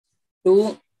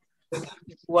2,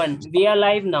 1. We are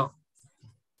live now.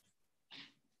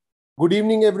 Good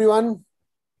evening, everyone.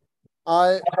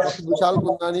 I, Dr. Vishal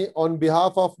Kundnani, on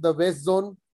behalf of the West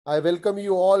Zone, I welcome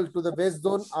you all to the West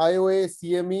Zone IOA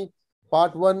CME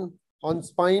Part 1 on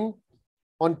spine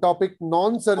on topic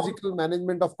non-surgical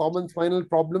management of common spinal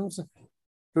problems.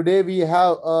 Today, we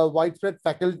have a widespread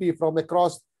faculty from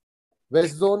across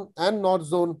West Zone and North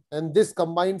Zone, and this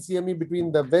combined CME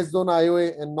between the West Zone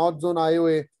IOA and North Zone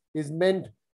IOA is meant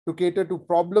to cater to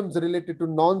problems related to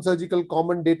non-surgical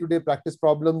common day-to-day practice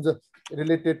problems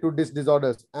related to disc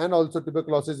disorders and also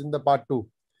tuberculosis in the part 2.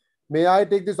 May I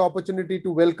take this opportunity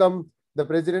to welcome the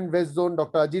President West Zone,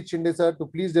 Dr. Ajit Shinde sir, to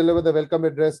please deliver the welcome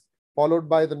address, followed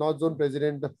by the North Zone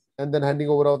President, and then handing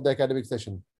over of the academic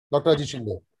session. Dr. Ajit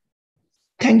Shinde.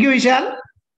 Thank you, Vishal.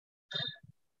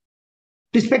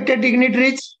 Respected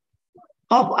dignitaries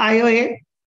of IOA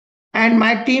and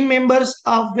my team members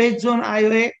of West Zone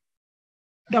IOA,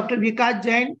 Dr. Vikas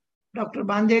Jain, Dr.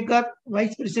 Bandekar,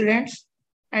 Vice Presidents,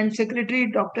 and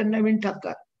Secretary Dr. Naveen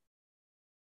Thakkar.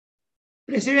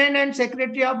 President and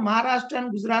Secretary of Maharashtra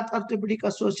and Gujarat Orthopaedic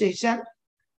Association,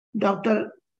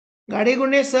 Dr.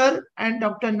 Gadegune sir and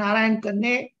Dr. Narayan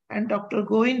Kanne and Dr.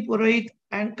 Govind Purohit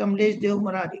and Kamlesh Dev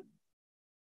Murari,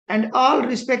 and all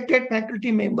respected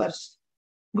faculty members.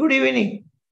 Good evening,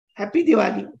 happy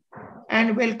Diwali,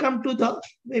 and welcome to the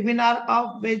webinar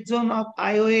of West Zone of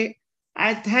IOA.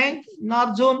 I thank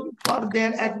North Zone for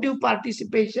their active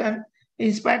participation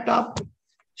in spite of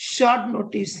short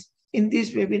notice in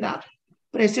this webinar.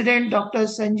 President Dr.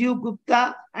 Sanjeev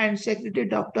Gupta and Secretary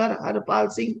Dr. Harpal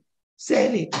Singh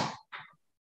Sahli.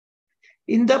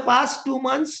 In the past 2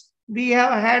 months, we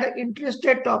have had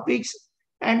interested topics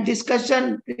and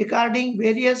discussion regarding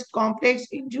various complex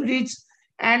injuries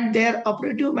and their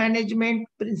operative management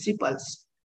principles.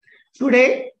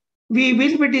 Today, we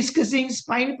will be discussing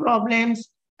spine problems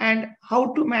and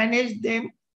how to manage them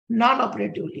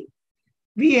non-operatively.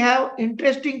 We have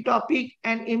interesting topic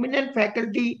and eminent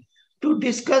faculty to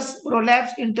discuss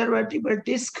prolapse intervertebral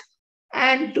disc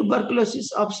and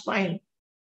tuberculosis of spine.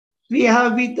 We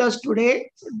have with us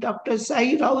today Dr.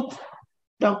 Sai Raut,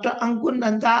 Dr. Ankur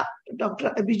Nanda,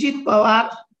 Dr. Abhijit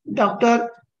Pawar, Dr.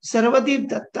 Sarvadeep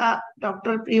Datta,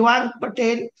 Dr. Priyank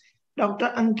Patel,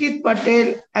 Dr. Ankit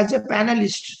Patel as a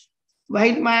panelist,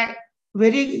 while my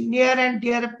very near and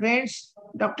dear friends,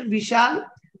 Dr. Vishal,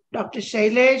 Dr.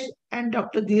 Shailesh, and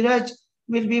Dr. Dhiraj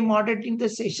will be moderating the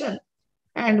session,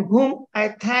 and whom I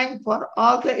thank for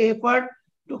all the effort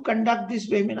to conduct this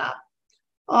webinar.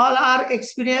 All are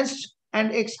experienced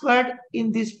and expert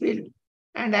in this field,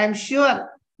 and I am sure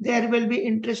there will be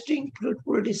interesting,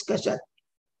 fruitful discussion.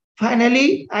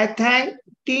 Finally, I thank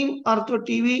Team Ortho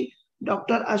TV,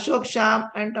 Dr. Ashok Sham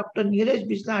and Dr. Neeraj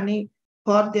Bislani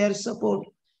for their support.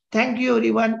 Thank you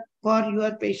everyone for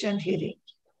your patient hearing.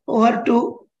 Over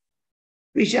to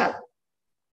Vishal.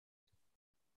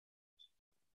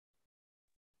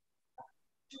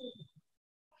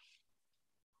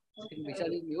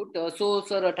 Vishal is mute. So,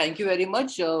 sir, thank you very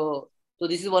much. So,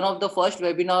 this is one of the first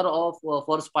webinar of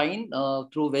for spine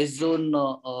through West Zone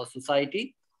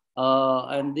Society.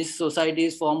 And this society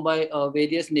is formed by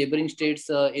various neighboring states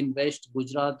in West,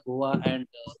 Gujarat, Goa, and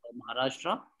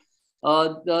Maharashtra.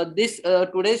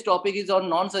 Today's topic is on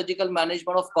non-surgical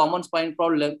management of common spine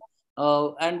problem.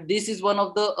 And this is one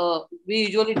of the, we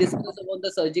usually discuss about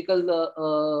the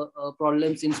surgical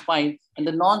problems in spine, and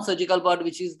the non-surgical part,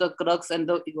 which is the crux and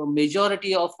the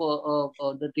majority of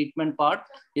the treatment part,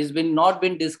 has not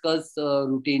been discussed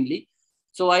routinely.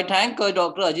 So I thank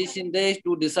Dr. Ajit Shinde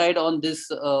to decide on this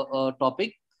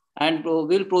topic, and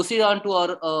we'll proceed on to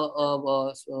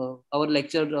our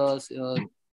lecture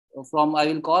from, I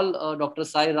will call Dr.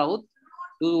 Sai Raut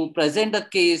to present a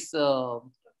case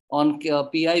on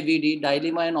PIVD,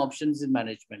 dilemma and options in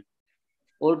management.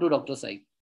 Over to Dr. Sai.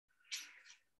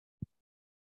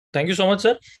 Thank you so much,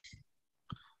 sir.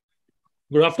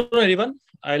 Good afternoon, everyone.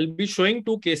 I'll be showing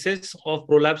 2 cases of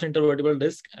prolapse intervertebral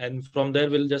disc, and from there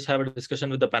we'll just have a discussion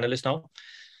with the panelists now.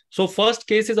 So first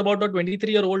case is about a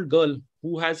 23-year-old girl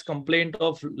who has complaint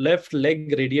of left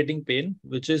leg radiating pain,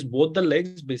 which is both the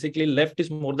legs, basically left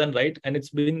is more than right, and it's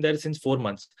been there since 4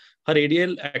 months. Her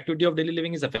ADL, activity of daily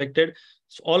living, is affected.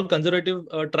 So all conservative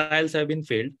trials have been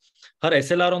failed. Her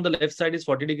SLR on the left side is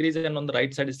 40 degrees and on the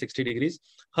right side is 60 degrees.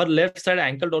 Her left side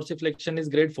ankle dorsiflexion is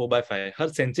grade 4/5. Her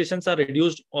sensations are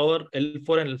reduced over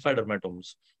L4 and L5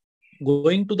 dermatomes.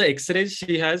 Going to the X-rays,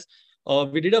 she has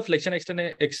we did a flexion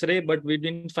external X-ray, but we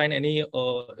didn't find any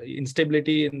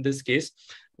instability in this case.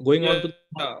 Going on to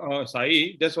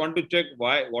Sai, just want to check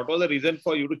what was the reason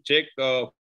for you to check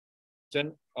at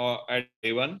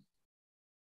day 1?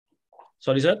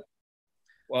 Sorry, sir.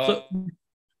 So,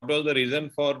 what was the reason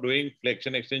for doing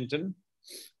flexion extension?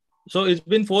 so it's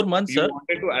been 4 months, You sir.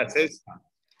 wanted to assess.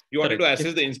 You wanted to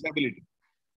assess the instability.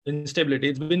 Instability.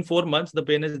 It's been 4 months. The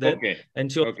pain is there, Okay.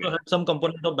 and she also had some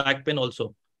component of back pain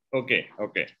also. Okay.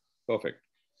 Okay. Perfect.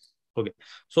 Okay.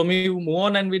 So we move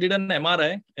on and we did an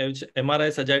MRI, which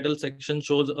MRI sagittal section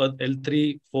shows a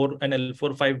L3-4 and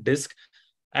L4-5 disc.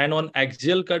 And on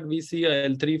axial cut, we see a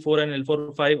L3-4 and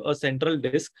L4-5, a central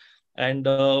disc. And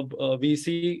we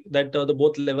see that the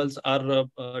both levels are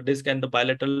disc and the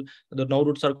bilateral, the nerve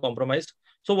roots are compromised.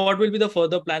 So what will be the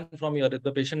further plan from here? If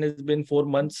the patient has been 4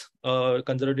 months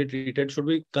conservatively treated, should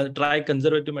we try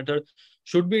conservative method?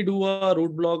 Should we do a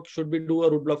root block? Should we do a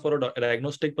root block for a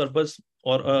diagnostic purpose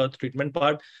or a treatment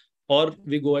part? Or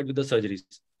we go ahead with the surgeries?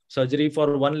 Surgery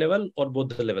for one level or both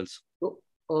the levels? So,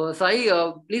 Sai,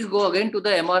 please go again to the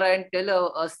MRI and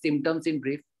tell us symptoms in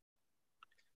brief.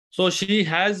 So she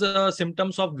has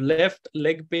symptoms of left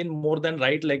leg pain more than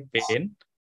right leg pain.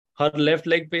 Her left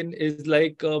leg pain is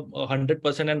like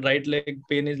 100% and right leg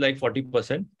pain is like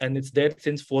 40%. And it's there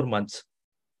since 4 months.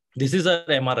 This is her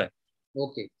MRI.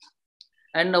 Okay.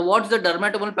 And what's the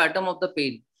dermatomal pattern of the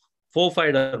pain?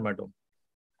 4-5 dermatome.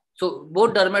 So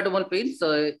both dermatomal pains.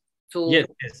 So yes.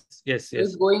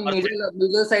 It's going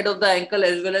middle side of the ankle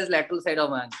as well as lateral side of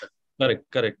the ankle.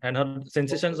 Correct. And her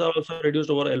sensations are also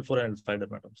reduced over L4 and L5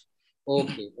 dermatomes.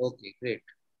 Okay, great.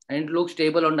 And it looks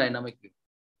stable on dynamic view.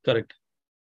 Correct.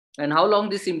 And how long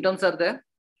these symptoms are there?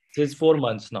 It's 4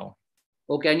 months now.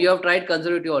 Okay, and you have tried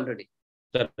conservative already?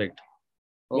 Correct. Okay.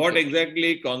 What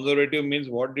exactly conservative means?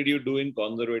 What did you do in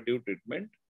conservative treatment?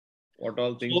 What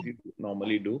all things you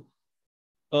normally do?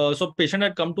 So patient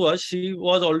had come to us. She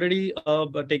was already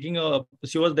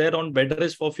she was there on bed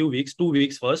rest for a few weeks, 2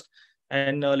 weeks first.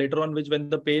 And later on, when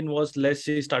the pain was less,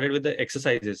 she started with the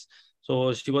exercises.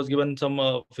 So she was given some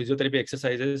physiotherapy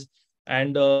exercises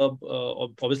and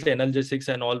obviously analgesics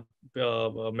and all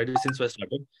medicines were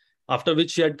started. After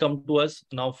which she had come to us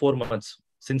now 4 months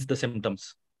since the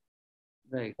symptoms.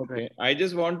 Right. Okay. I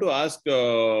just want to ask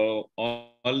all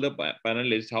the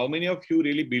panelists, how many of you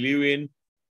really believe in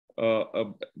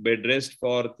a bed rest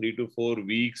for 3 to 4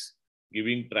 weeks,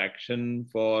 giving traction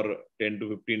for 10 to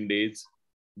 15 days?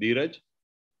 Dhiraj?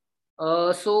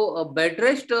 So bed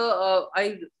rest,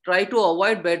 I try to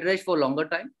avoid bed rest for longer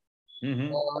time.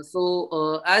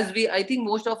 I think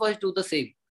most of us do the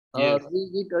same. Yes.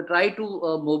 We try to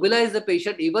mobilize the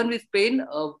patient even with pain.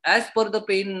 As per the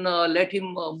pain, let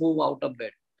him move out of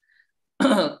bed.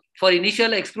 For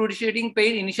initial excruciating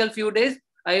pain, initial few days,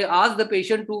 I ask the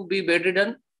patient to be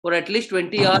bedridden for at least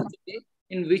 20 hours a day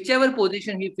in whichever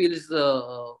position he feels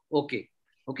okay.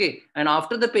 Okay. And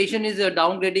after the patient is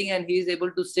downgrading and he is able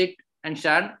to sit and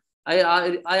stand,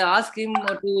 I ask him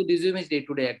to resume his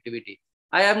day-to-day activity.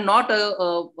 I am not I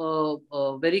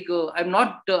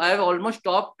have almost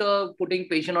stopped putting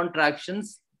patient on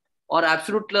tractions or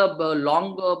absolute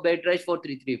long bed rest for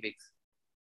 3 weeks.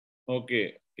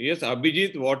 Okay. Yes,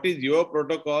 Abhijit, what is your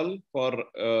protocol for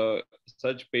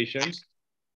such patients?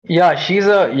 Yeah, she's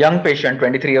a young patient,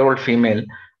 23-year-old female.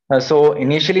 So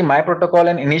initially my protocol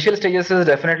in initial stages is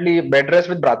definitely bed rest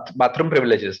with bathroom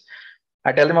privileges.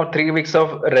 I tell them of 3 weeks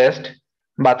of rest,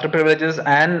 bathroom privileges,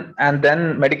 and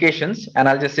then medications,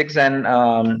 analgesics and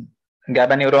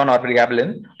gabapentin or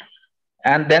pregabalin,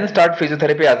 and then start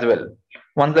physiotherapy as well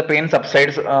once the pain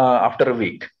subsides after a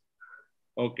week.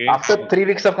 Okay. After 3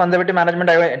 weeks of conservative management,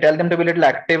 I tell them to be a little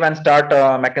active and start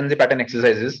McKenzie pattern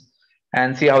exercises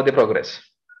and see how they progress.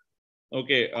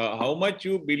 Okay. How much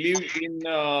you believe in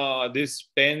this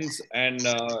TENS and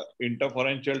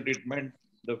interferential treatment,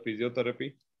 the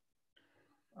physiotherapy?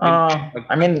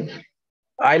 I mean,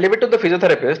 I leave it to the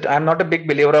physiotherapist. I'm not a big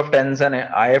believer of TENS and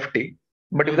IFT.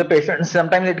 But if the patient,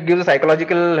 sometimes it gives a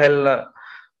psychological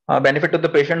benefit to the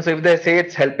patient. So if they say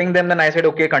it's helping them, then I said,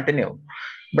 okay, continue.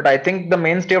 But I think the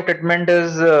mainstay of treatment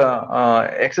is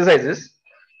exercises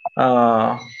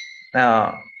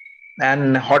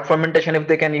and hot fermentation if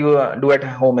they can do at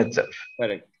home itself.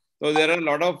 Correct. So there are a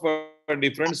lot of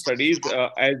different studies.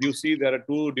 As you see, there are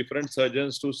 2 different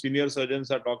surgeons, 2 senior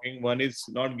surgeons are talking. One is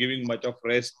not giving much of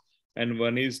rest and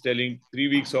one is telling 3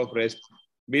 weeks of rest.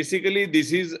 Basically,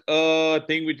 this is a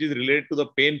thing which is related to the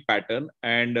pain pattern.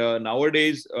 And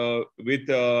nowadays, with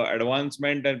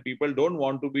advancement and people don't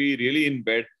want to be really in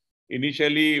bed.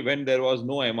 Initially, when there was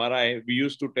no MRI, we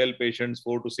used to tell patients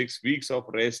 4 to 6 weeks of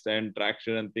rest and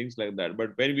traction and things like that.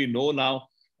 But when we know now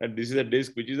that this is a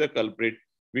disc which is a culprit,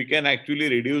 we can actually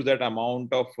reduce that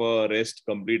amount of rest,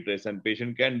 complete rest, and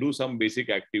patient can do some basic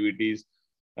activities.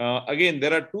 Again,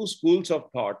 there are 2 schools of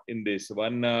thought in this.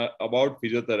 One about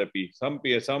physiotherapy. Some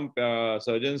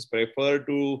surgeons prefer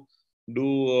to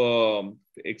do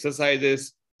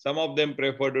exercises. Some of them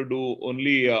prefer to do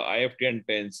only IFT and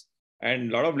TENS.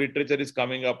 And a lot of literature is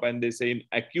coming up, and they say in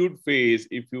acute phase,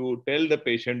 if you tell the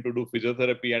patient to do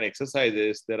physiotherapy and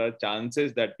exercises, there are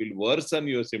chances that will worsen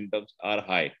your symptoms are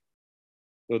high.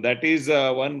 So that is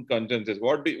one consensus.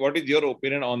 What is your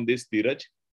opinion on this, Dhiraj?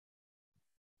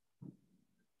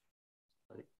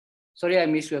 Sorry, I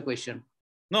missed your question.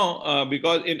 No,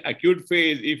 because in acute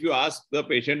phase, if you ask the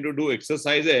patient to do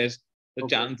exercises, the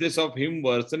chances of him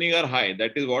worsening are high.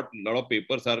 That is what a lot of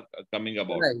papers are coming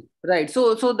about. Right.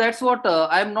 So that's what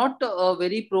I'm not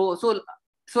very pro. So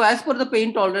as per the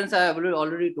pain tolerance, I have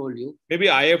already told you. Maybe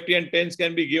IFT and TENS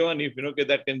can be given if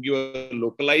that can give a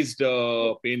localized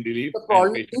pain relief. The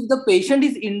problem, if the patient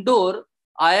is indoor,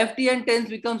 IFT and TENS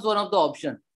becomes one of the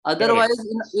options. Otherwise,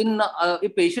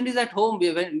 if patient is at home,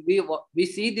 we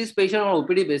see this patient on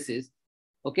OPD basis.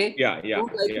 Okay. Yeah.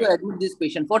 To admit this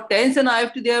patient for TENS and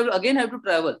IFT, they have to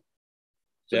travel.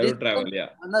 So they have to travel. Yeah.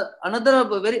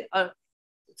 Another very.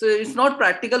 So it's not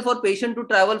practical for patient to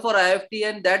travel for IFT,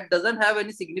 and that doesn't have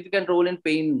any significant role in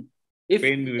pain. If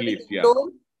pain relief,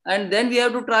 and then we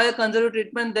have to try a conservative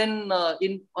treatment. Then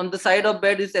on the side of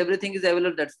bed, if everything is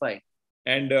available, that's fine.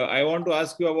 And I want to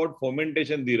ask you about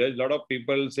fomentation, Dhiraj. A lot of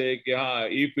people say,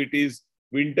 if it is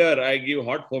winter, I give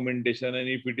hot fomentation, and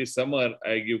if it is summer,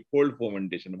 I give cold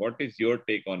fomentation. What is your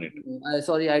take on it?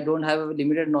 Sorry, I don't have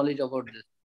limited knowledge about this.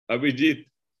 Abhijit?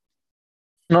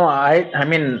 No, I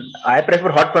mean, I prefer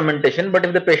hot fermentation, but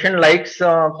if the patient likes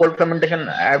cold fermentation,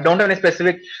 I don't have any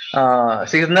specific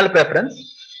seasonal preference.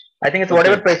 I think it's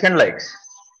whatever patient likes.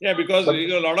 Yeah, because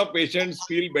a lot of patients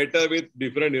feel better with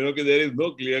different, there is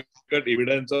no clear-cut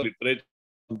evidence or literature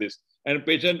on this. And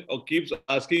patient keeps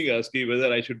asking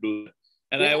whether I should do that.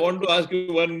 And I want to ask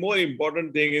you one more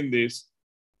important thing in this,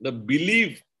 the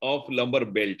belief of lumbar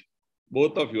belt.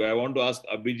 Both of you, I want to ask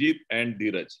Abhijit and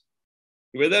Dhiraj,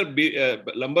 whether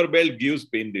lumbar belt gives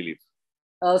pain relief.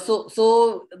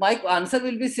 So my answer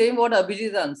will be same what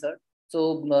Abhijit answered.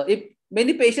 So if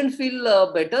many patients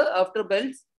feel better after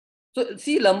belts, so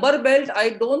see, lumbar belt,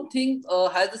 I don't think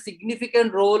has a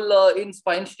significant role in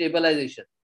spine stabilization.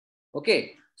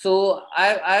 Okay. So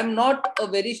I'm not a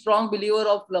very strong believer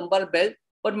of lumbar belt,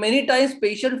 but many times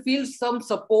patient feels some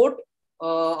support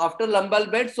after lumbar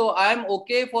belt. So I'm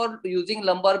okay for using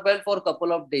lumbar belt for a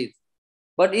couple of days.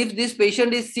 But if this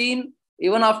patient is seen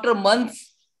even after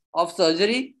months of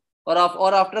surgery or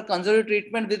after conservative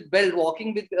treatment with belt,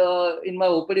 walking with in my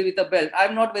OPD with a belt,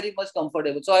 I'm not very much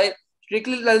comfortable. So I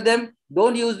strictly tell them,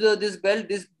 don't use this belt.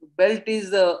 This belt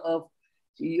is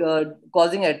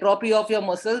causing atrophy of your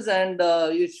muscles, and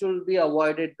it should be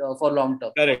avoided for long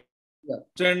term. Correct. Yeah.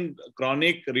 And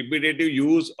chronic repetitive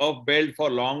use of belt for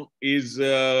long is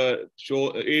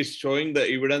showing the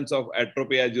evidence of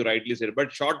atrophy, as you rightly said.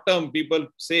 But short term, people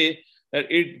say that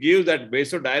it gives that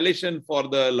vasodilation for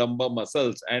the lumbar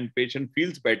muscles, and patient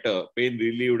feels better, pain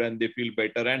relieved, and they feel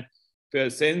better. And a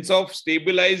sense of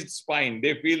stabilized spine.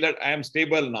 They feel that I am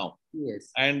stable now. Yes.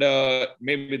 And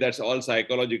maybe that's all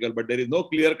psychological, but there is no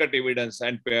clear-cut evidence.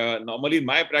 And normally in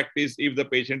my practice, if the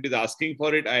patient is asking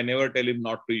for it, I never tell him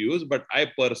not to use, but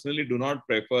I personally do not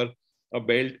prefer a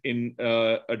belt in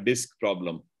a disc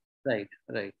problem. Right.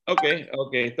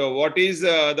 Okay. So what is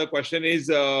the question is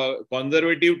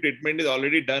conservative treatment is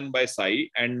already done by Sai,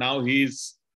 and now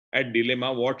he's at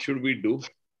dilemma. What should we do?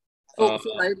 So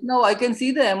right now I can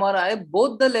see the MRI,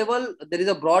 both the level, there is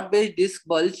a broad-based disc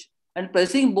bulge and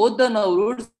pressing both the nerve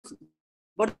roots,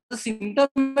 but the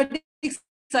symptomatic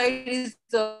side is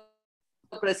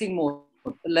pressing more.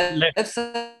 Left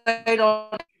side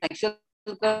on axial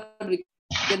curve, we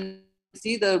can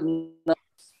see the left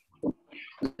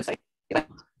side.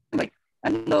 Right.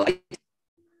 And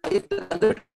if the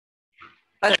other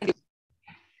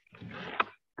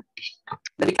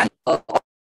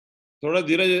Thoda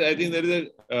Dhiraj, I think there is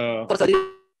a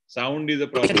sound is a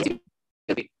problem.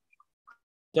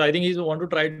 So I think he's want to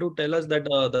try to tell us that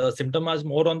the symptom is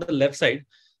more on the left side,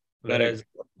 whereas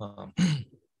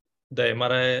the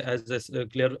MRI has this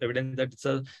clear evidence that it's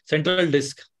a central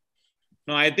disc.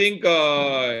 No, I think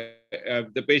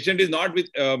the patient is not with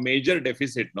major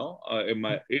deficit. No,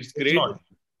 it's great.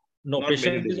 No,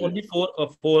 patient is only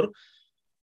 4.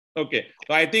 Okay,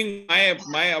 so I think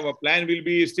our plan will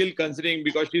be still considering,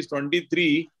 because she's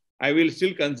 23, I will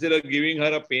still consider giving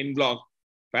her a pain block,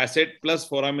 facet plus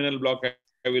foraminal block.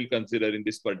 I will consider in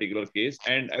this particular case,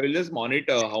 and I will just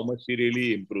monitor how much she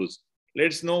really improves.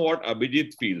 Let's know what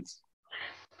Abhijit feels.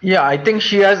 Yeah, I think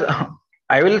she has.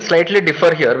 I will slightly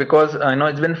differ here because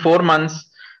it's been 4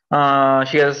 months.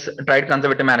 She has tried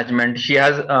conservative management. She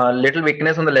has little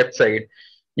weakness on the left side.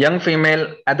 young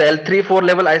female. At the L3-4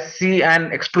 level, I see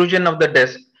an extrusion of the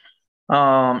disc.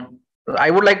 I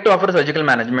would like to offer surgical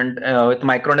management with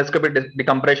microendoscopic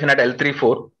decompression at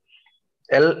L3-4.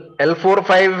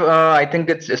 L4-5, I think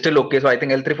it's still okay. So I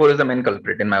think L3-4 is the main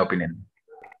culprit, in my opinion.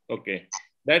 Okay,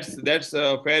 that's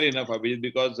fair enough, Abhijit,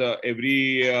 because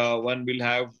every one will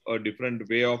have a different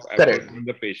way of approaching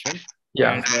the patient.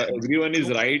 Yeah. And everyone is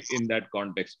right in that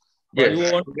context. But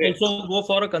you want to also go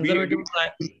for a conservative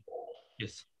trial?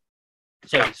 Yes.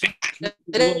 Sorry.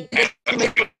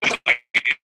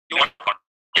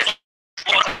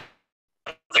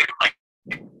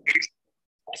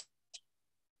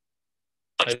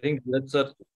 I think that's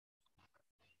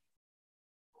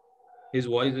his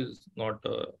voice is not,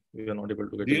 we are not able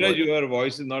to get it. Dhiraj, your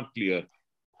voice is not clear.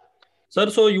 Sir,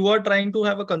 so you are trying to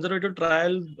have a conservative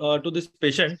trial to this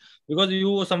patient because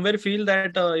you somewhere feel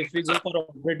that if we go for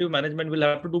operative management, we'll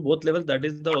have to do both levels. That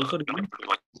is the also reason.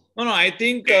 No, I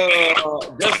think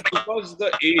just because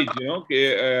the age,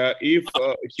 if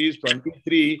she is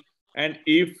 23 and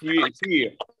if we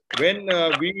see when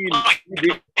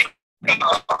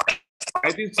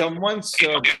I think someone's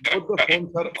both the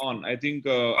phones are on. I think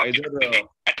either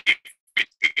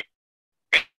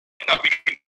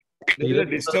there is a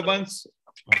disturbance.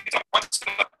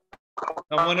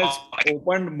 Someone has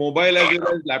opened mobile as well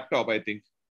as laptop, I think.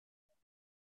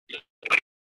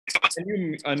 Can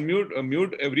you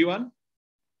mute everyone?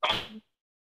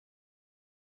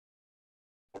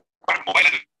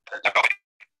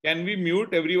 Can we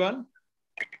mute everyone?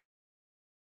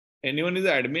 Anyone is the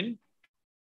admin?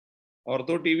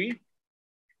 Ortho TV?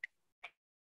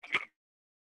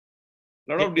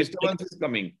 A lot of disturbance is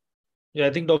coming. Yeah,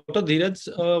 I think Dr. Dhiraj's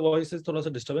voice is a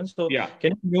disturbance. So yeah,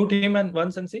 can you mute him and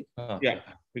once and see? Yeah,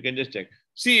 we can just check.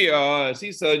 See,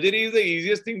 surgery is the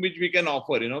easiest thing which we can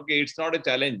offer. It's not a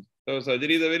challenge. So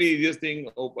surgery is the very easiest thing.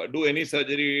 Do any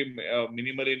surgery,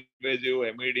 minimal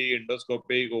invasive, MED,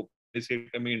 endoscopic, open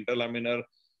interlaminar,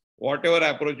 whatever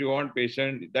approach you want,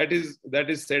 patient. That is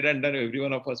said and done. Every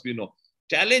one of us we know.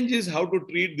 Challenge is how to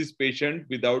treat this patient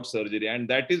without surgery, and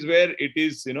that is where it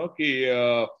is.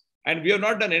 And we have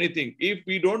not done anything. If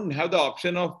we don't have the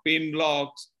option of pain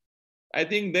blocks, I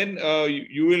think then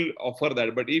you will offer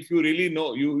that. But if you really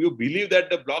know, you believe that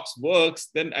the blocks works,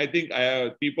 then I think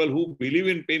people who believe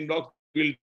in pain blocks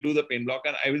will do the pain block.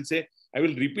 And I will say, I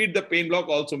will repeat the pain block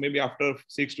also maybe after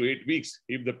 6 to 8 weeks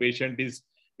if the patient is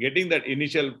getting that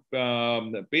initial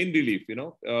pain relief.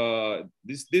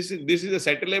 This is a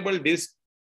settlable disc.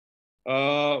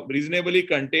 Reasonably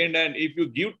contained, and if you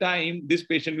give time, this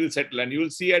patient will settle, and you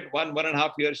will see at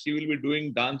 1.5 years she will be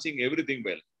doing dancing, everything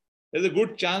well. There's a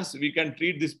good chance we can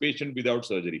treat this patient without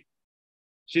surgery.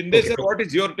 Shinde sir, what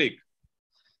is your take?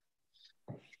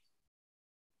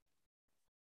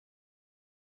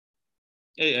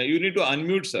 You need to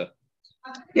unmute, sir.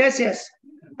 Yes.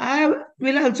 I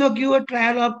will also give a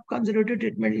trial of conservative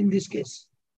treatment in this case.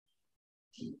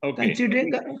 Okay.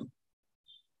 Considering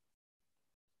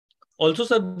also,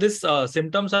 sir, these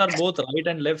symptoms are both right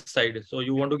and left side. So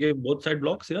you want to give both side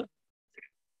blocks here?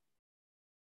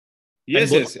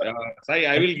 Yes.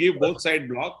 I will give both side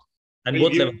block. And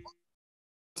both levels.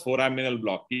 Foraminal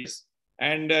block, yes.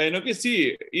 And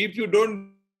see, if you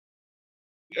don't,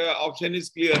 option is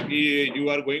clear, you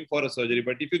are going for a surgery.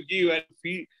 But if you give and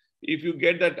feel, if you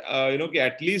get that,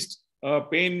 at least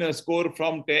pain score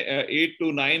from 8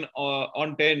 to 9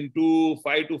 on 10 to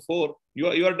 5 to 4,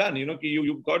 you are done.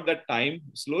 You've got that time.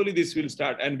 Slowly this will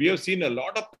start. And we have seen a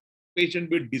lot of patients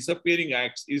with disappearing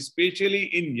acts, especially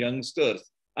in youngsters.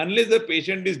 Unless the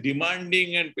patient is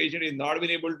demanding and patient is not been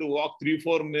able to walk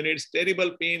 3-4 minutes,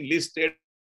 terrible pain listed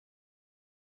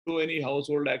to any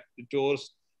household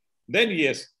chores, then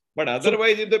yes. But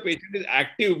otherwise, if the patient is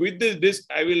active with this disc,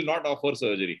 I will not offer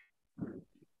surgery.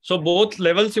 So both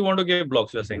levels you want to give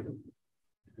blocks, you're saying?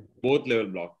 Both level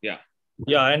block, yeah.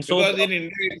 Yeah, and so because in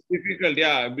India it's difficult,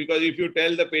 yeah. Because if you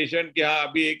tell the patient, "Yeah,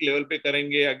 abhi ek level pe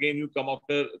karenge," again you come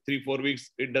after 3-4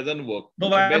 weeks, it doesn't work. No,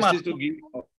 best is to give.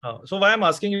 So why I'm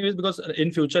asking you is because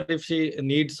in future, if she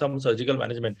needs some surgical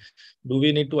management, do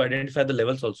we need to identify the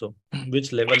levels also?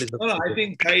 Which level is the? No, I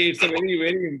think it's a very,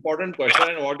 very important question,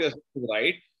 and what you're saying is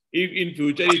right. If in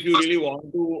future, if you really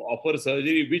want to offer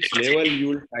surgery, which level you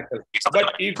will tackle.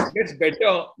 But if it gets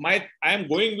better, I am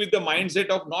going with the mindset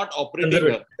of not operating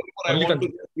her. I want to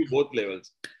do both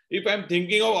levels. If I'm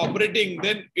thinking of operating,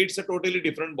 then it's a totally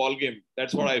different ball game.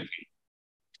 That's what I feel.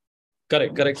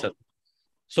 Correct, sir.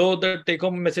 So the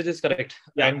take-home message is correct.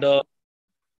 Yeah. And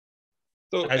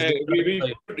so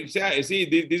see,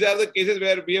 these are the cases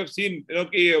where we have seen,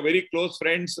 very close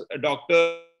friends,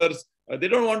 doctors. They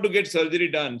don't want to get surgery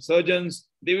done. Surgeons,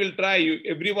 they will try.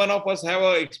 Every one of us have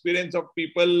an experience of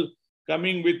people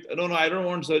coming with, no, I don't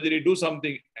want surgery, do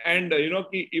something. And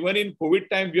even in COVID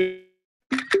time,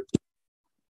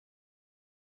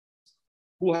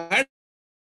 who had,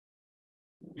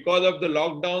 because of the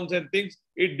lockdowns and things,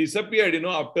 it disappeared,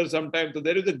 after some time. So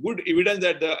there is a good evidence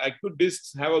that the acute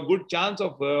discs have a good chance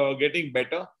of getting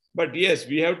better. But yes,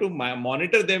 we have to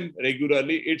monitor them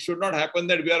regularly. It should not happen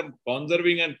that we are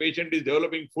conserving and patient is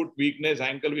developing foot weakness,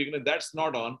 ankle weakness. That's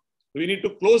not on. We need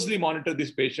to closely monitor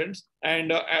these patients,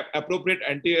 and appropriate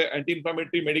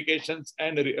anti-inflammatory medications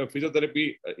and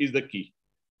physiotherapy is the key.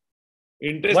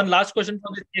 One last question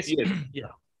for this case. Yes.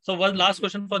 Yeah. So one last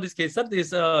question for this case, sir. This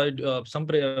some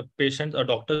patients or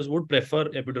doctors would prefer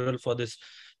epidural for this.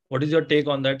 What is your take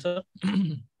on that, sir?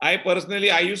 I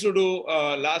used to do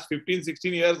last 15,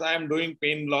 16 years, I am doing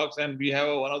pain blocks, and we have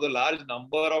one of the large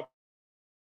number of.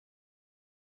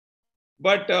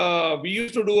 But we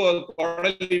used to do a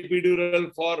caudal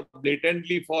epidural for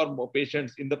blatantly for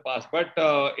patients in the past. But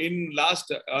in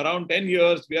last around 10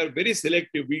 years, we are very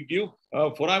selective. We give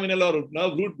foraminal or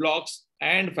nerve root blocks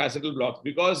and facetal blocks,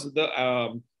 because the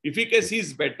efficacy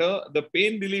is better. The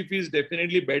pain relief is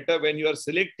definitely better when you are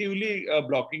selectively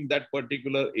blocking that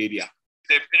particular area.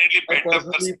 Definitely better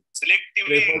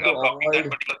selectively blocking that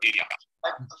particular area.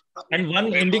 And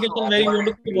one indication where you want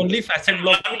to keep only facet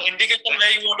block.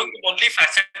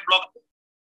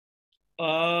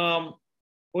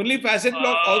 Only facet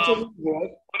block also will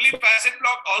work. Only facet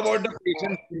block also about the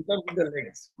patient's symptoms in the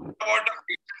legs.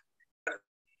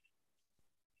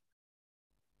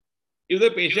 If the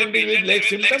patient is with leg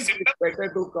symptoms, it's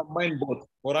better to combine both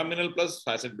foraminal plus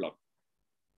facet block.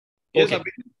 Yes,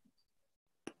 Okay.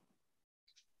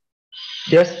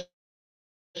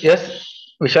 Yes.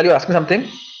 Vishal, you ask me something?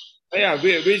 Yeah,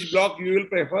 which block you will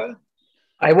prefer?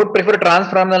 I would prefer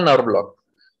transforaminal nerve block,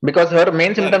 because her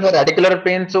main symptoms are radicular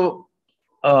pain. So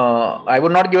I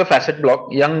would not give a facet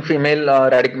block. Young female,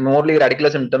 morely radicular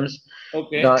symptoms.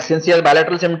 Okay. Since she has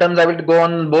bilateral symptoms, I will go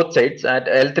on both sides, at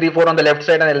L3-4 on the left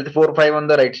side and L4-5 on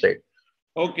the right side.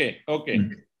 Okay.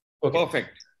 Perfect.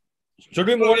 Should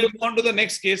we move on to the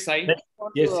next case, Sai?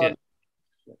 Yes.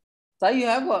 Sai, you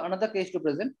have another case to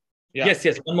present? Yeah.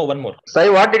 Yes. One more. Sai,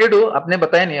 what did you do? आपने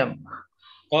बताया नहीं हम.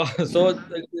 So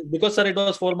because, sir, it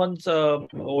was 4 months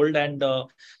old, and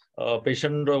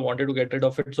patient wanted to get rid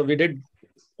of it, so we did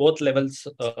both levels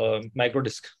micro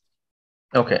disc.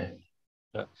 Okay.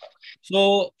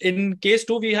 So in case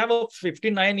 2, we have a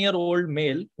 59-year-old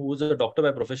male who is a doctor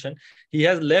by profession. He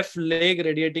has left leg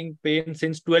radiating pain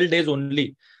since 12 days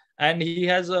only. And he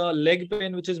has a leg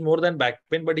pain which is more than back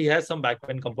pain, but he has some back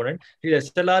pain component. His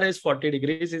SLR is 40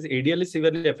 degrees. His ADL is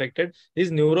severely affected.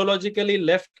 His neurologically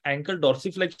left ankle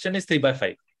dorsiflexion is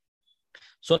 3/5.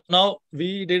 So now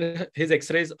we did his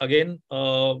X-rays again,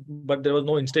 but there was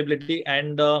no instability.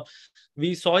 And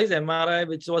we saw his MRI,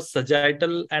 which was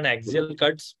sagittal and axial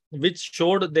cuts, which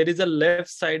showed there is a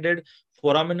left-sided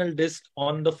foraminal disc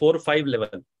on the 4-5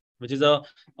 level, which is a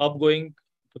upgoing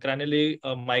cranially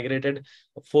migrated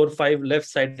 4-5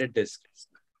 left-sided disc.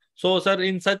 So, sir,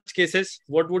 in such cases,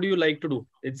 what would you like to do?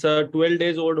 It's a 12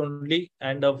 days old only,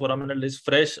 and a foraminal disc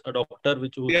fresh. A doctor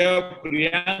which would... Yeah,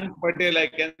 Priyank Patel, I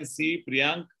can see.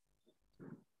 Priyank.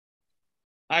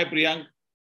 Hi, Priyank.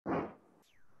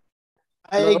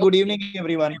 Hi, good evening,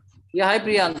 everyone. Yeah, hi,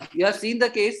 Priyank. You have seen the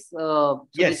case?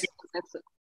 Yes.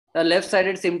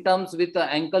 Left-sided symptoms with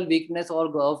ankle weakness or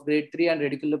of grade 3 and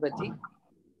radiculopathy.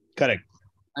 Correct.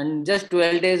 And just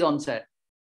 12 days onset.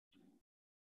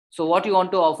 So what you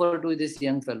want to offer to this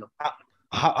young fellow?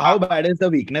 How bad is the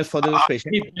weakness for this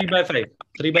patient? 3/5.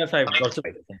 3/5.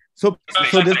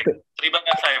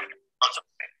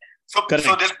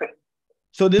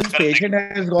 So this patient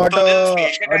has got a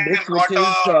disc which is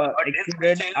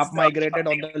extended up migrated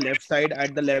on the left side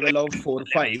at the level of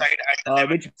 4-5,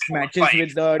 which matches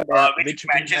with the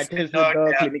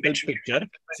clinical picture.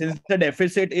 Since the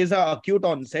deficit is an acute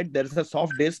onset, there is a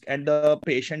soft disc, and the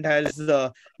patient has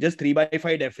just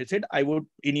 3/5 deficit. I would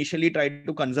initially try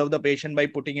to conserve the patient by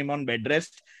putting him on bed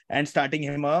rest and starting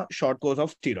him a short course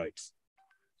of steroids.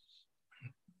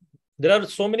 There are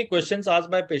so many questions asked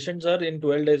by patients, sir, in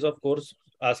 12 days, of course,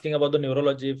 asking about the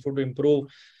neurology, if it would improve.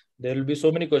 There will be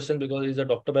so many questions because he's a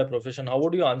doctor by profession. How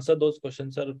would you answer those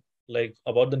questions, sir, like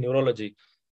about the neurology?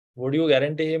 Would you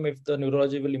guarantee him if the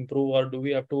neurology will improve, or do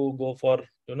we have to go for,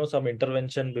 some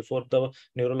intervention before the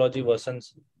neurology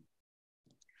worsens?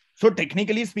 So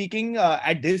technically speaking,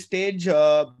 at this stage,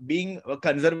 being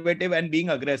conservative and being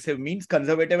aggressive means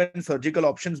conservative and surgical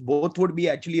options both would be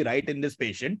actually right in this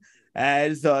patient,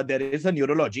 as there is a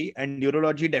neurology, and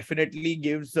neurology definitely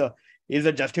gives is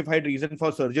a justified reason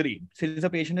for surgery. Since the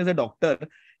patient is a doctor,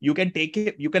 you can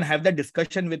have that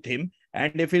discussion with him,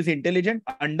 and if he's intelligent,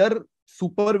 under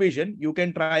supervision, you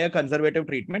can try a conservative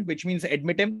treatment, which means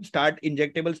admit him, start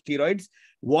injectable steroids,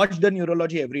 watch the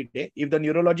neurology every day. If the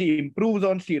neurology improves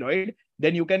on steroid,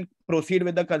 then you can proceed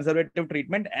with the conservative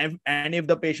treatment, and if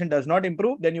the patient does not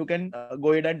improve, then you can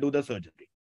go ahead and do the surgery.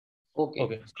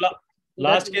 Okay. So,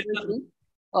 last case.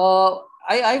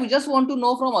 I just want to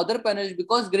know from other panelists,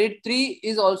 because grade 3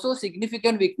 is also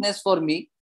significant weakness for me.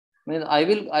 I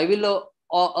will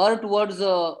err towards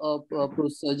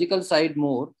surgical side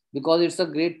more, because it's a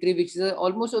grade 3, which is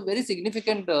almost a very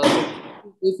significant.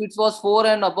 If it was 4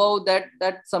 and above,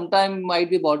 that sometime might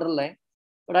be borderline,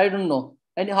 but I don't know.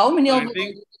 And how many of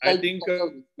I think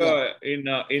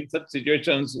in such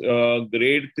situations,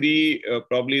 grade 3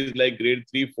 probably is like grade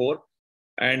 3-4.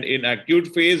 And in acute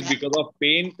phase, because of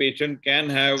pain, patient can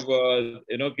have, with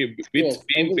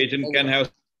pain, patient can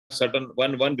have certain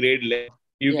one grade less.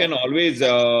 You can always,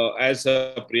 as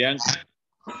Priyanka,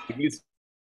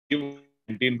 give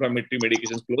anti-inflammatory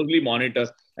medications, closely monitor.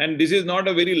 And this is not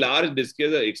a very large disc.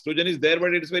 The exclusion is there,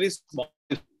 but it's very small.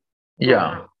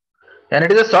 Yeah. And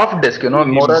it is a soft disc, more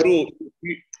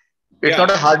it's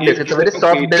not a hard disc. It's a very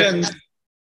soft disc.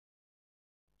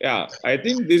 Yeah, I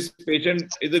think this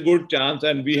patient is a good chance,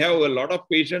 and we have a lot of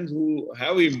patients who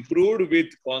have improved with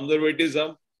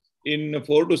conservatism in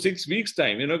 4 to 6 weeks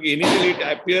time. Initially it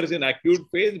appears in acute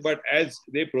phase, but as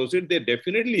they proceed, they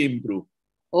definitely improve.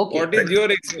 Okay. What is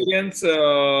your experience,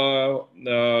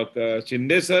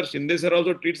 Shinde sir? Shinde sir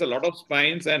also treats a lot of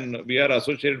spines, and we are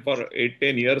associated for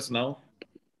 8-10 years now.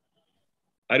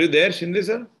 Are you there, Shinde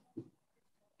sir?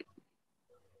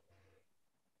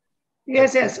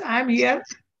 Yes, I'm here.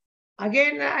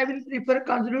 Again, I will prefer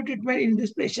conservative treatment in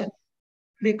this patient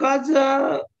because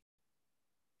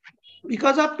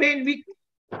of pain, we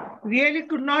really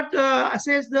could not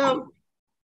assess the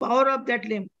power of that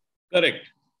limb. Correct.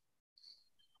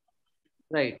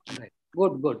 Right.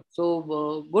 Good.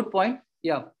 So, good point.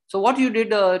 Yeah. So, what you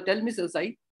did, tell me, Sir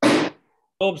Sai.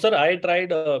 So, sir, I tried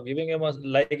giving him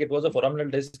like it was a foraminal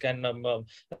disc, and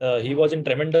he was in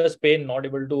tremendous pain, not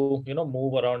able to,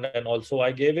 move around. And also,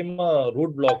 I gave him a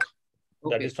root block,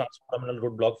 that is transforaminal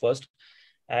root block first,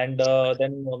 and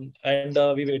then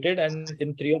we waited, and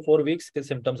in 3 or 4 weeks, his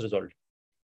symptoms resolved.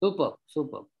 Super.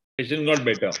 Patient got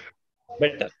better.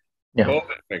 Yeah. Oh,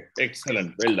 perfect.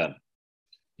 Excellent. Well done.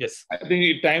 Yes. I think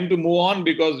it's time to move on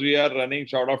because we are running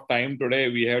short of time today.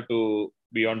 We have to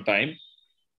be on time.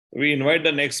 We invite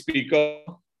the next speaker.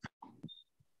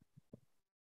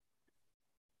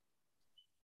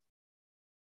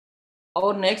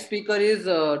 Our next speaker is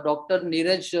Dr.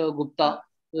 Dhiraj Gupta.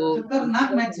 So, Dr.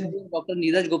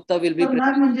 Dhiraj Gupta will be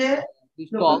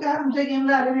talk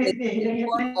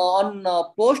on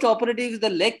post-operatives. The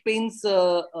leg pains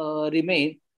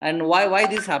remain, and why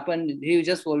this happened. He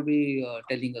just will be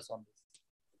telling us on this.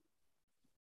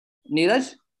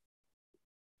 Dhiraj.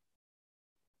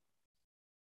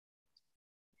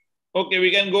 Okay,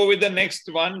 we can go with the next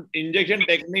one. Injection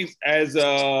techniques, as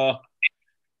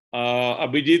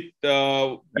Abhijit,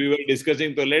 we were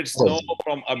discussing. So let's know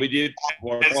from Abhijit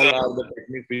what all are the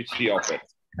techniques which he offers.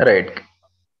 Right.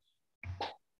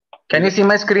 Can you see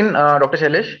my screen, Dr.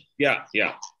 Shailesh? Yeah.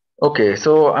 Okay,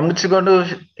 so I'm just going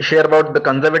to share about the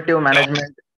conservative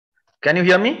management. Can you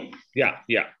hear me? Yeah.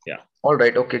 All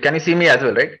right. Okay. Can you see me as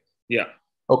well, right? Yeah.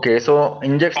 Okay, so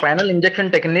spinal injection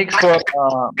techniques for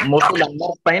mostly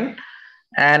lumbar spine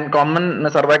and common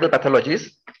cervical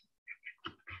pathologies.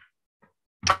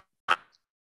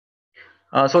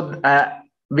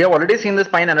 We have already seen the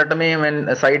spine anatomy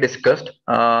when Sai discussed.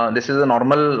 This is a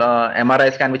normal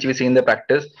MRI scan which we see in the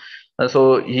practice.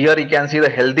 So here you can see the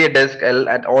healthy disc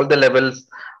at all the levels.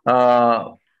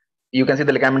 You can see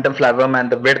the ligamentum flavum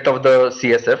and the width of the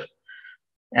CSF.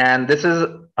 And this is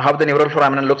how the neural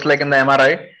foramen looks like in the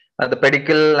MRI, the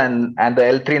pedicle and the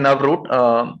L3 nerve root,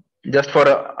 just for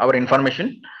our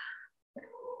information.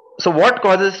 So what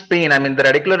causes pain? I mean, the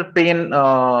radicular pain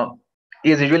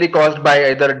is usually caused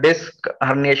by either disc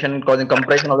herniation causing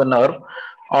compression of the nerve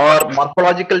or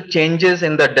morphological changes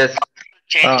in the disc.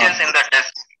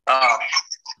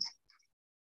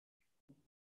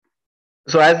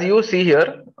 So as you see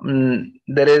here,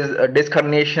 there is a disc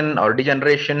herniation or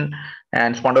degeneration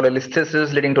and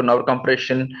spondylolisthesis leading to nerve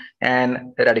compression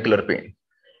and radicular pain.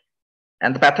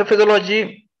 And the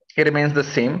pathophysiology remains the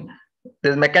same.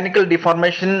 There is mechanical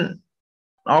deformation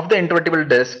of the intervertebral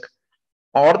disc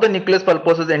or the nucleus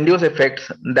pulposus induced effects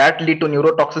that lead to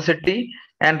neurotoxicity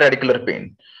and radicular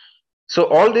pain. So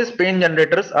all these pain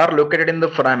generators are located in the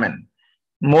foramen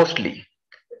mostly.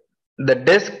 The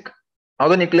disc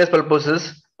although nucleus pulposus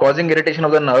causing irritation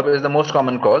of the nerve is the most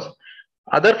common cause,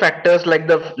 other factors like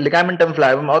the ligamentum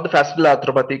flavum or the fascicular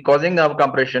arthropathy causing nerve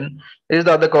compression is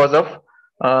the other cause of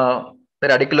the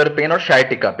radicular pain or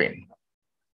sciatica pain.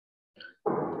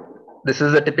 This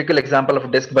is a typical example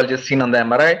of disc bulges seen on the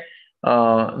MRI.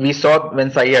 We saw when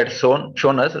Sai had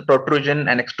shown us protrusion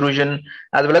and extrusion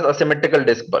as well as asymmetrical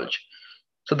disc bulge.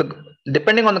 So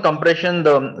depending on the compression,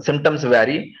 the symptoms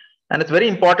vary, and it's very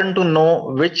important to know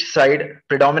which side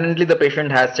predominantly the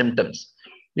patient has symptoms,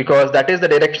 because that is the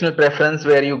directional preference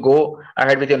where you go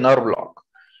ahead with your nerve block.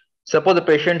 Suppose the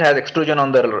patient has extrusion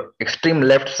on the extreme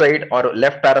left side or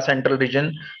left paracentral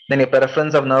region, then your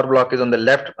preference of nerve block is on the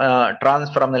left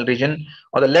transfemoral region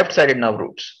or the left sided nerve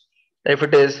roots. If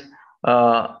it is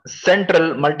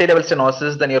central multi-level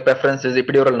stenosis, then your preference is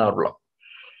epidural nerve block.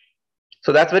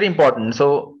 So that's very important.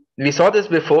 So we saw this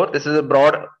before. This is a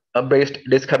broad based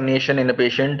disc herniation in a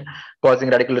patient causing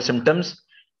radicular symptoms.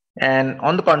 And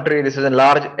on the contrary, this is a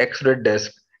large exudate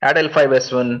disc at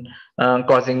L5S1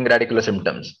 causing radicular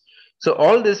symptoms. So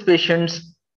all these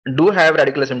patients do have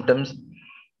radicular symptoms.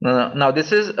 Now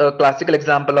this is a classical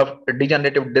example of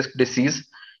degenerative disc disease.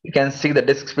 You can see the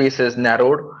disc space is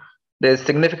narrowed. There is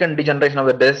significant degeneration of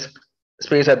the disc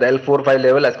space at the L4-5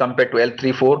 level as compared to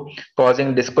L3-4,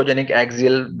 causing discogenic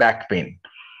axial back pain.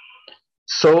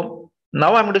 So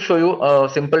now I'm going to show you a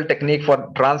simple technique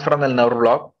for transfemoral nerve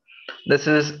block. This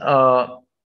is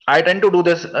I tend to do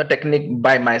this technique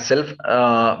by myself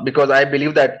because I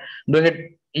believe that doing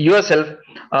it yourself,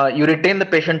 you retain the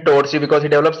patient towards you because he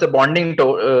develops the bonding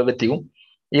with you.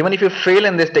 Even if you fail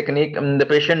in this technique, the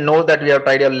patient knows that we have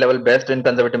tried our level best in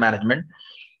conservative management.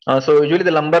 So usually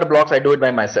the lumbar blocks, I do it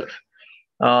by myself.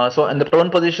 So in the prone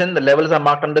position, the levels are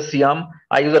marked on the C-arm.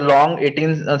 I use a long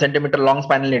 18 centimeter long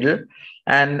spinal needle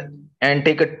and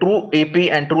take a true AP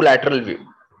and true lateral view.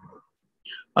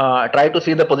 Try to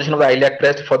see the position of the iliac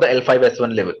crest for the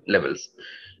L5S1 levels.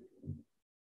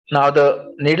 Now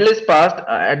the needle is passed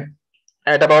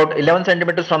at about 11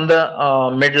 centimeters from the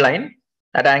midline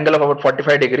at an angle of about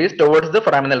 45 degrees towards the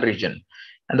foraminal region.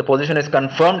 And the position is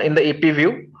confirmed in the AP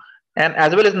view and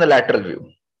as well as in the lateral view.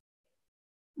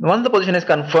 Once the position is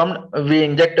confirmed, we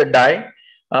inject a dye.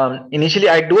 Initially,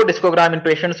 I do a discogram in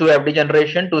patients who have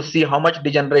degeneration to see how much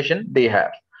degeneration they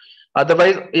have.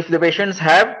 Otherwise, if the patients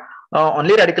have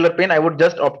only radicular pain, I would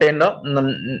just obtain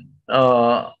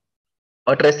a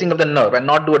tracing of the nerve and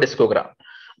not do a discogram.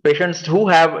 Patients who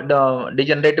have the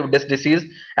degenerative disc disease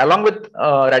along with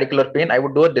radicular pain, I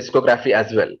would do a discography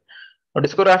as well. Now,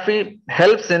 discography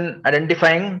helps in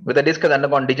identifying whether the disc has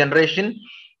undergone degeneration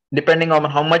depending on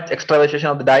how much extravasation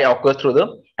of the dye occurs through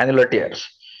the annular tears.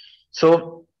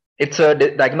 So it's a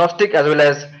diagnostic as well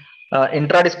as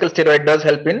intradiscal steroid does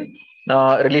help in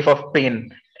relief of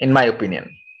pain, in my opinion.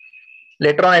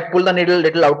 Later on, I pull the needle a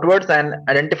little outwards and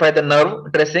identify the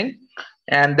nerve tracing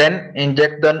and then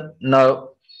inject the nerve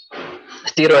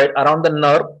steroid around the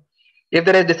nerve. If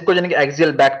there is discogenic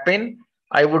axial back pain,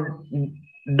 I would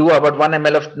do about 1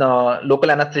 ml of local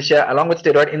anesthesia along with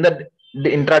steroid in the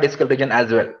intradiscal region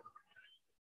as well.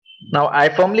 Now, I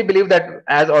firmly believe that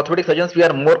as orthopedic surgeons, we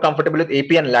are more comfortable with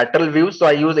AP and lateral views. So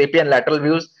I use AP and lateral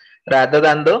views rather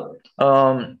than the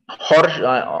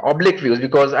oblique views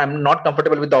because I'm not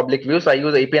comfortable with the oblique views. So I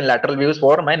use AP and lateral views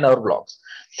for my nerve blocks.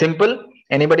 Simple,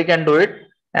 anybody can do it.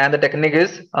 And the technique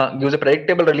is gives a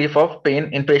predictable relief of pain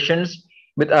in patients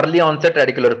with early onset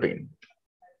radicular pain.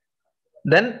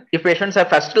 Then if patients have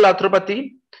fascicular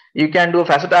arthropathy, you can do a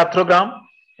facet arthrogram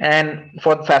and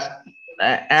for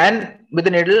and with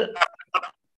the needle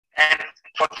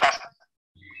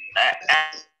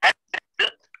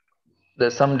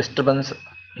there's some disturbance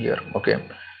here. Okay,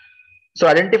 so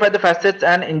identify the facets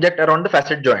and inject around the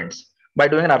facet joints by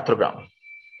doing an arthrogram.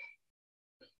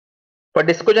 For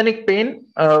discogenic pain,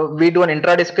 we do an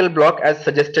intradiscal block as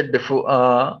suggested before.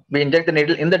 We inject the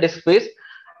needle in the disc space,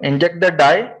 inject the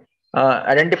dye,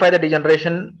 identify the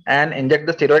degeneration and inject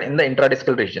the steroid in the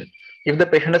intradiscal region. If the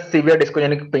patient has severe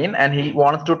discogenic pain and he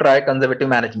wants to try conservative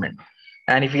management,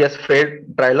 and if he has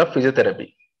failed trial of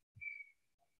physiotherapy.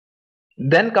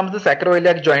 Then comes the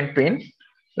sacroiliac joint pain.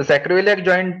 The sacroiliac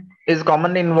joint is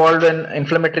commonly involved in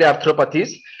inflammatory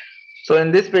arthropathies. So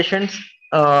in these patients,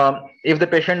 if the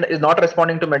patient is not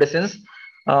responding to medicines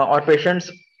or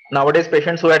patients, nowadays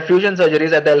patients who had fusion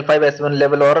surgeries at the L5S1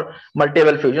 level or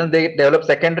multi-level fusions, they develop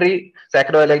secondary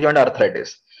sacroiliac joint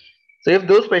arthritis. So if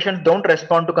those patients don't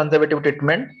respond to conservative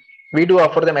treatment, we do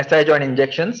offer them SI joint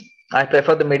injections. I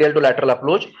prefer the medial to lateral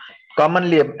approach,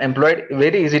 commonly employed,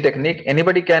 very easy technique.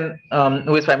 Anybody can,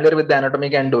 who is familiar with the anatomy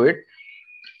can do it.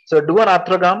 So do an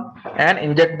arthrogram and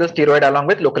inject the steroid along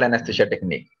with local anesthesia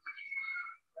technique.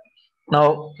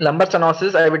 Now, lumbar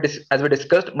stenosis, as we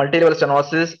discussed, multilevel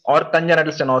stenosis or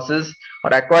congenital stenosis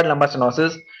or acquired lumbar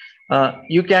stenosis,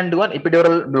 you can do an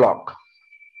epidural block.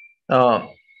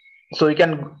 So you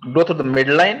can go through the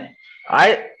midline.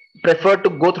 I prefer to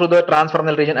go through the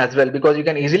transfemoral region as well, because you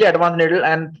can easily advance needle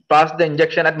and pass the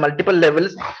injection at multiple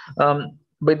levels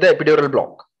with the epidural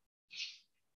block.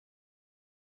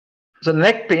 So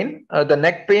neck pain,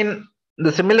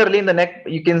 similarly in the neck,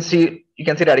 you can see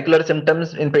radicular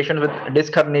symptoms in patients with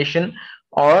disc herniation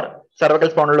or cervical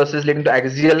spondylosis leading to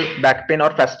axial back pain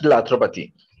or facial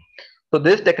arthropathy. So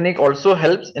this technique also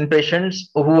helps in patients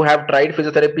who have tried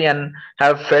physiotherapy and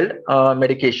have failed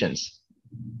medications.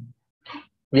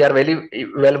 We are very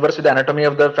well versed with the anatomy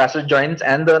of the facet joints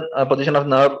and the position of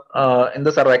nerve in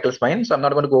the cervical spine. So I'm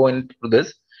not going to go into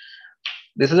this.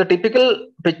 This is a typical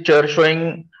picture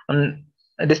showing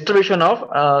a distribution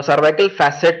of cervical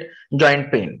facet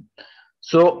joint pain.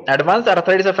 So advanced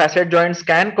arthritis of facet joints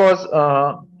can cause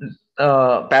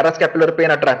parascapular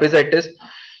pain or trapezitis.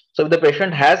 So if the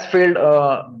patient has failed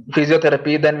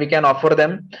physiotherapy, then we can offer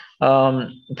them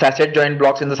facet joint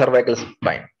blocks in the cervical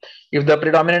spine. If the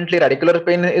predominantly radicular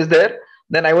pain is there,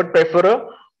 then I would prefer a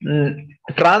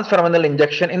transfemoral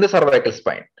injection in the cervical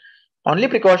spine. Only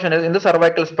precaution is in the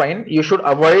cervical spine, you should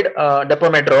avoid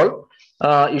depomedrol.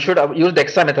 You should use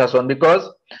dexamethasone, because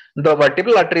the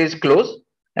vertebral artery is closed.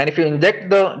 And if you inject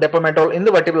the depomedrol in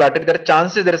the vertebral artery, there are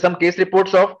chances, there are some case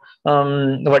reports of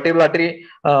vertebral artery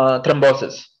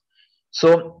thrombosis.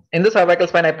 So in the cervical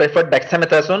spine, I prefer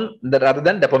dexamethasone rather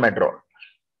than depomedrol.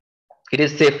 It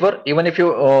is safer, even if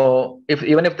you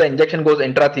even if the injection goes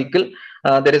intrathecal,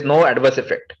 there is no adverse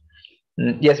effect.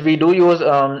 Yes, we do use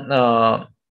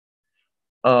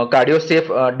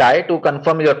cardiosafe dye to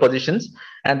confirm your positions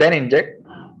and then inject.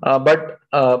 But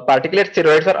particulate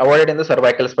steroids are avoided in the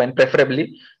cervical spine,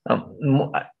 preferably.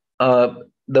 The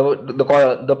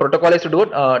protocol is to do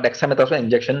dexamethasone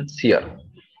injections here.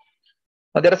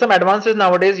 There are some advances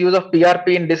nowadays, use of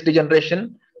PRP in disc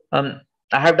degeneration.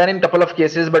 I have done in a couple of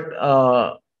cases, but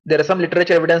there is some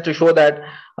literature evidence to show that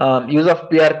use of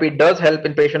PRP does help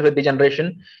in patients with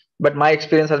degeneration, but my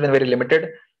experience has been very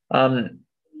limited.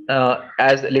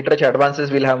 As literature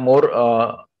advances, we'll have more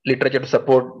literature to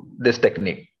support this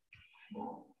technique.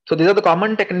 So these are the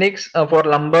common techniques for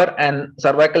lumbar and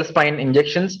cervical spine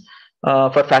injections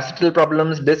for facetal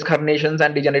problems, disc herniations,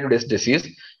 and degenerative disc disease,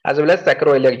 as well as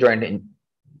sacroiliac joint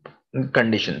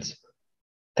conditions.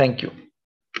 Thank you.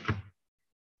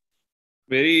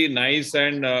 Very nice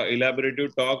and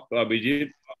elaborative talk,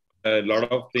 Abhijit. A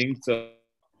lot of things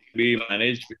we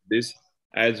managed with this,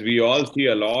 as we all see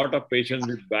a lot of patients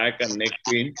with back and neck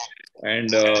pain, and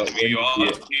we all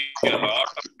see a lot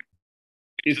of.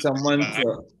 Is someone's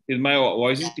is my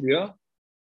voice is clear?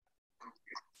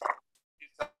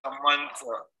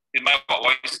 Is my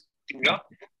voice clear?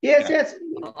 Yes, yes.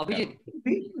 Abhijit,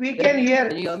 We can hear.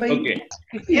 Okay.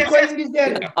 Yes, is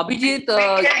there. Abhijit,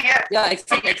 yeah,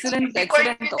 excellent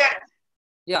talk.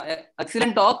 Yeah,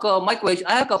 excellent talk. My question,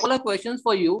 I have a couple of questions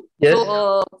for you. Yes.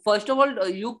 So, first of all,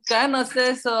 you can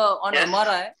assess on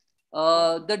MRI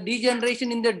the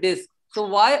degeneration in the disc. So,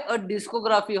 why a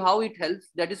discography? How it helps?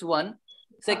 That is one.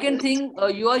 Second thing,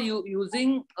 you are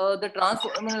using the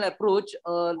transfemoral approach,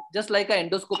 just like an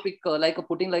endoscopic, like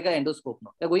putting like an endoscope.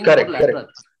 Now. You're going Correct, lateral.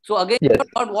 correct. So again, Yes.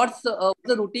 what's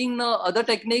the routine? Other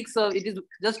techniques? It is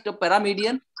just a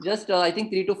paramedian, just I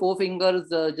think 3 to 4 fingers,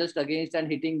 just against and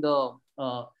hitting the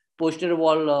posterior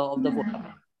wall of the foot.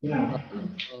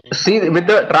 See, with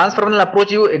the transfemoral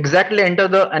approach, you exactly enter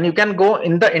and you can go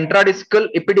in the intradiscal,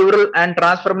 epidural, and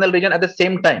transfemoral region at the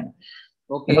same time.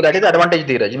 Okay. So that is the advantage,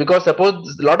 Dhiraj, because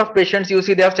suppose a lot of patients, you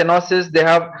see they have stenosis, they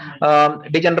have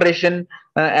degeneration,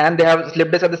 and they have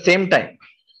slip disc at the same time.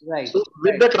 Right. So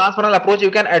with the transfemoral approach,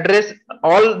 you can address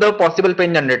all the possible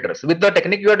pain generators. With the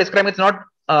technique you are describing, it's not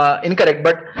incorrect,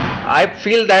 but I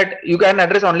feel that you can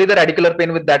address only the radicular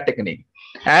pain with that technique.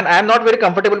 And I am not very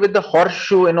comfortable with the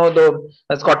horseshoe,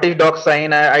 the Scottish dog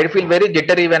sign. I feel very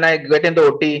jittery when I get into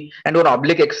OT and do an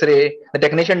oblique X-ray. The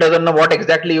technician doesn't know what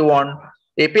exactly you want.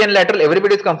 AP and lateral,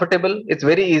 everybody is comfortable. It's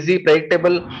very easy,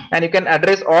 predictable, and you can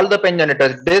address all the pain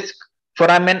generators: disc,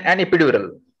 foramen, and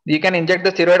epidural. You can inject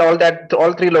the steroid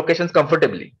all 3 locations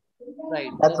comfortably. Right.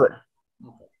 That's what.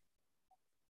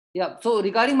 Yeah. So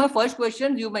regarding my first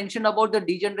question, you mentioned about the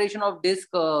degeneration of disc.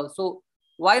 So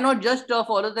why not just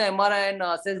follow the MRI and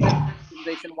assess the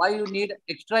degeneration? Why you need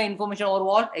extra information, or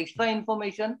what extra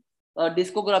information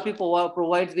discography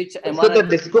provides, which MRI? So the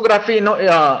discography,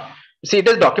 see, it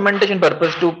is documentation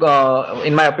purpose to,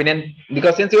 in my opinion,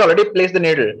 because since you already placed the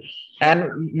needle,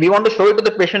 and we want to show it to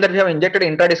the patient that we have injected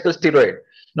intradiscal steroid.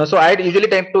 So I'd usually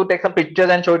tend to take some pictures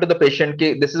and show it to the patient.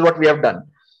 This is what we have done.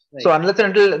 Right. So unless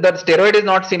and until the steroid is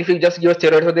not seen, if you just give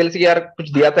steroid, so they'll see, yaar,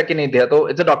 kuch diya tha ki nahi diya. So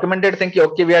it's a documented thing.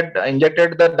 Okay, we had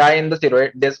injected the dye in the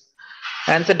steroid disc,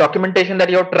 and it's a documentation that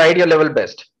you have tried your level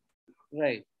best.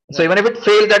 Right. So even if it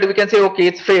fails, that we can say, okay,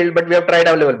 it's failed, but we have tried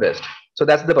our level best. So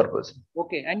that's the purpose.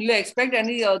 Okay, and you expect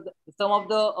any some of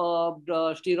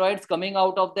the steroids coming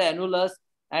out of the annulus,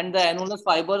 and the annulus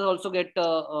fibers also get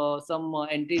some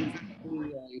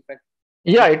anti-inflammatory effect?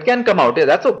 Yeah, it can come out. Yeah,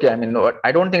 that's okay. I mean,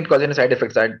 I don't think it causes any side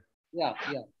effects. Yeah.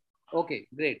 Okay,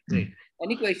 great.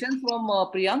 Any questions from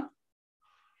Priyank?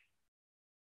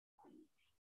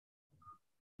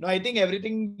 No, I think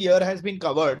everything here has been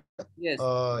covered. Yes.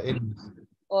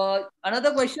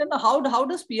 Another question: How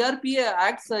does PRP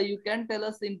acts? You can tell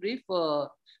us in brief,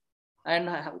 and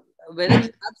whether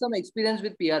you have some experience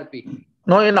with PRP.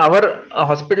 No, in our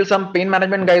hospital, some pain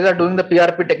management guys are doing the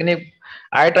PRP technique.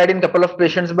 I tried in a couple of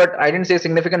patients, but I didn't see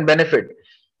significant benefit.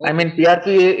 Okay. I mean, PRP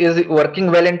is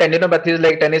working well in tendinopathies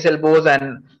like tennis elbows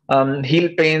and heel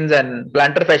pains and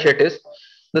plantar fasciitis.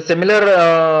 The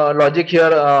similar logic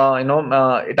here,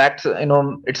 it acts,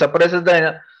 it suppresses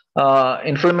the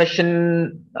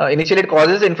inflammation. Initially, it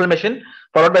causes inflammation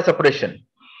followed by suppression.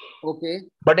 Okay.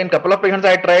 But in couple of patients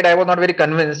I tried, I was not very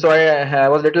convinced. So I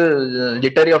was little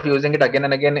jittery of using it again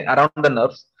and again around the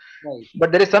nerves. Right.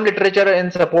 But there is some literature in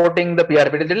supporting the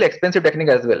PRP. It's a little expensive technique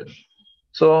as well.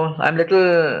 So I'm not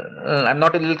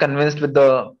a little convinced with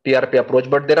the PRP approach.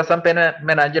 But there are some pain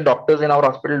management doctors in our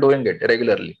hospital doing it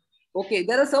regularly. Okay.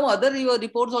 There are some other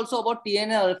reports also about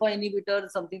TNF alpha inhibitors,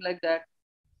 something like that.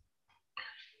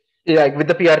 Yeah, with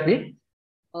the PRP.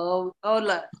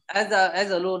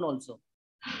 As alone also.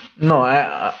 No,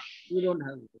 you don't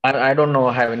have it. I don't know.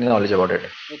 Have any knowledge about it.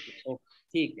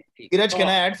 Okay. Dhiraj, can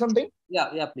I add something?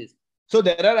 Yeah, please. So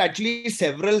there are actually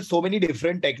so many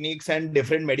different techniques and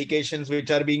different medications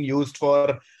which are being used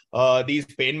for these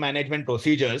pain management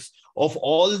procedures. Of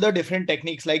all the different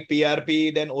techniques like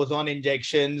PRP, then ozone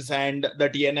injections, and the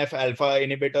TNF alpha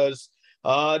inhibitors,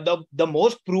 the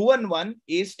most proven one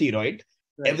is steroid.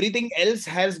 Right. Everything else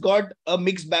has got a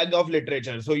mixed bag of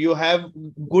literature. So you have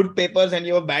good papers and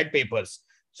you have bad papers.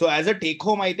 So as a take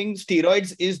home, I think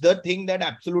steroids is the thing that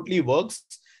absolutely works,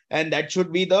 and that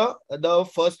should be the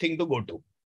first thing to go to.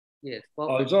 Yes.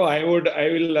 Perfect. Also, I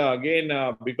will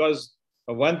again, because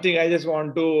one thing I just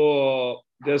want to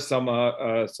just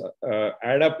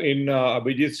add up in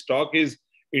Abhijit's talk is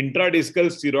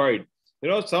intradiscal steroid.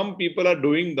 Some people are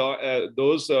doing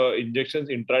those injections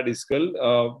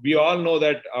intradiscal. We all know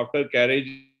that after carriage,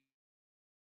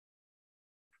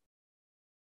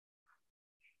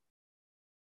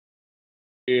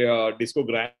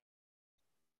 discogram.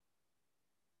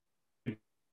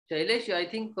 Shailesh, I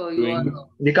think you are.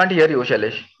 We can't hear you,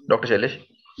 Shailesh. Dr. Shailesh.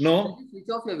 No. Switch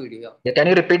off your video. Yeah, can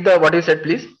you repeat what you said,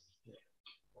 please?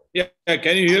 Yeah.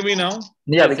 Can you hear me now?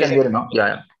 Yeah, we can hear you now.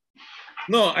 Yeah.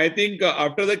 No, I think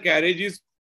after the carriages,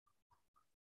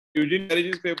 Eugene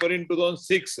Carriage's paper in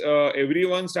 2006,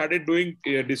 everyone started doing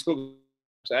discograms,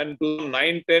 and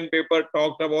 2009-10 paper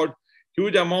talked about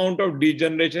huge amount of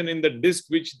degeneration in the disc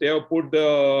which they have put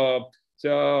the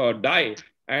dye,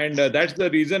 and that's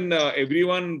the reason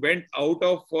everyone went out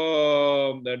of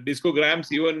the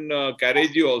discograms, even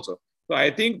Carriage also. So I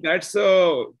think that's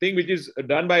a thing which is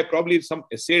done by probably some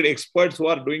said experts who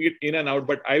are doing it in and out.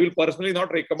 But I will personally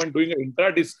not recommend doing an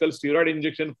intradiscal steroid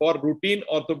injection for routine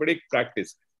orthopedic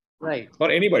practice. Right.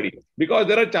 For anybody, because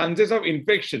there are chances of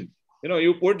infection.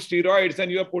 You put steroids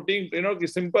and you are putting,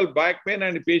 simple back pain,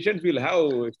 and patients will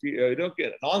have,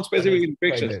 non-specific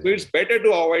infections. So it's better to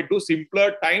avoid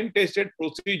simpler time-tested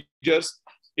procedures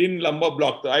in lumbar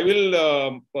blocks. I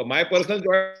will, my personal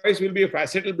choice will be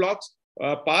fascial blocks,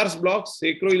 pars blocks,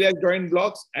 sacroiliac joint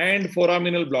blocks, and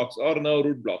foraminal blocks or nerve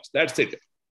root blocks. That's it.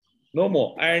 No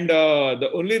more. And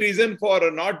the only reason for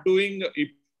not doing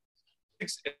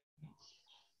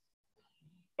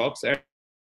blocks, and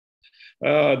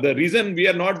the reason we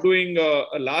are not doing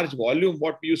a large volume,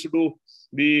 what we used to do,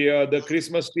 the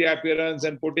Christmas tree appearance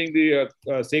and putting the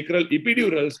sacral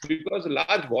epidurals, because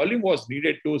large volume was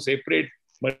needed to separate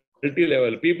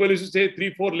multi-level. People used to say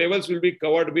 3-4 levels will be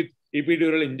covered with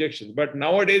epidural injections. But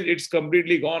nowadays, it's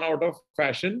completely gone out of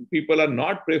fashion. People are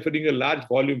not preferring a large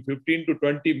volume, 15 to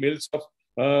 20 mils of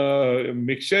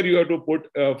mixture you have to put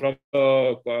from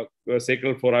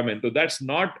sacral foramen. So that's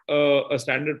not a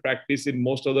standard practice in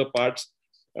most of the parts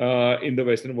in the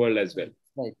Western world as well.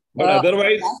 Right. But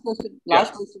otherwise,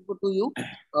 last question to you.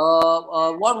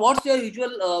 What's your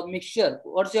usual mixture?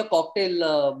 What's your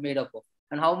cocktail made up of,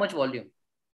 and how much volume?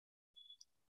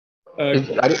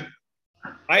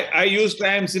 I use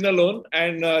triamcinolone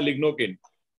and lignocaine.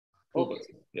 Okay.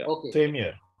 Yeah. Okay. Same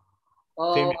here.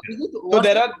 Abhijit, So what's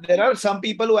there are some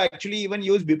people who actually even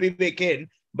use bupivacaine,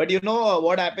 but you know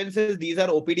what happens is these are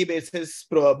OPD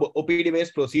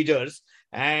based procedures,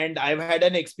 and I've had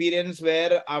an experience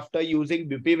where after using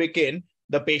bupivacaine,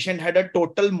 the patient had a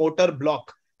total motor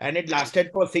block, and it lasted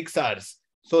for 6 hours.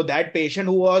 So that patient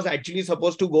who was actually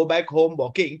supposed to go back home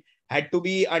walking had to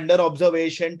be under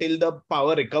observation till the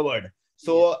power recovered.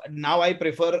 So now I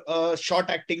prefer a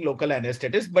short-acting local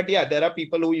anesthetist. But yeah, there are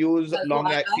people who use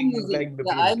long-acting like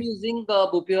bupivacaine. I'm using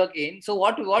bupivacaine. So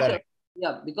what? Correct.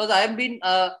 Yeah, because I have been.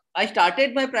 I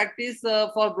started my practice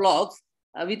for blocks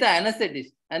with an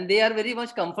anesthetist, and they are very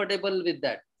much comfortable with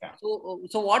that. Yeah.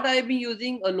 So what I have been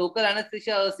using a local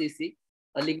anesthesia, a CC,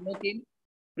 a lignocaine,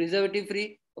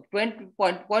 preservative-free,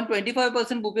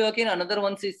 0.25% bupivacaine, another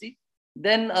 1 cc.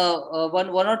 Then 1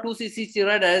 or 2 cc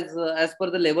steroid as per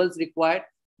the levels required.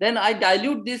 Then I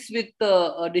dilute this with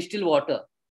distilled water.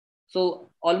 So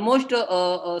almost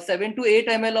 7 to 8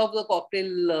 ml of the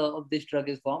cocktail of this drug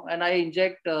is formed, and I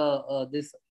inject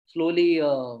this slowly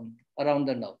around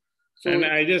the nerve. So, and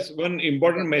I just, one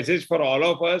important message for all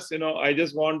of us, I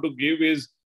just want to give is,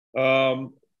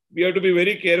 we have to be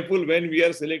very careful when we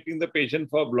are selecting the patient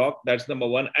for block. That's number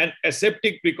one. And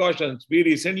aseptic precautions. We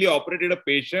recently operated a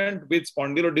patient with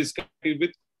spondylodiscectomy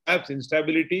with prolapse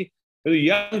instability. A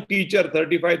young teacher,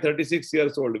 35, 36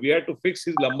 years old. We had to fix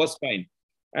his lumbar spine.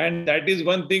 And that is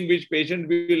one thing which patient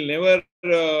will never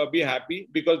be happy,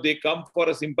 because they come for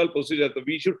a simple procedure. So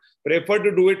we should prefer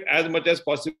to do it as much as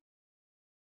possible.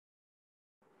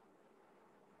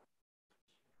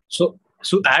 So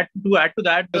add to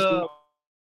that.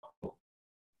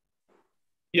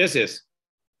 Yes.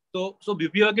 So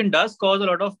bupivacaine does cause a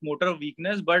lot of motor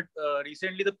weakness, but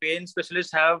recently the pain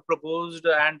specialists have proposed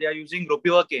and they are using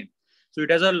ropivacaine. So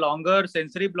it has a longer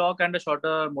sensory block and a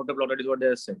shorter motor block. That is what they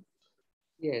have said.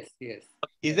 Yes.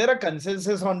 Is there a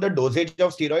consensus on the dosage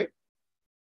of steroid?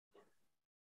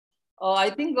 I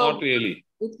think Not really.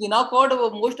 with Kinacort,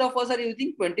 most of us are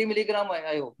using 20 milligram.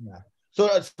 I hope. Yeah. So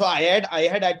I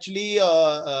had actually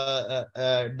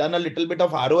done a little bit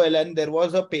of ROL, and there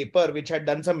was a paper which had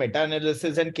done some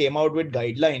meta-analysis and came out with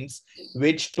guidelines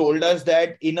which told us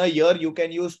that in a year you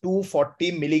can use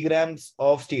 240 milligrams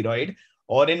of steroid,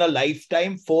 or in a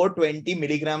lifetime 420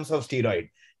 milligrams of steroid.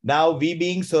 Now, we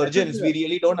being surgeons, we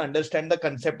really don't understand the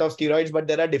concept of steroids, but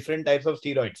there are different types of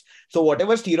steroids. So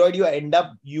whatever steroid you end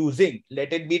up using,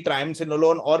 let it be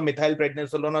triamcinolone or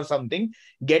methylprednisolone or something,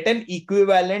 get an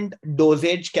equivalent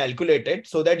dosage calculated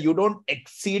so that you don't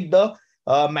exceed the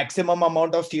maximum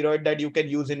amount of steroid that you can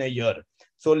use in a year.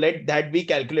 So let that be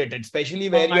calculated, especially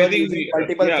where you are using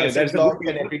multiple facet blocks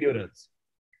and epidurals.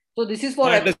 So this is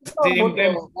for IV or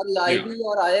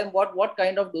IM. What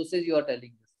kind of dosage you are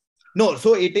telling? No,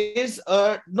 so it is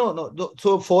no.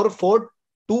 So for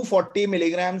 240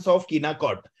 milligrams of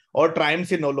Kinacort or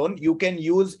triamcinolone, you can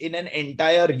use in an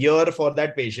entire year for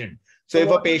that patient. So if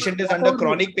a patient is under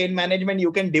chronic pain management,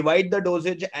 you can divide the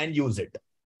dosage and use it.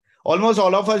 Almost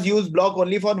all of us use block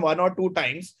only for 1 or 2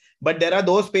 times, but there are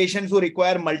those patients who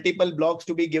require multiple blocks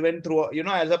to be given through,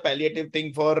 as a palliative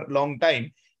thing for long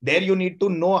time. There you need to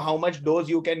know how much dose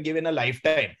you can give in a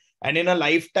lifetime. And in a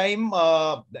lifetime,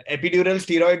 epidural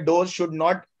steroid dose should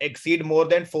not exceed more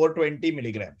than 420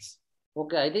 milligrams.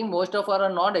 Okay, I think most of us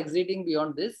are not exceeding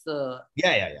beyond this.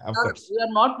 Yeah, of course. We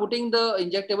are not putting the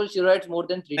injectable steroids more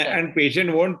than 3 times. And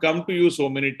patient won't come to you so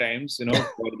many times,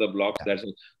 for the blocks. That's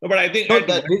all. No, but I think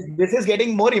this is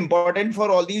getting more important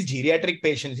for all these geriatric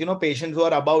patients, patients who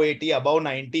are above 80, above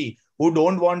 90, who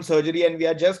don't want surgery, and we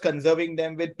are just conserving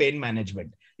them with pain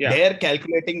management. Yeah. They're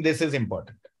calculating this is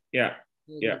important.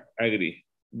 Yeah, I agree.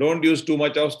 Don't use too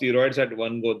much of steroids at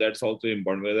one go. That's also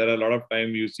important. Where there are a lot of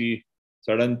time you see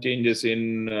sudden changes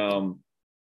in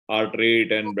heart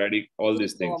rate and all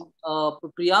these things.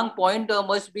 Priyank point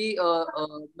must be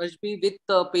with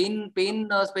pain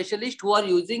specialist who are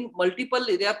using multiple.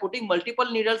 They are putting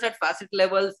multiple needles at facet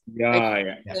levels,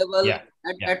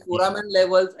 at foramen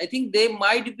levels. I think they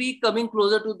might be coming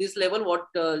closer to this level. What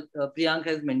Priyank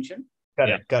has mentioned.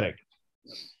 Correct.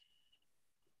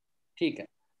 Okay.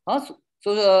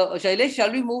 So Shailesh,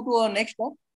 shall we move to our next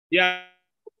one? Yeah.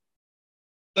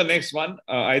 The next one,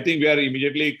 I think we are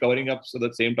immediately covering up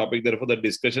the same topic. Therefore, the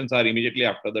discussions are immediately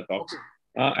after the talks.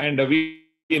 Okay. And we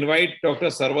invite Dr.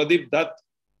 Sarvadip Dutt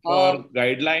for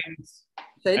guidelines.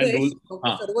 Shailesh,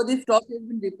 Dr. Sarvadip's talk has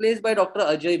been replaced by Dr.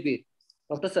 Ajay Bir.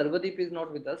 Dr. Sarvadip is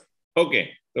not with us.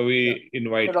 Okay, so we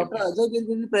invite Dr. Ajay Bir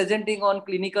will be presenting on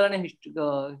clinical and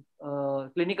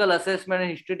clinical assessment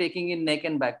and history taking in neck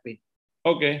and back pain.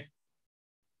 Okay.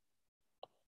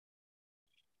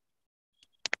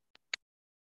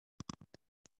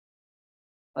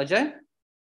 Ajay?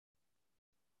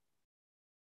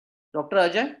 Dr.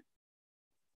 Ajay?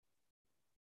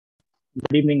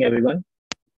 Good evening, everyone.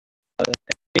 So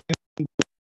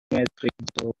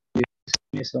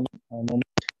some moment.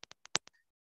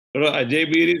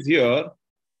 Ajay Bir is here.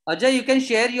 Ajay, you can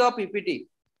share your PPT.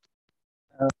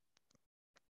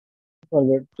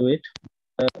 Forward to it.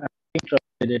 I'm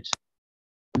with it.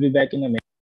 I'll be back in a minute.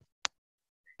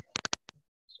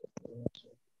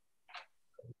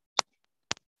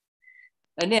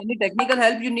 Any technical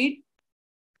help you need?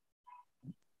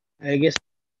 I guess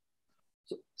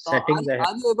settings.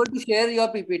 Are you able to share your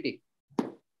PPT?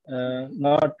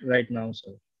 Not right now,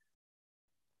 sir.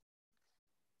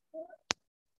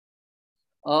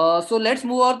 So let's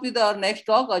move on with our next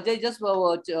talk. Ajay, just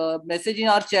message in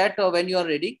our chat when you are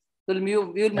ready. We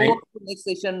will move on to the next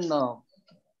session.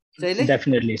 Shailesh?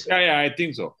 Definitely, sir. Yeah, I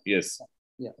think so. Yes.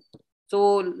 Yeah.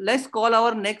 So let's call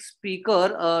our next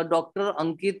speaker, Dr.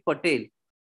 Ankit Patel.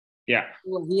 Yeah.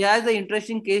 So he has an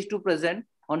interesting case to present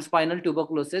on spinal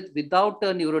tuberculosis without a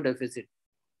neurodeficit.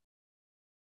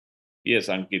 Yes,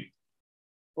 Ankit.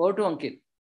 Over to Ankit.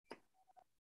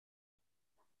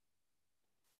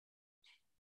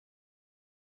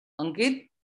 Ankit,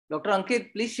 Dr.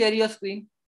 Ankit, please share your screen.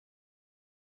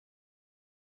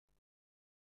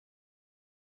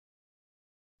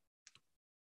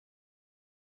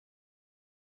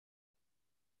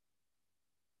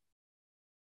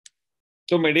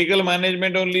 So medical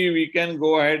management only we can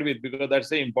go ahead with, because that's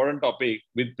the important topic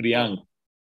with Priyank.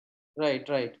 Right,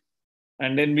 right.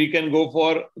 And then we can go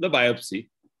for the biopsy.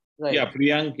 Right. Yeah,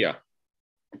 Priyank, yeah.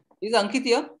 Is Ankit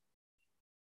here?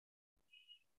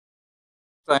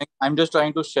 I'm just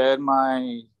trying to share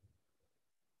my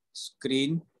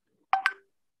screen.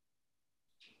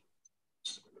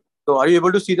 So are you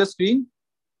able to see the screen?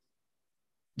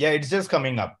 Yeah, it's just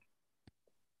coming up.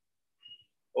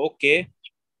 Okay.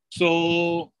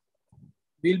 So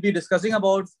we'll be discussing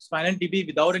about spinal TB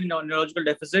without any neurological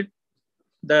deficit,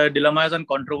 the dilemmas and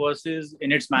controversies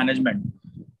in its management.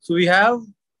 So we have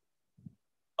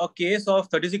a case of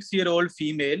 36-year-old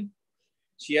female.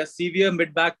 She has severe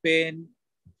mid-back pain,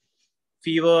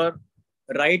 fever,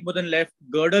 right more than left,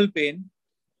 girdle pain.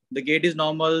 The gait is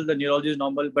normal, the neurology is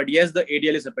normal, but yes, the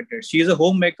ADL is affected. She is a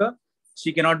homemaker.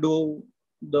 She cannot do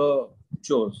the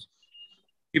chores.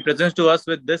 She presents to us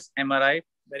with this MRI,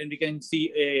 wherein we can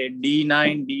see a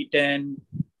D9, D10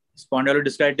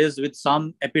 spondylodiscitis with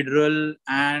some epidural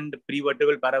and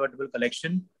prevertebral, paravertebral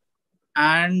collection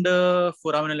and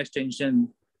foraminal extension.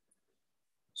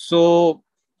 So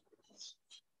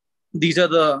these are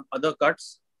the other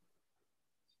cuts.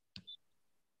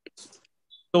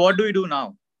 So what do we do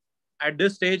now? At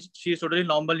this stage, she is totally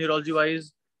normal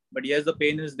neurology-wise, but yes, the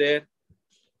pain is there.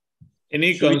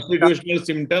 Any constitutional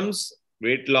symptoms?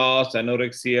 Weight loss,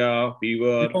 anorexia,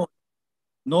 fever?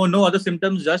 No other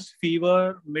symptoms, just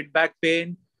fever, mid-back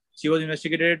pain. She was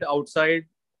investigated outside,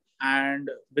 and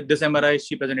with this MRI,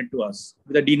 she presented to us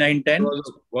with a D910.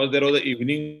 Was there the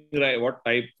evening rise? What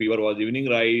type fever was? Evening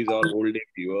rise or whole day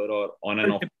fever or on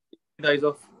and off? Rise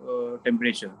of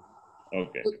temperature.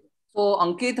 Okay. So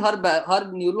Ankit,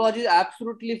 her neurology is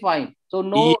absolutely fine. So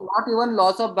not even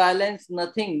loss of balance,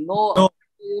 nothing. No.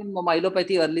 Even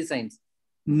myelopathy early signs.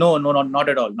 No, not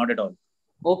at all. Not at all.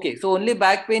 Okay, so only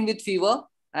back pain with fever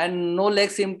and no leg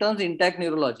symptoms, intact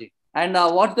neurology. And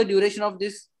what's the duration of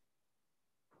this?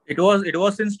 It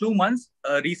was since 2 months.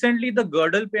 Recently, the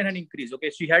girdle pain had increased.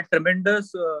 Okay, she had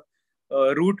tremendous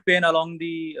root pain along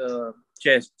the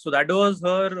chest. So that was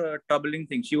her troubling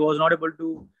thing. She was not able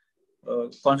to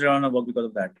concentrate on her work because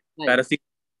of that.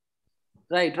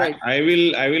 Right. I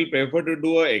will prefer to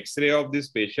do an X-ray of this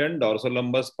patient,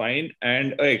 dorsal-lumbar spine,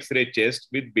 and a X-ray chest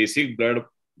with basic blood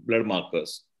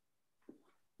markers.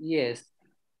 Yes.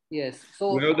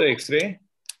 So you have the X-ray?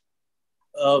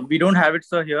 We don't have it,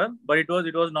 sir, here, but it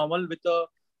was normal with a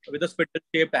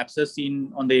spindle-shaped abscess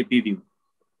seen on the AP view.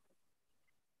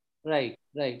 Right.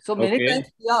 So many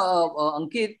times,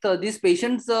 Ankit, these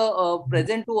patients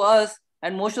present to us,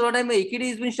 and most of the time AKT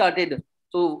has been started.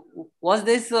 So was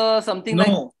this something like?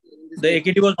 No, the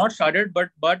AKT was not started, but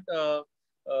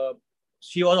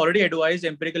she was already advised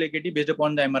empirical AKT based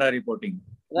upon the MRI reporting.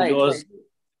 Right. It was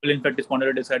infected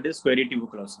spondylodiscitis, square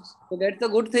tuberculosis. So that's a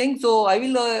good thing. So I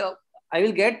will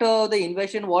get the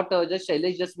invasion what just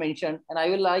Shailesh just mentioned, and I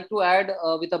will like to add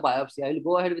with a biopsy. I will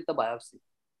go ahead with the biopsy.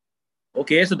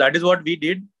 Okay, so that is what we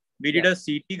did. We did a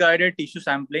CT guided tissue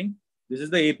sampling. This is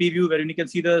the AP view wherein you can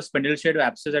see the spindle shade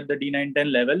abscess at the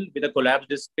D910 level with a collapsed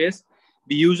disc space.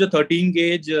 We used a 13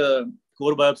 gauge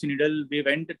core biopsy needle. We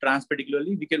went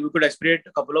transpedicularly. We could aspirate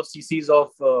a couple of cc's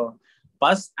of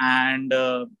pus, and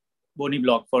bony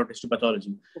block for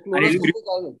histopathology. So And it's fluoroscopy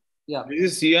guided. Yeah. This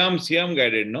is CM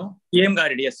guided, no? CM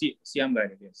guided, yes. CM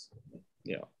guided, yes.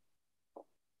 Yeah.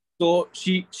 So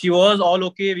she was all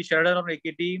okay. We shared her on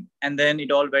AKT, and then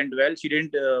it all went well. She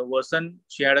didn't worsen.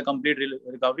 She had a complete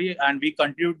recovery, and we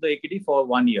continued the AKT for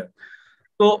 1 year.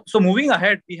 So moving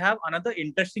ahead, we have another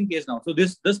interesting case now. So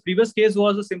this previous case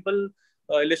was a simple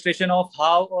illustration of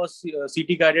how a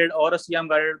CT guided or a CM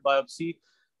guided biopsy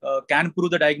can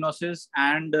prove the diagnosis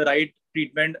and the right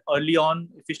treatment early on.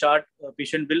 If we start,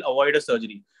 patient will avoid a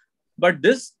surgery. But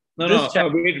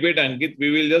wait, Ankit.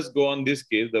 We will just go on this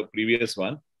case, the previous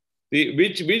one.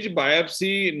 Which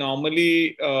biopsy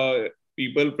normally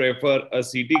people prefer, a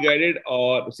CT guided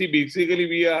or basically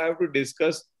we have to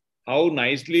discuss how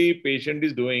nicely patient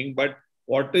is doing, but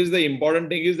what is the important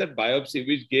thing is that biopsy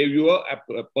which gave you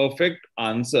a perfect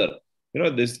answer.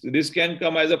 This can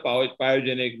come as a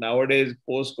pyogenic. Nowadays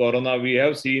post corona we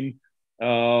have seen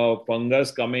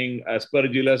fungus coming,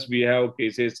 aspergillus we have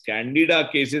cases, candida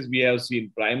cases we have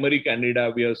seen, primary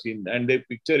candida we have seen, and the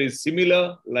picture is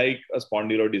similar like a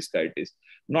spondylodiscitis,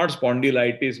 not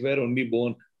spondylitis where only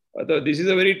bone. This is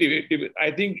a very,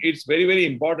 I think it's very, very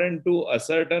important to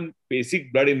ascertain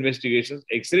basic blood investigations.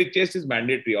 X-ray chest is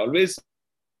mandatory. Always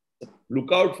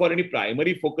look out for any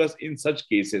primary focus in such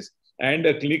cases and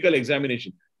a clinical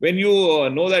examination. When you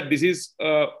know that this is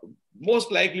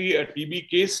most likely a TB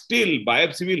case, still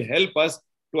biopsy will help us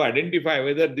to identify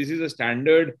whether this is a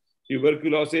standard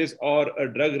tuberculosis or a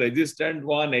drug resistant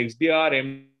one,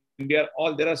 XDR, MDR,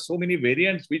 all. There are so many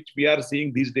variants which we are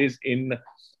seeing these days in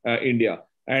India.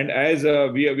 And as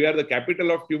we are the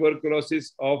capital of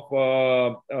tuberculosis of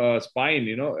spine,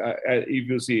 if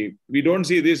you see, we don't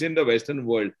see this in the Western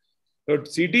world. So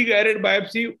CT guided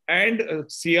biopsy and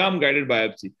CM guided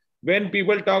biopsy. When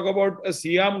people talk about a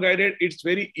CM guided, it's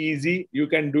very easy. You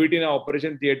can do it in an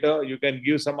operation theater. You can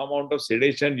give some amount of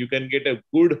sedation. You can get a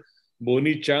good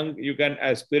bony chunk. You can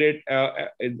aspirate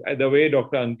the way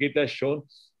Dr. Ankit has shown.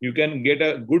 You can get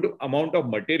a good amount of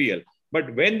material.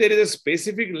 But when there is a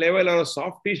specific level or a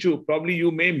soft tissue, probably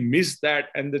you may miss that,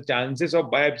 and the chances of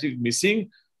biopsy missing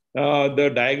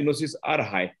the diagnosis are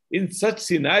high. In such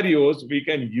scenarios, we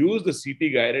can use the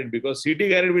CT guided because CT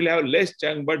guided will have less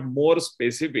chunk but more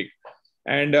specific.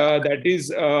 And that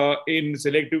is in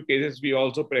selective cases, we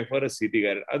also prefer a CT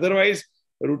guided. Otherwise,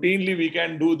 routinely we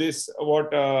can do this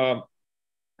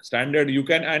standard. You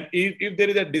can, and if there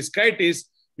is a discitis,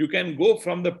 you can go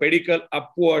from the pedicle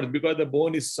upwards because the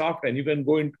bone is soft and you can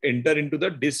enter into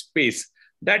the disc space.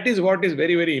 That is what is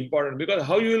very, very important, because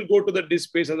how you will go to the disc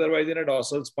space otherwise in a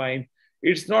dorsal spine,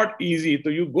 it's not easy. So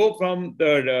you go from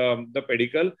the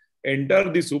pedicle,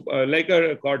 enter this like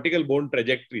a cortical bone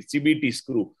trajectory, CBT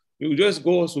screw. You just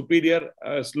go superior,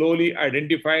 slowly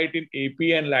identify it in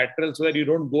AP and lateral so that you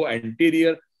don't go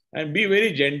anterior, and be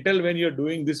very gentle when you're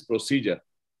doing this procedure.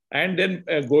 And then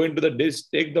go into the disc,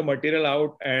 take the material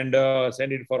out and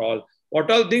send it for all.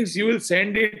 What all things you will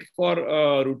send it for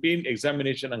routine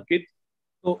examination, Ankit?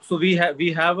 So we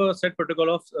have a set protocol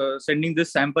of sending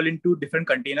this sample in 2 different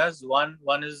containers.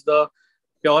 One is the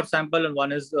pure sample and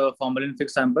one is the formalin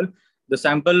fixed sample. The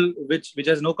sample which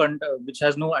has no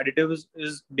additives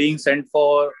is being sent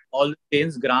for all the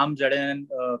stains, gram, ZN,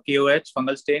 KOH,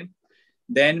 fungal stain.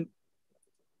 Then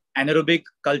anaerobic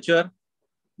culture,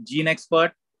 gene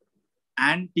expert,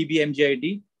 and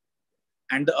TB-MGIT,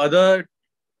 and the other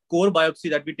core biopsy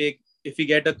that we take, if we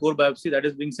get a core biopsy, that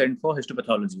is being sent for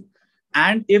histopathology.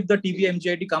 And if the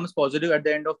TB-MGIT comes positive at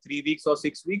the end of 3 weeks or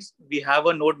 6 weeks, we have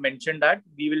a note mentioned that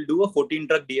we will do a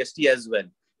 14-drug DST as well,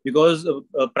 because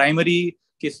primary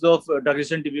cases of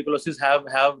drug-resistant tuberculosis have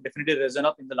definitely risen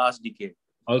up in the last decade.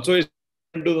 Also, it's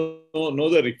to know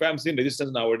the rifampicin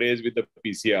resistance nowadays with the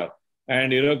PCR.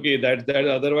 And that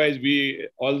otherwise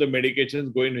all the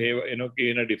medications go in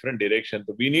in a different direction.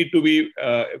 So we need to be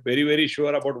very, very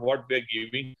sure about what we are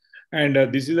giving. And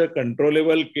this is a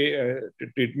controllable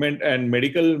treatment, and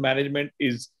medical management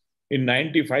is in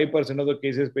 95% of the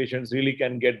cases, patients really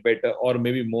can get better, or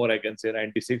maybe more. I can say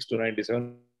 96 to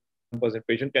 97%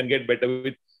 patient can get better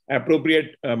with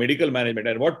appropriate medical management.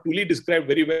 And what Tuli described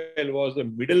very well was the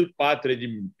middle path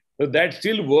regimen. So that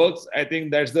still works. I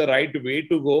think that's the right way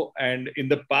to go. And in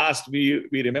the past, we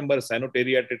remember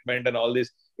Sanoteria treatment and all this.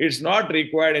 It's not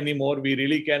required anymore. We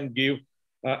really can give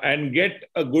and get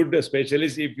a good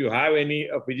specialist if you have a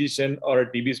physician or a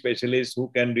TB specialist who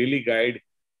can really guide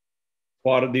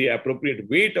for the appropriate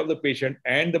weight of the patient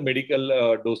and the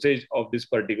medical dosage of this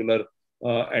particular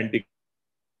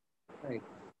Right.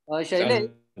 Shailesh,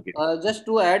 just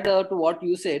to add to what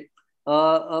you said,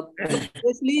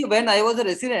 Previously, when I was a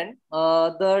resident,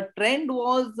 the trend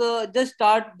was just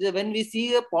start when we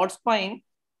see a pot spine.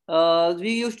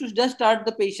 We used to just start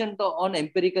the patient on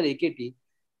empirical AKT,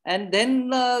 and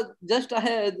then just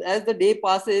as the day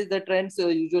passes, the trends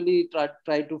usually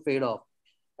try to fade off.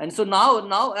 And so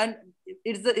now, and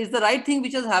it's the right thing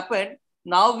which has happened.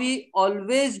 Now we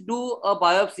always do a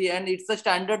biopsy, and it's a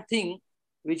standard thing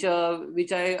which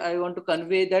I want to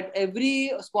convey, that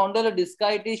every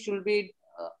spondylodiscitis should be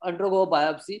undergo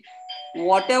biopsy,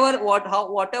 whatever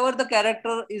the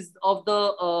character is of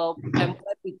the MRI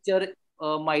picture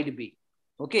might be.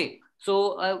 Okay,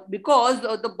 so because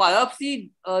the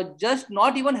biopsy just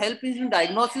not even help in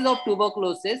diagnosis of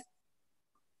tuberculosis,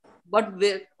 but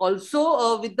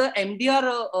also with the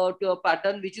MDR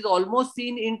pattern, which is almost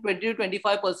seen in 20 to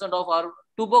 25% of our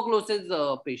tuberculosis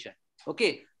patient.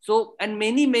 Okay, so and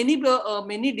many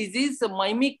disease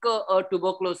mimic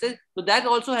tuberculosis, so that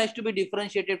also has to be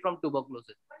differentiated from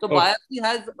tuberculosis. So biopsy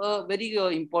has a very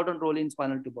important role in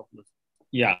spinal tuberculosis.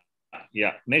 Yeah.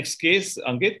 Next case,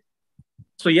 Ankit.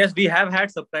 So yes, we have had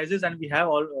surprises, and we have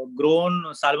all grown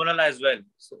salmonella as well.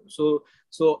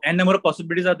 So n number of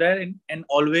possibilities are there, and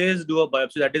always do a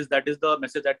biopsy. That is the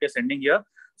message that we are sending here.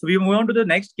 So we move on to the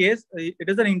next case. It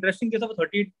is an interesting case of a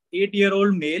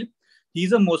 38-year-old male.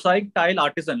 He's a mosaic tile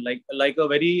artisan, like a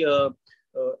very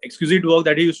exquisite work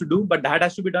that he used to do, but that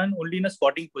has to be done only in a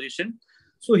squatting position.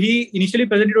 So he initially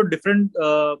presented to a different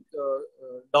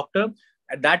doctor.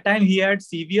 At that time, he had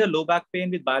severe low back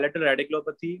pain with bilateral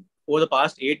radiculopathy. Over the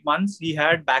past 8 months, he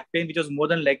had back pain, which was more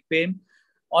than leg pain.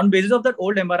 On basis of that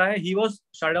old MRI, he was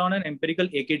started on an empirical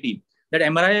AKT. That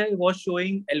MRI was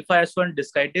showing alpha S1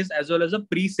 discitis as well as a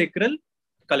presacral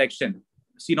collection,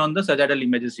 seen on the sagittal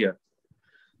images here.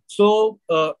 So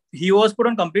he was put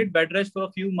on complete bed rest for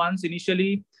a few months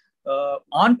initially.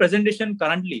 On presentation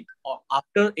currently,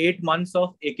 after 8 months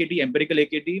of AKT, empirical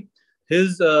AKT,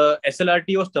 his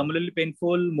SLRT was terminally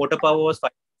painful, motor power was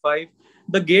 5.5.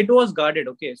 The gait was guarded.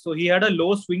 Okay, so he had a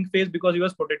low swing phase because he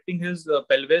was protecting his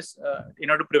pelvis in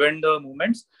order to prevent the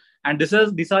movements. And these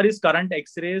are his current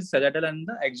X-rays, sagittal and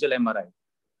the axial MRI.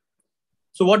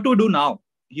 So what to do now?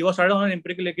 He was started on an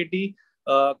empirical AKT.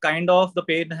 Kind of the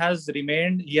pain has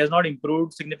remained. He has not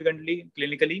improved significantly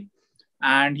clinically,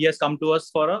 and he has come to us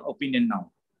for an opinion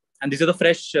now. And these are the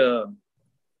fresh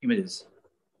images.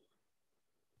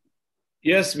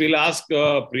 Yes, we'll ask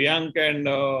Priyank and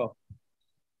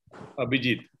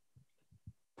Abhijit.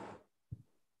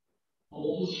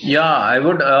 Yeah, I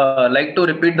would like to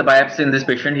repeat the biopsy in this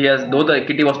patient. He has, though the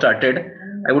AKT was started,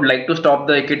 I would like to stop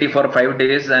the AKT for 5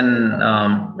 days, and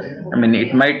I mean,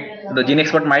 it might, the gene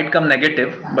expert might come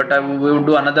negative, but we would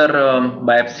do another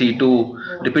biopsy to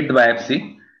repeat the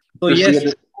biopsy. So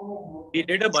yes, we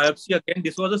did a biopsy again.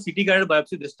 This was a CT guided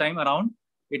biopsy this time around.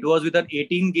 It was with an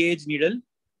 18 gauge needle,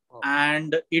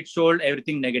 and it showed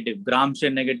everything negative. Gram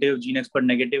chain negative, gene expert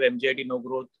negative, MGIT no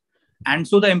growth, and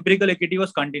so the empirical AKT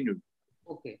was continued.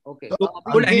 Okay. So,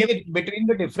 between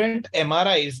the different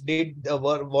MRIs,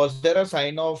 was there a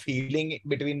sign of healing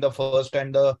between the first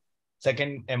and the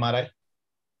second MRI?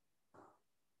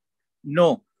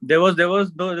 No, there was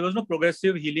no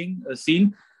progressive healing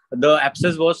seen. The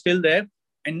abscess was still there,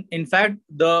 and in fact,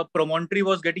 the promontory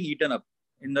was getting eaten up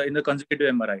in the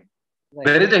consecutive MRI. Right.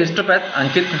 Where is the histopath,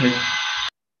 Ankit?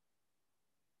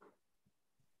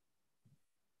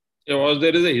 Was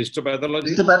there is a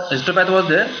histopathology? Histopath was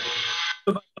there.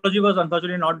 Histopathology was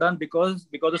unfortunately not done because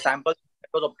the sample that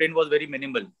was obtained was very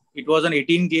minimal. It was an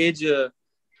 18 gauge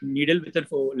needle with an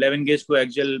 11 gauge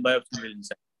coaxial biopsy needle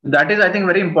inside. That is, I think,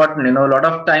 very important. You know, a lot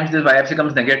of times this biopsy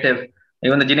comes negative.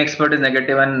 Even the gene expert is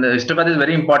negative, and the histopath is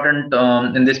very important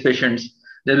in these patients.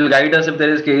 They will guide us if there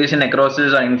is cases in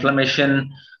necrosis or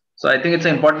inflammation. So I think it's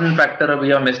an important factor we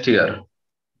have missed here.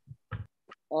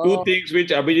 Two things which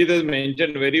Abhijit has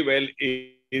mentioned very well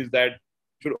is that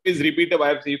should always repeat a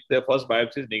biopsy if the first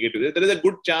biopsy is negative. There is a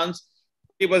good chance,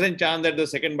 50% chance that the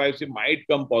second biopsy might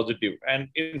come positive. And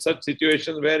in such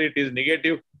situations where it is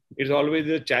negative, it's always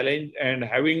a challenge, and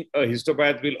having a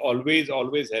histopath will always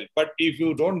help. But if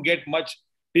you don't get much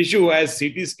tissue as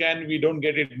CT scan, we don't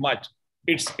get it much.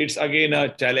 It's again a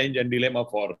challenge and dilemma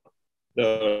for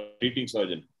the treating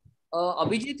surgeon.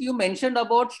 Abhijit, you mentioned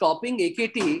about stopping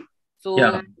AKT. So,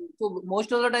 yeah. So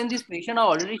most of the time, these patients are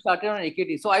already started on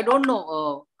AKT. So I don't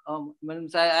know.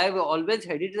 I've always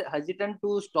hesitant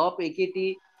to stop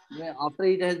AKT after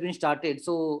it has been started.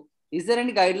 So is there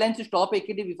any guidelines to stop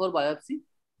AKT before biopsy?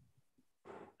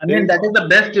 I mean, that is the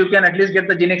best. You can at least get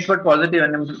the gene expert positive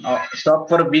and stop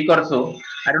for a week or so.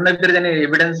 I don't know if there is any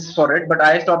evidence for it, but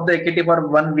I stopped the AKT for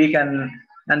 1 week, and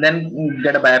and then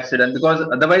get a biopsy done, because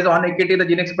otherwise on AKT the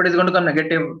gene expert is going to come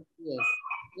negative. Yes.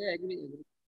 Yeah, agree.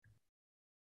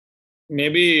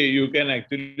 Maybe you can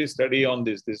actually study on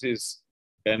this. This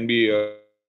can be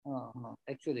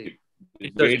actually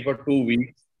wait for 2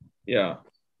 weeks. Yeah.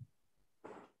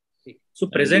 So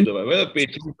present, well, the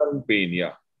patient are in pain.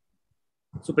 Yeah.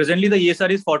 So presently the ESR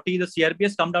is 40. The CRP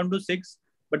has come down to 6,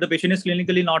 but the patient is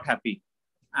clinically not happy.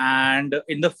 And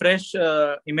in the fresh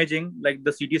imaging, like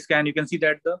the CT scan, you can see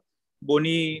that the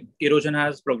bony erosion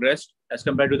has progressed as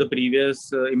compared to the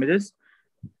previous images,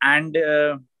 and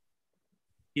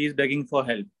he is begging for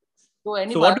help.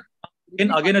 So what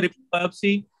again a repeat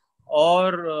biopsy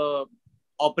or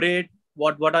operate?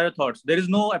 What are your thoughts? There is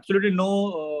absolutely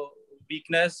no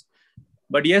weakness,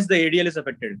 but yes, the ADL is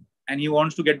affected, and he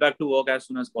wants to get back to work as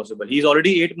soon as possible. He's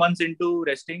already 8 months into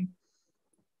resting,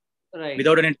 right?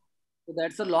 Without any. So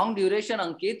that's a long duration,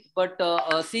 Ankit. But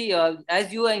see,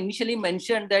 as you initially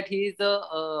mentioned that he's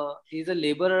a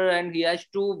laborer and he has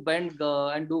to bend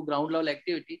and do ground level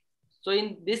activity. So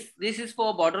in this is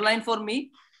for borderline for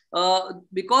me.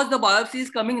 Because the biopsy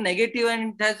is coming negative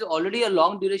and it has already a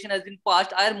long duration has been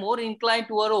passed, I am more inclined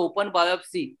toward open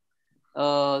biopsy.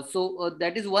 So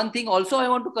that is one thing. Also, I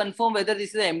want to confirm whether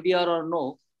this is MDR or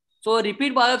no. So a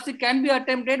repeat biopsy can be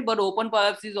attempted, but open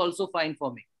biopsy is also fine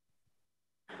for me.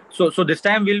 So this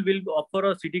time we'll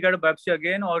offer a CT guided biopsy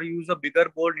again, or use a bigger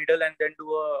bore needle and then do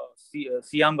a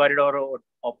C-arm guided or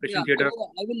operation theater.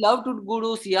 I will love to go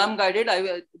to C-arm guided.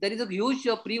 There is a huge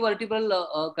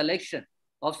prevertebral collection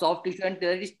of soft tissue, and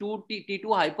there is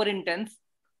T2 hyper intense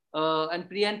and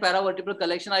pre and paravertebral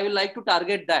collection. I will like to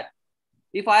target that.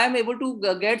 If I am able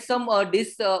to get some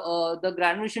the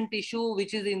granulation tissue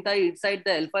which is inside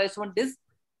the alpha S1 disc,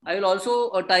 I will also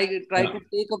try to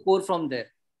take a core from there.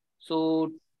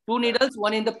 So 2 needles,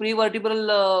 one in the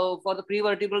prevertebral for the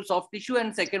prevertebral soft tissue,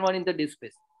 and second one in the disc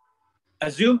space.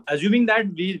 Assuming that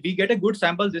we get a good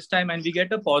sample this time and we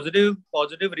get a positive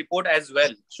report as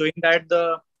well, showing that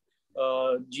the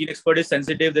gene expert is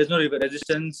sensitive, there's no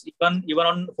resistance. Even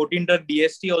on 14-drug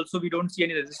DST also we don't see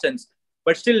any resistance.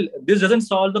 But still, this doesn't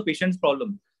solve the patient's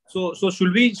problem. So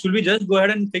should we just go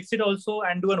ahead and fix it also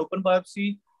and do an open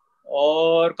biopsy,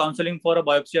 or counseling for a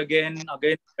biopsy again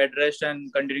bed rest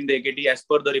and continuing the AKT as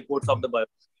per the reports of the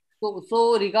biopsy?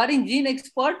 So regarding gene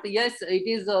expert, yes, it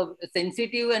is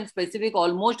sensitive and specific,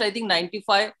 almost I think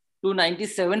 95 to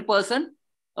 97%.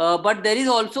 But there is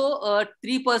also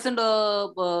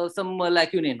 3% some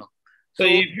lacunae. So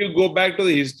if you go back to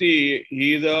the history,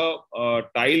 he is a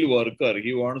tile worker.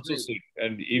 He wants to sit,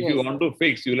 and if you want to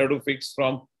fix, you'll have to fix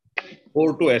from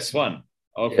 4 to S1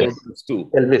 or 4 to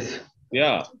S2. Pelvis.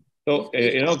 Yeah. So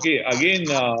again,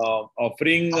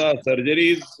 offering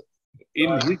surgeries in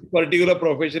his particular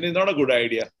profession is not a good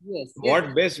idea. Yes.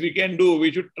 What best we can do, we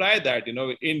should try that,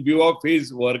 in view of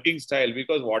his working style,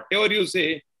 because whatever you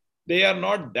say, they are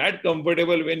not that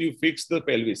comfortable when you fix the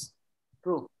pelvis.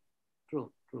 True.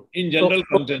 In general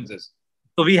consensus.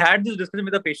 So we had this discussion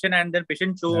with the patient, and then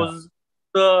patient chose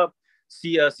the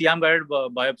C-arm guided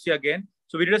biopsy again.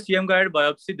 So we did a C-arm guided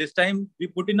biopsy. This time we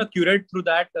put in a curate through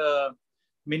that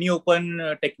mini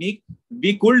open technique.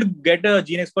 We could get a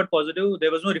gene expert positive.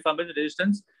 There was no refarmation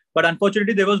resistance, but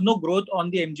unfortunately there was no growth on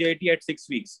the MGIT at 6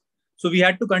 weeks. So we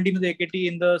had to continue the AKT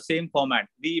in the same format.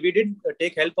 We did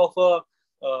take help of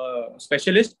a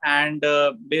specialist, and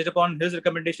based upon his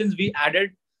recommendations, we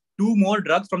added 2 more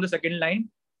drugs from the second line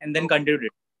and then continued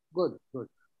it. Good. So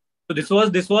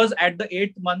this was at the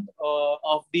 8th month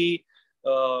of the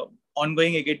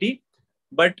ongoing AKT,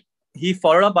 but he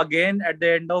followed up again at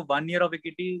the end of 1 year of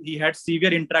AKT. He had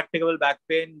severe intractable back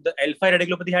pain. The L5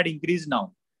 radiculopathy had increased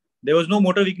now. There was no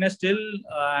motor weakness still,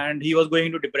 and he was going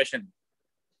into depression.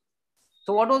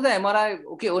 So what was the MRI?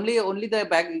 Okay, only the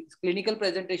back clinical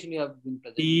presentation you have been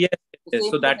presenting. Yes.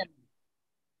 So that.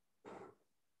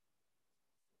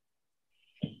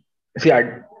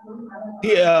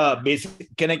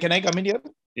 Can I come in here?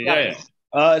 Yeah.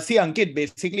 See, Ankit,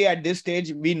 basically at this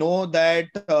stage, we know that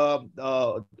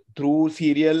through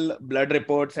serial blood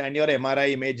reports and your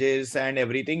MRI images and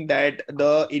everything, that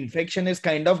the infection is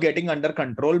kind of getting under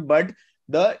control, but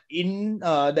the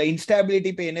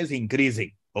instability pain is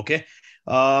increasing. Okay.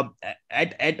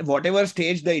 At whatever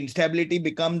stage the instability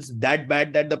becomes that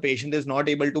bad that the patient is not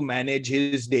able to manage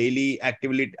his daily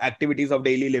activities of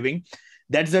daily living,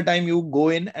 that's the time you go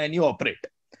in and you operate.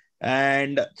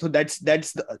 And so that's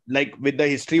like with the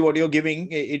history what you're giving,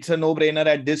 it's a no-brainer.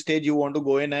 At this stage you want to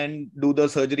go in and do the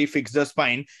surgery, fix the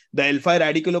spine. The L5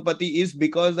 radiculopathy is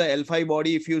because the L5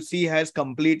 body, if you see, has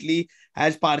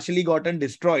partially gotten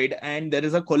destroyed, and there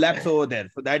is a collapse over there.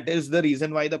 So that is the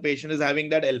reason why the patient is having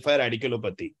that L5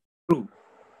 radiculopathy. True.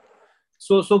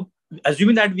 So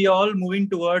assuming that we are all moving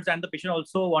towards, and the patient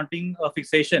also wanting a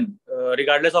fixation,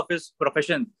 regardless of his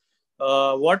profession,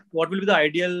 what will be the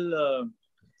ideal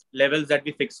levels that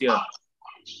we fix here?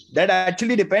 That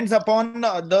actually depends upon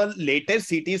the latest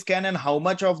CT scan and how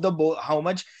much of the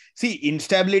see,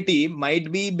 instability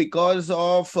might be because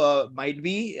of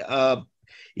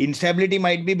instability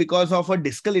might be because of a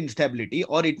discal instability,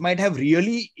 or it might have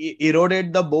really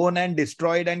eroded the bone and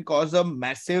destroyed and caused a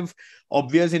massive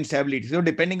obvious instability. So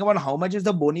depending upon how much is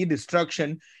the bony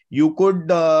destruction, you could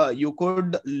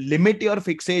limit your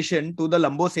fixation to the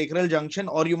lumbosacral junction,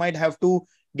 or you might have to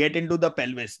get into the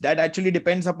pelvis. That actually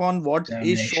depends upon what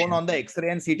is shown on the X-ray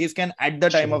and CT scan at the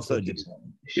time of surgery.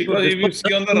 Because if you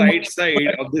see on the right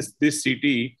side of this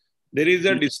CT, there is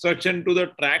a destruction to the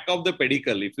track of the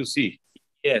pedicle, if you see.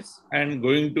 Yes. And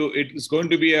it is going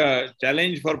to be a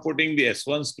challenge for putting the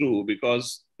S1 screw,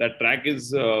 because that track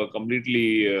is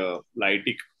completely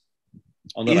lytic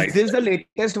on the right side. Is this the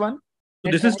latest one? So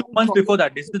this is 2 months before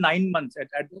that. This is 9 months at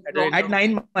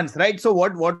 9 months, right? So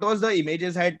what was the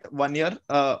images at 1 year?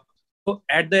 So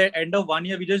at the end of 1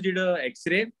 year, we just did a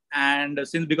X-ray, and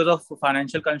since because of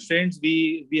financial constraints,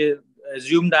 we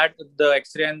assumed that the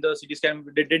X-ray and the CT scan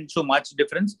didn't show much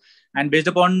difference, and based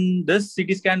upon this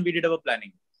CT scan, we did our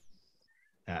planning.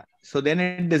 Yeah. So then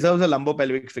it deserves a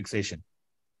lumbopelvic fixation.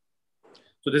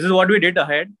 So this is what we did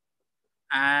ahead.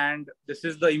 And this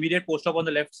is the immediate post-op on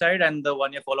the left side and the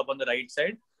 1 year follow-up on the right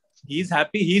side. He's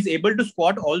happy. He's able to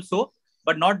squat also,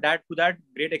 but not to that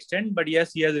great extent. But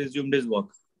yes, he has resumed his work.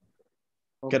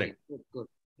 Okay. Correct. Good.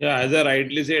 Yeah, as I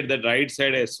rightly said, that right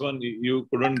side S1, you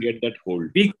couldn't get that hold.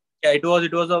 Yeah, it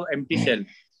was an empty shell.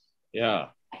 Yeah.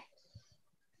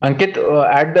 Ankit,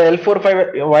 at the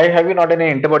L4-5, why have you not done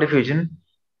any interbody fusion?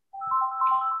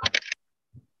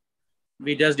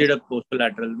 We just did a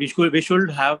posterolateral. We should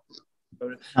have.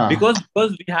 Because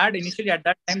we had initially at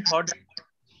that time thought that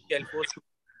L4 screw.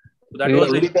 So that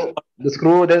was the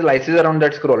screw. There's lysis around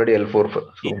that screw already.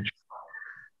 L4 screw.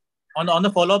 On the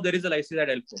follow-up, there is a lysis at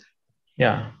L4.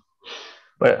 Yeah,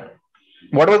 but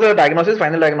what was the diagnosis?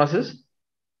 Final diagnosis?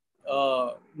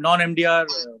 Non-MDR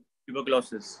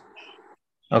tuberculosis.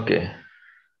 Okay.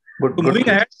 Good. So moving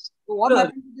ahead. So what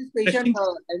happened to this patient?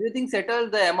 Everything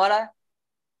settled. The MRI.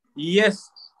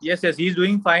 Yes. He's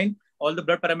doing fine. All the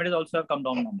blood parameters also have come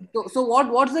down. So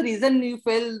what's the reason you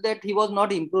felt that he was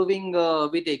not improving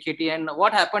with AKT, and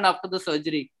what happened after the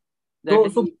surgery?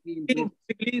 So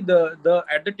basically, the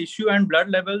at the tissue and blood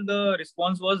level, the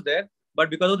response was there, but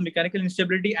because of the mechanical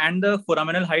instability and the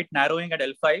foraminal height narrowing at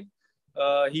L5,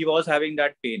 he was having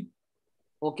that pain.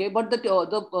 Okay, but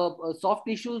the soft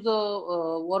tissues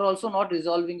were also not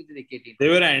resolving with AKT. They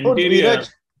were anterior.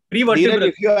 Dhiraj,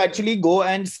 if you actually go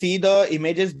and see the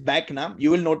images back now,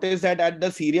 you will notice that at the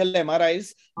serial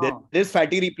MRIs, there is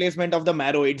fatty replacement of the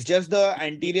marrow. It's just the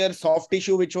anterior soft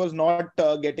tissue which was not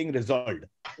getting resolved.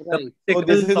 Right. So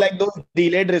this is like those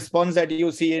delayed response that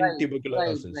you see in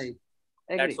tuberculosis. Right.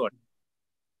 That's what.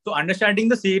 So understanding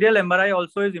the serial MRI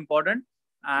also is important,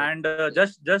 and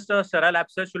just a sterile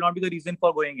abscess should not be the reason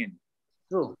for going in.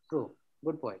 True.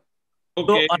 Good point.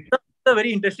 Okay. So a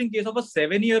very interesting case of a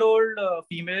 7-year-old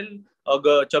female,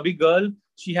 chubby girl.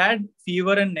 She had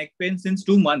fever and neck pain since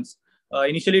 2 months.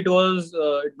 Initially, it was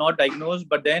not diagnosed,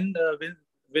 but then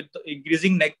with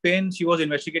increasing neck pain, she was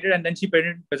investigated, and then she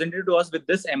presented to us with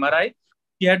this MRI.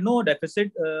 She had no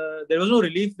deficit. There was no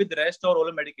relief with rest or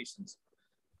oral medications.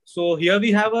 So here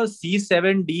we have a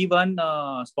C7D1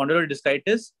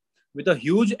 spondylolischitis with a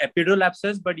huge epidural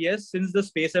abscess. But yes, since the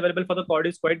space available for the cord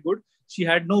is quite good, she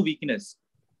had no weakness.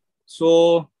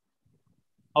 So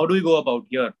how do we go about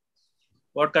here?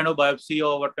 What kind of biopsy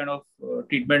or what kind of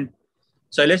treatment?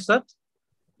 Shailesh, sir?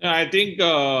 Yeah, I think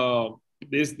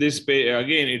this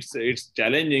again, it's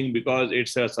challenging because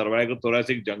it's a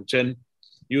cervicothoracic junction,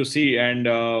 you see, and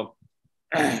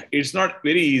it's not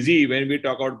very easy when we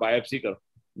talk about biopsy,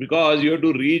 because you have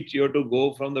to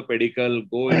go from the pedicle,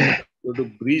 you have to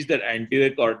breach that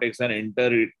anterior cortex and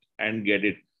enter it and get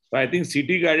it. So I think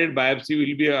CT guided biopsy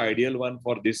will be an ideal one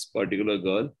for this particular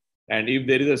girl. And if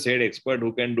there is a said expert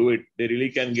who can do it, they really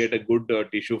can get a good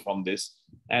tissue from this.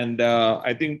 And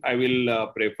I think I will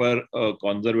prefer a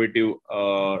conservative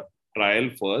trial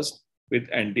first with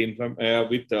pain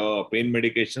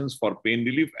medications for pain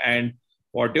relief and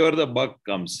whatever the bug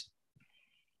comes.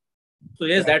 So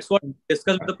yes, that's what we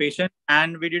discussed with the patient,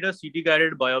 and we did a CT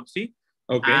guided biopsy.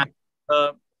 Okay. And,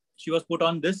 she was put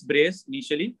on this brace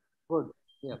initially. Good.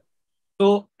 Yeah.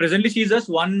 So presently she's just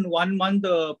one month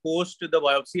post the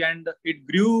biopsy, and it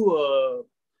grew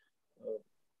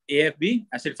AFB,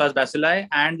 acid fast bacilli,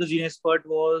 and the gene expert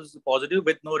was positive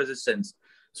with no resistance.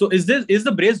 So is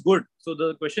the brace good? So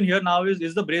the question here now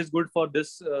is the brace good for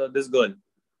this this girl?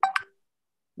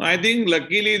 I think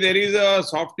luckily there is a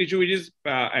soft tissue which is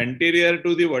anterior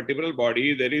to the vertebral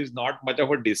body. There is not much of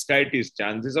a discitis.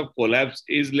 Chances of collapse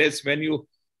is less when you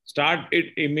start it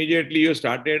immediately. You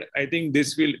started. I think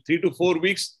this will 3 to 4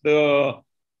 weeks. The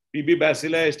TB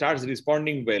bacilli starts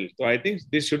responding well. So I think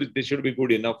this should be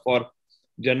good enough for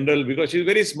general, because she's a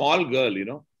very small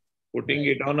girl. Putting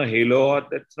it on a halo,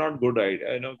 that's not good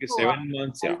idea. 7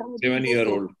 months,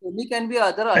 7-year-old. Only can be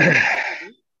other.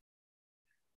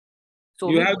 So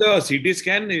you have the CT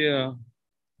scan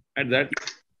at that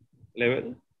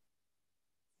level?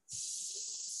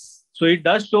 So it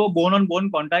does show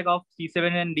bone-on-bone contact of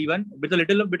C7 and D1 with a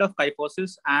little bit of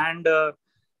kyphosis and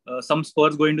some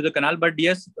spurs going to the canal. But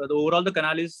yes, the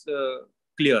canal is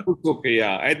clear. Okay,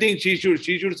 yeah. I think she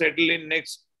should settle in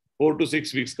next 4 to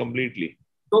 6 weeks completely.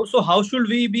 So how should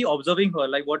we be observing her?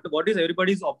 Like what is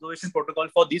everybody's observation protocol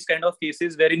for these kind of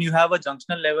cases wherein you have a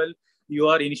junctional level, you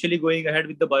are initially going ahead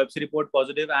with the biopsy report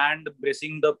positive and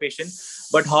bracing the patient,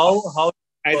 but how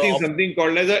I think something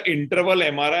called as an interval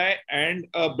MRI and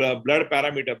a blood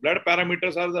parameter. Blood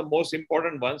parameters are the most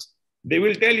important ones. They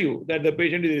will tell you that the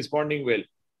patient is responding well.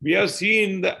 We have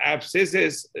seen the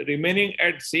abscesses remaining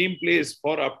at same place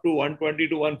for up to 120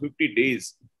 to 150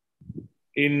 days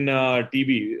in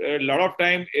TB. A lot of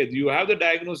time you have the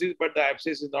diagnosis, but the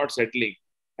abscess is not settling.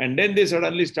 And then they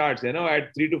suddenly starts,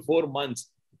 at 3 to 4 months.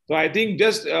 So I think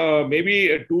just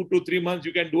maybe 2 to 3 months,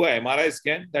 you can do an MRI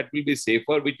scan. That will be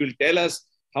safer, which will tell us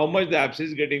how much the abscess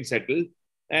is getting settled.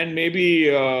 And maybe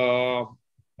the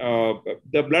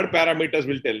blood parameters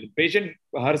will tell. The patient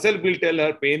herself will tell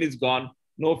her pain is gone,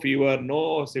 no fever,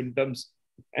 no symptoms,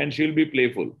 and she'll be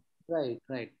playful. Right.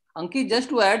 Ankit, just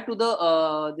to add to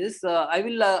the this, I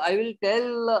will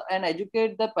tell and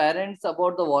educate the parents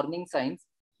about the warning signs.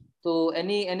 So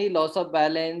any loss of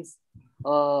balance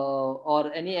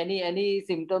or any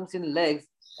symptoms in legs,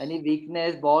 any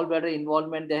weakness, ball bladder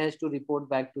involvement, they has to report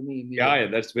back to me immediately. Yeah,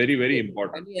 that's very, very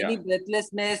important. Any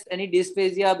breathlessness, any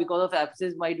dysphagia because of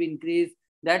abscess might be increased,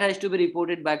 that has to be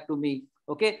reported back to me.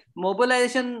 Okay,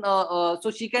 mobilization,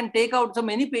 so she can take out. So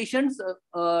many patients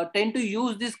tend to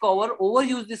use this cover,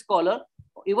 overuse this collar,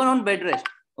 even on bed rest.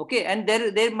 Okay, and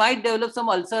they might develop some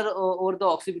ulcer over the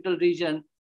occipital region.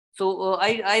 So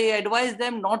I advise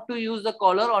them not to use the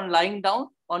collar on lying down.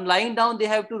 On lying down, they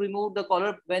have to remove the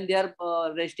collar when they are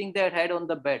resting their head on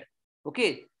the bed.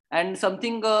 Okay, and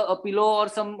something, a pillow or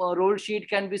some rolled sheet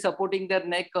can be supporting their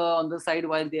neck on the side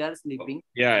while they are sleeping.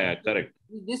 Yeah, correct.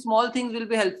 These small things will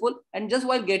be helpful. And just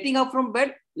while getting up from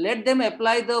bed, let them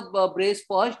apply the brace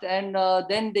first, and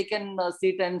then they can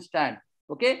sit and stand.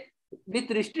 Okay, with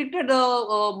restricted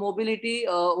mobility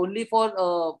only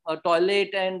for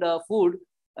toilet and food.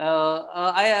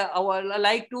 I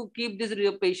like to keep this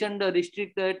patient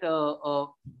restricted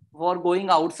for going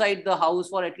outside the house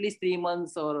for at least 3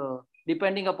 months, or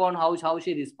depending upon how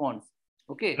she responds.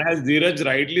 Okay. As Dhiraj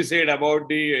rightly said about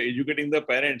the educating the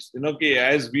parents,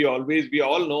 as we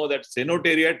all know that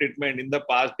Cenotaria treatment in the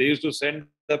past, they used to send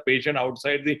the patient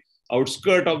outside the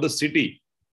outskirt of the city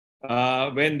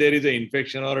when there is an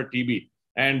infection or a TB.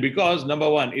 And because number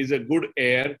one is a good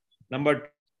air, number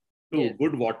two,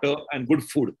 good water and good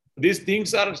food. These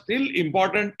things are still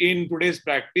important in today's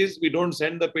practice. We don't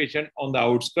send the patient on the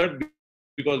outskirts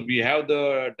because we have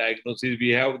the diagnosis,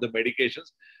 we have the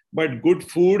medications, but good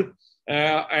food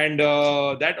and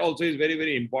that also is very,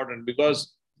 very important,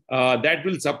 because that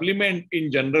will supplement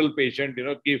in general patient,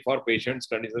 for patient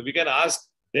studies. So we can ask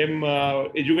them,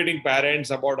 educating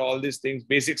parents about all these things,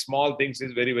 basic small things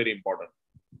is very, very important.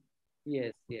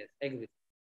 Yes, agree.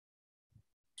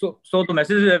 So the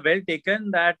message is well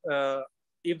taken that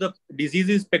if the disease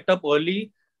is picked up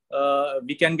early,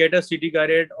 we can get a CT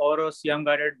guided or a CM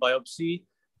guided biopsy,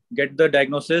 get the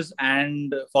diagnosis,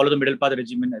 and follow the middle path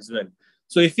regimen as well.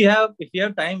 So if you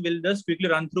have time, we'll just quickly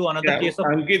run through another case of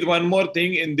Ankit. One more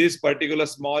thing in this particular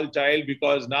small child,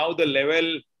 because now the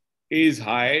level is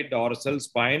high, dorsal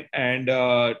spine, and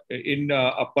in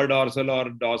upper dorsal or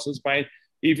dorsal spine.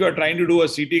 If you are trying to do a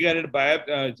CT guided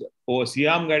biopsy or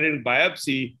CM guided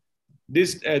biopsy,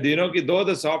 this though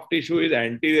the soft tissue is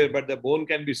anterior, but the bone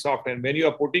can be soft, and when you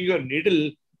are putting your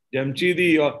needle,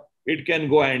 Jamchidi, it can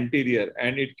go anterior,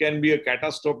 and it can be a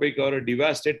catastrophic or a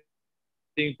devastating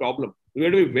problem. You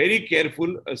have to be very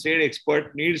careful. A said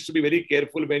expert needs to be very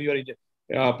careful when you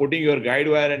are putting your guide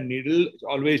wire and needle.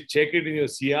 Always check it in your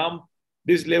CM.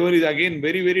 This level is again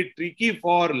very, very tricky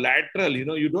for lateral.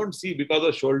 You don't see, because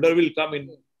the shoulder will come in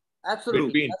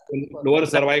between lower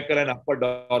cervical and upper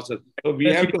dorsal. So we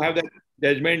have to have that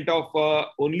judgment of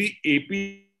only AP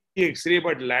X-ray,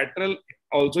 but lateral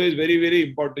also is very, very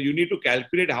important. You need to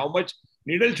calculate how much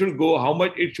needle should go, how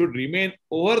much it should remain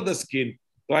over the skin.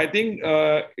 So I think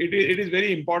it is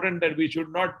very important that we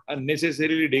should not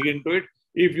unnecessarily dig into it.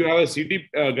 If you have a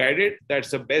CT guided,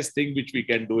 that's the best thing which we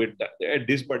can do it at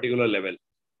this particular level.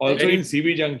 Also in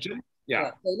CV junction,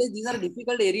 yeah. These are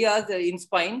difficult areas in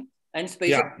spine and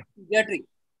especially pediatric.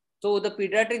 So the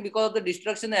pediatric, because of the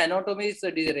destruction, the anatomy is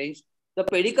deranged. The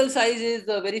pedicle size is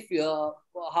very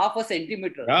half a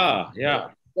centimeter.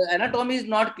 Yeah. The anatomy is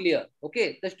not clear.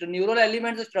 Okay, the neural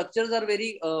elements, the structures are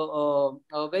very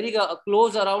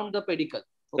close around the pedicle.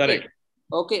 Okay. Correct.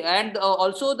 Okay, and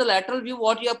also the lateral view,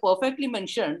 what you have perfectly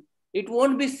mentioned, it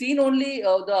won't be seen only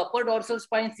the upper dorsal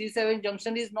spine C7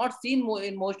 junction is not seen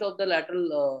in most of the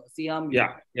lateral C-arm view.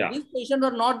 Yeah. These patients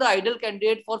are not the ideal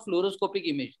candidate for fluoroscopic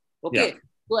image. Okay,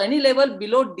 so any level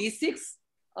below D6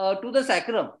 to the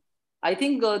sacrum, I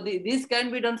think this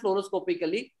can be done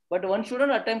fluoroscopically, but one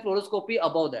shouldn't attempt fluoroscopy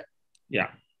above that.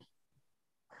 Yeah.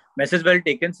 Message well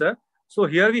taken, sir. So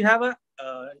here we have a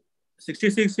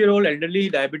 66-year-old elderly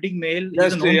diabetic male.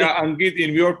 Just, Ankit,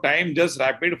 in view of time, just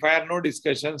rapid fire, no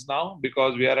discussions now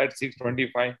because we are at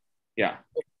 6:25. Yeah.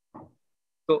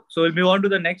 So we'll move on to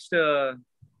the next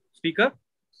speaker.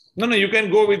 No, you can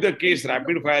go with the case,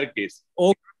 rapid fire case.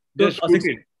 Okay. Just shoot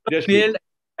it. Just male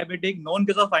diabetic, known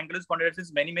cause of ankylosing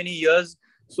spondylitis many years.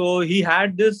 So he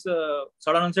had this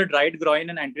sudden onset right groin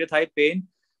and anterior thigh pain.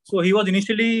 So he was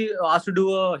initially asked to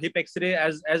do a hip X-ray,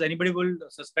 as anybody will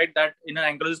suspect that in an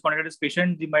ankylosing spondylitis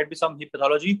patient there might be some hip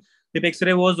pathology. Hip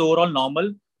X-ray was overall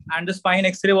normal, and the spine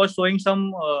X-ray was showing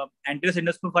some anterior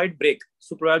syndesmophyte break.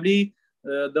 So probably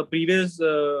the previous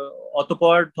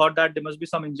orthopod thought that there must be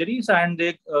some injuries, and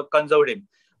they conserved him.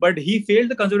 But he failed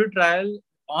the conservative trial.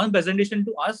 On presentation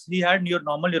to us, he had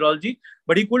normal neurology,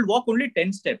 but he could walk only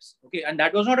 10 steps. Okay, and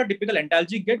that was not a typical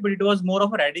antalgic gait, but it was more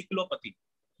of a radiculopathy.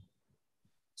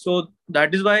 So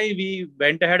that is why we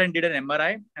went ahead and did an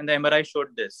MRI, and the MRI showed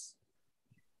this.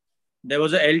 There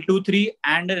was a L23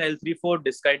 and an L34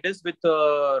 discitis with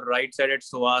a right-sided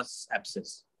psoas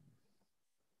abscess.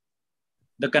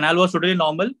 The canal was totally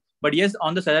normal, but yes,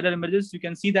 on the sagittal images, you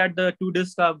can see that the two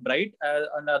discs are bright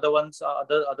and others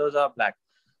are black.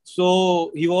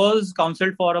 So he was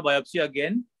counseled for a biopsy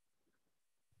again.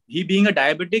 He being a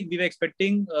diabetic, we were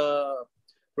expecting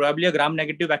probably a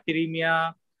gram-negative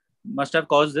bacteremia must have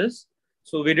caused this.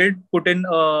 So we did put in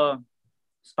a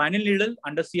spinal needle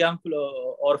under C-arm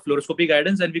or fluoroscopy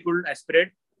guidance, and we could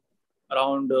aspirate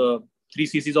around 3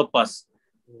 cc's of pus,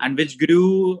 and which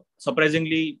grew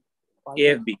surprisingly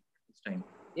AFB this time.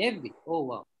 AFB? Oh,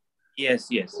 wow.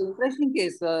 Yes. Interesting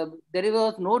case. There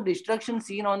was no destruction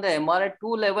seen on the MRI.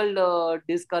 2-level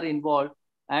discs are involved,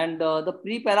 and the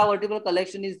pre-paravertebral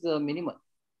collection is minimal.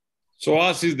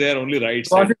 Psoas is there only right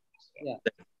side. Yeah.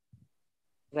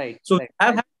 Right. So we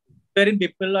have had wherein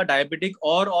people are diabetic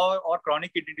or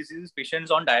chronic kidney disease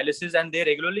patients on dialysis, and they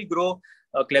regularly grow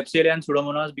Klebsiella and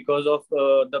Pseudomonas because of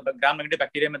the gram-negative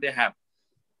bacterium they have.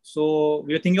 So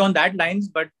we were thinking on that lines,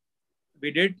 but we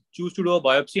did choose to do a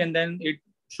biopsy, and then it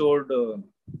showed.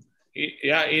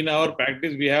 In our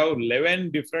practice, we have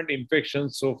 11 different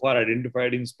infections so far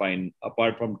identified in spine,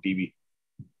 apart from TB.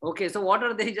 Okay, so what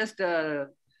are they? Just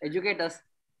educate us.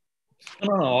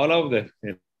 No, all of them.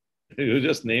 You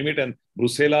just name it, and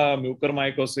Brucella,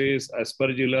 mucormycosis,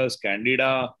 Aspergillus,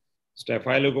 Candida,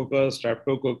 Staphylococcus,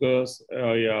 Streptococcus,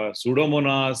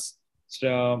 Pseudomonas.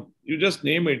 You just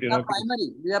name it. These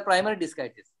are primary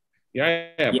discitis.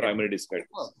 Yeah, primary discitis.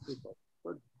 Oh,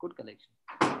 good collection.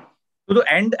 So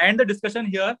to end the discussion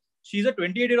here, she's a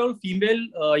 28-year-old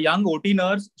female young OT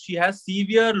nurse. She has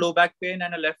severe low back pain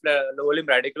and a left lower limb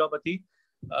radiculopathy.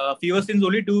 Fever since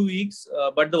only 2 weeks,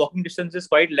 but the walking distance is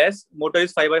quite less. Motor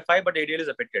is 5/5, but ADL is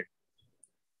affected.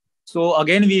 So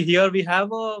again, we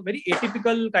have a very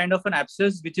atypical kind of an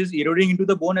abscess, which is eroding into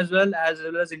the bone as well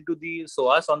as into the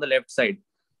psoas on the left side.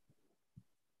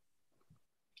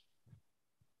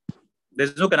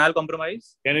 There's no canal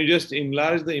compromise. Can you just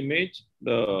enlarge the image,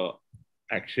 the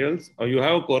axials, or you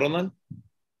have a coronal?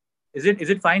 Is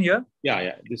it fine here?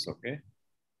 Yeah, this okay.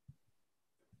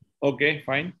 Okay,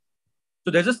 fine. So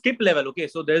there's a skip level. Okay,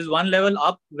 so there's one level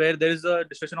up where there is a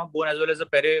destruction of bone as well as a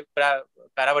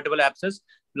paravertebral abscess,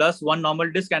 plus one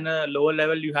normal disc, and a lower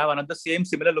level you have another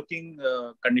similar looking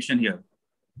condition here.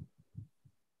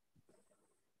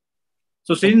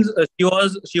 So since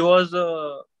she was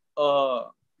a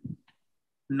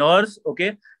nurse,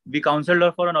 okay, we counseled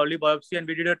her for an early biopsy, and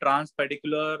we did a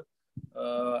transpedicular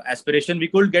aspiration. We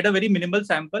could get a very minimal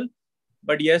sample,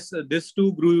 but yes, this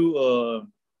too grew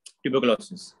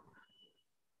tuberculosis.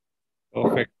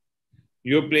 Perfect.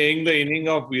 You're playing the inning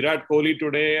of Virat Kohli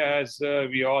today, as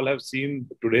we all have seen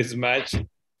today's match.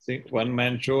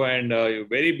 One-man show and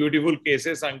very beautiful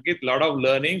cases, Ankit, lot of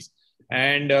learnings.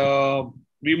 And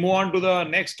we move on to the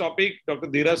next topic. Dr.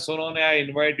 Dhiraj Sonawane, I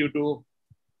invite you to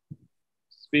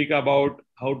speak about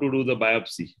how to do the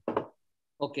biopsy.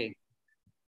 Okay.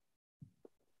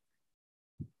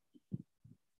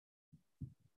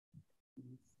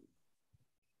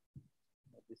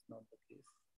 That is not the case.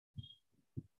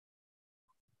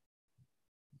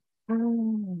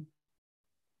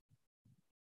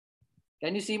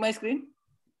 Can you see my screen?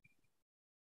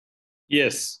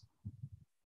 Yes.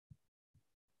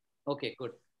 Okay,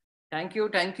 good. Thank you,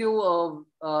 the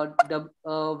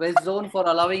West Zone, for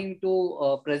allowing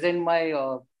to present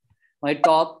my my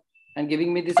talk and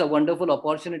giving me this a wonderful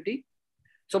opportunity.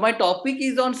 So my topic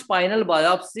is on spinal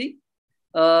biopsy,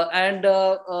 and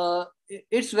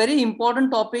it's very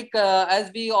important topic,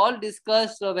 as we all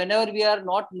discussed. Whenever we are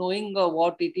not knowing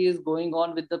what it is going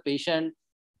on with the patient,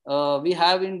 we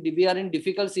are in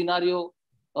difficult scenario.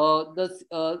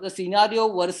 The scenario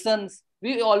worsens.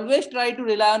 We always try to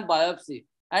rely on biopsy.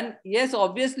 And yes,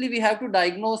 obviously we have to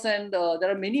diagnose, and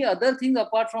there are many other things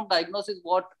apart from diagnosis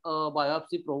what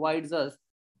biopsy provides us.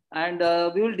 And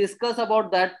we will discuss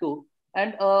about that too.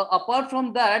 And apart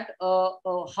from that,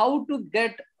 how to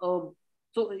get,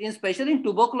 especially in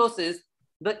tuberculosis,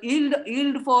 the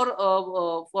yield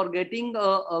for getting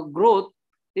growth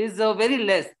is very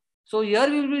less. So here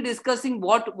we will be discussing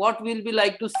what we'll be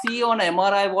like to see on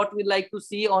MRI, what we like to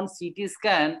see on CT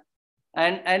scan,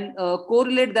 and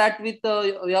correlate that with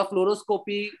your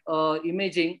fluoroscopy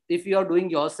imaging if you are doing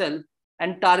yourself,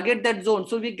 and target that zone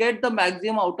so we get the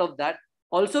maximum out of that.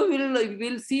 Also,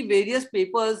 we'll see various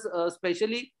papers,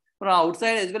 especially from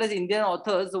outside as well as Indian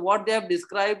authors, what they have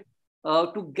described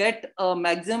to get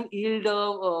maximum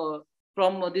yield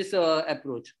from this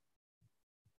approach.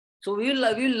 So we'll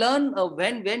learn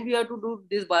when we have to do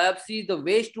this biopsy, the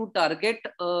ways to target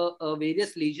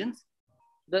various lesions,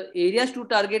 the areas to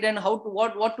target, and how to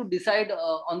what to decide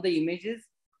on the images,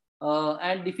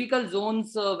 and difficult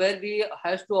zones where we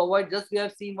have to avoid. Just we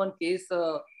have seen one case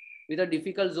with a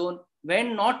difficult zone.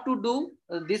 When not to do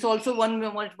this, also one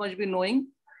must be knowing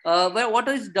where what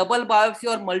is double biopsy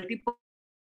or multiple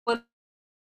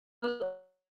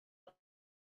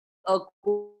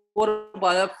core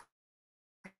biopsy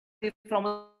from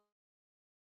a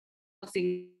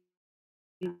single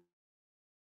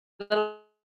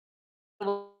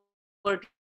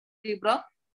vertebra,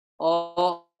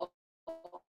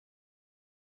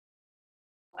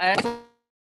 and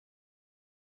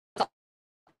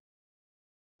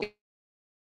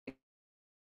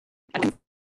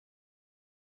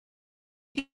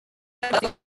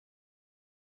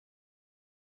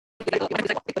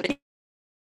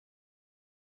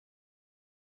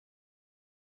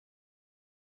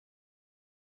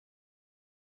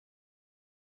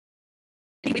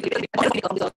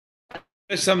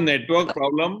There's some network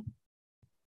problem.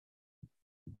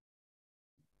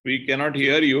 We cannot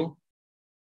hear you.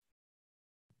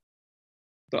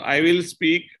 So I will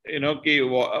speak,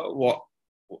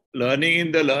 learning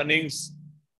in the learnings,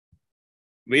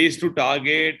 ways to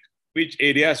target, which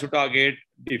areas to target,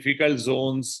 difficult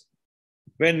zones,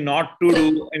 when not to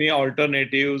do any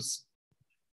alternatives,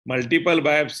 multiple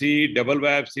biopsy, double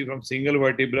biopsy from single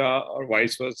vertebra or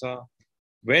vice versa,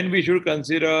 when we should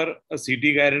consider a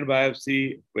CT guided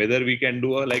biopsy, whether we can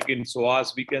do like in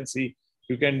psoas, we can see,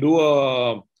 you can do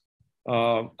a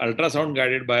ultrasound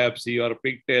guided biopsy, or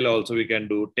pigtail also we can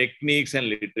do, techniques and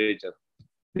literature.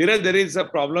 There is a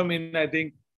problem in, I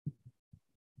think,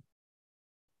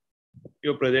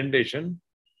 your presentation,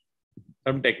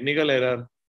 some technical error.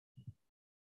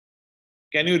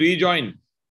 Can you rejoin?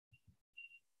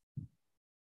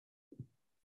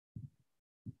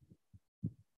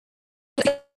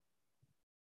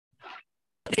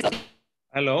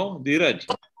 Hello, Dhiraj.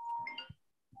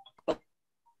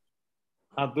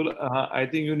 I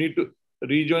think you need to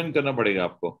rejoin करना पड़ेगा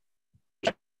आपको.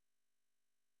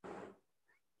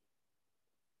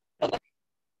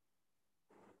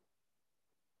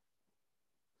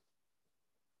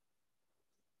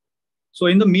 So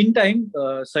in the meantime,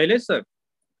 Shailesh sir,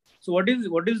 so what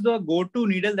is the go-to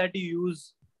needle that you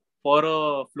use for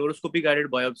a fluoroscopy guided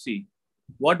biopsy?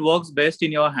 What works best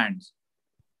in your hands?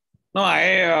 No,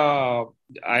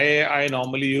 I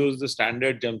normally use the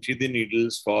standard Jamshidi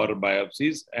needles for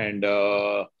biopsies, and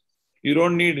you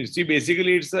don't need. See,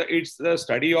 basically, it's the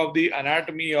study of the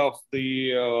anatomy of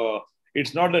the.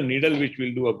 It's not the needle which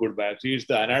will do a good biopsy. It's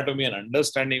the anatomy and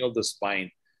understanding of the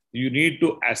spine. You need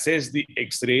to assess the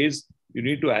X-rays You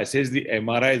need to assess the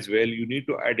MRI as well. You need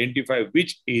to identify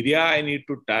which area I need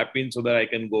to tap in so that I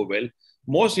can go well.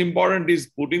 Most important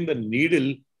is putting the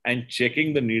needle and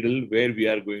checking the needle where we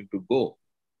are going to go.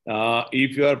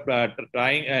 If you are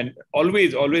trying, and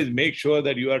always make sure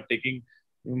that you are taking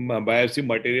biopsy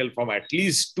material from at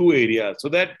least 2 areas, so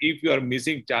that if you are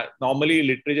missing, normally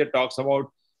literature talks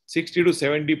about 60 to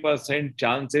 70%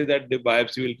 chances that the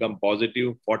biopsy will come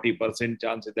positive, 40%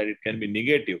 chances that it can be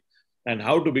negative. And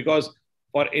how to, because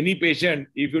for any patient,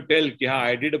 if you tell, yeah,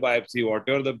 I did a biopsy,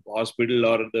 whatever the hospital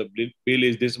or the bill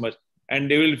is this much,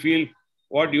 and they will feel,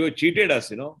 what, you cheated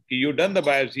us, you've done the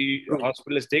biopsy, the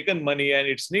hospital has taken money and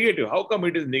it's negative. How come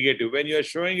it is negative when you are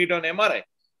showing it on MRI?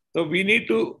 So we need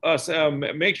to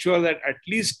make sure that at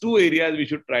least 2 areas we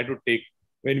should try to take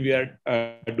when we are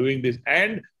doing this.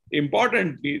 And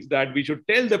important is that we should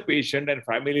tell the patient and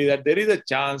family that there is a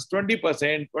chance,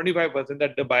 20%, 25%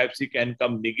 that the biopsy can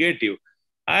come negative.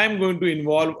 I am going to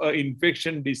involve an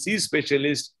infection disease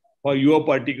specialist for your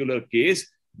particular case,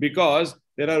 because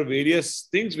there are various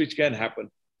things which can happen.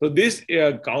 So this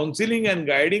counseling and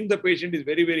guiding the patient is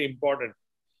very, very important.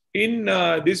 In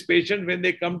this patient, when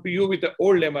they come to you with an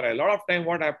old MRI, a lot of time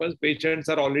what happens, patients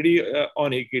are already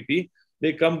on AKT.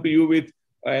 They come to you with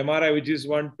MRI which is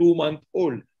 1-2 months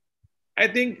old. I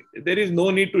think there is no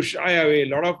need to shy away. A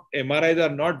lot of MRIs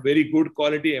are not very good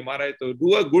quality MRI. So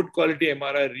do a good quality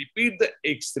MRI, repeat the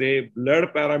X-ray, blood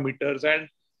parameters, and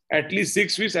at least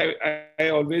 6 weeks. I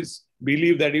always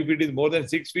believe that if it is more than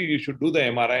 6 weeks, you should do the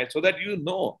MRI so that you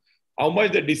know how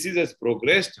much the disease has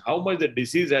progressed, how much the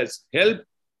disease has helped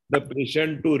the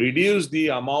patient to reduce the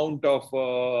amount of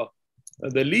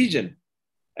the lesion.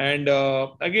 And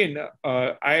again,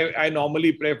 I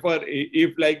normally prefer,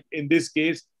 if like in this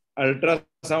case,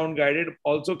 ultrasound guided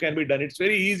also can be done. It's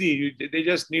very easy. They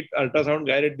just need ultrasound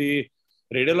guided. The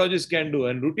radiologists can do,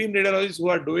 and routine radiologists who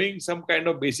are doing some kind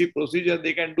of basic procedure,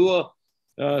 they can do a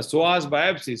psoas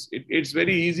biopsies. It's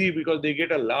very easy because they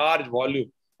get a large volume.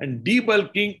 And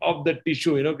debulking of the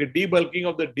tissue, debulking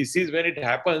of the disease, when it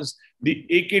happens, the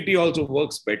AKT also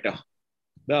works better.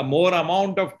 The more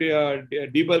amount of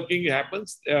debulking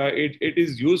happens, it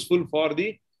is useful for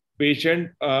the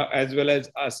patient as well as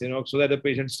us, so that the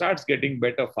patient starts getting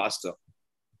better faster.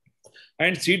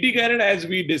 And CT carried, as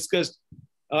we discussed,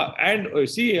 and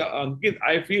see, Ankit,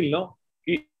 I feel,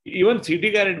 even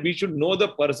CT carried, we should know the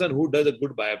person who does a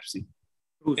good biopsy.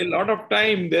 A lot of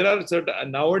time, there are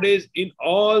certain, nowadays, in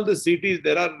all the cities,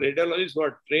 there are radiologists who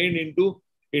are trained into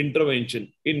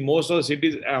intervention in most of the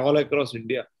cities all across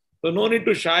India. So no need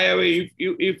to shy away.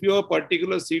 If your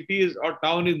particular city or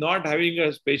town is not having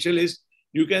a specialist,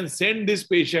 you can send this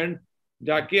patient,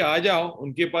 जाके आ जाओ,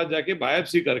 उनके पास जाके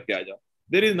biopsy करके आ जाओ.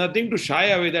 There is nothing to shy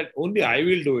away that only I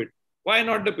will do it. Why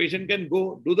not? The patient can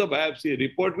go do the biopsy.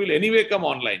 Report will anyway come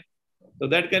online. So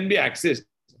that can be accessed.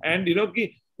 And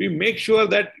we make sure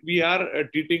that we are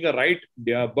treating a right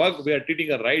bug, we are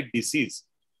treating a right disease.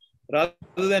 Rather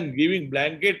than giving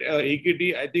blanket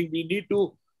AKT, I think we need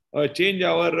to change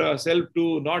ourselves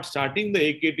to not starting the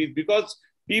AKT, because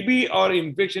TB or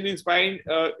infection in spine,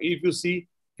 if you see,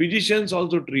 physicians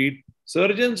also treat,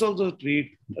 surgeons also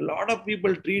treat. A lot of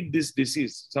people treat this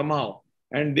disease somehow,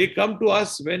 and they come to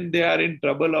us when they are in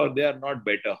trouble or they are not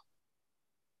better.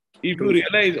 If you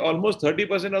realize, almost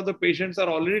 30% of the patients are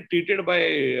already treated by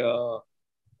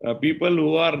people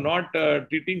who are not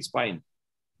treating spine.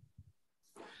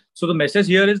 So the message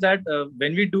here is that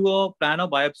when we do a plan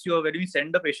of biopsy, or when we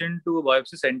send the patient to a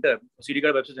biopsy center, CT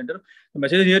card biopsy center, the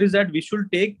message here is that we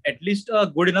should take at least a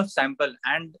good enough sample.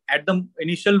 And at the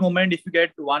initial moment, if you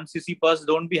get 1 cc pus,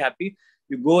 don't be happy.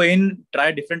 You go in,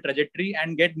 try different trajectory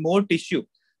and get more tissue.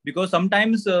 Because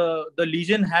sometimes the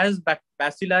lesion has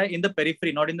bacilli in the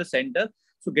periphery, not in the center.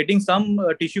 So getting some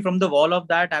tissue from the wall of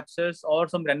that abscess or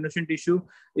some granulation tissue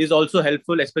is also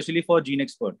helpful, especially for gene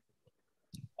expert.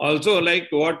 Also, like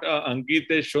what Ankit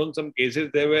has shown some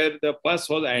cases there where the pus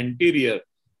was anterior.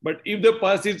 But if the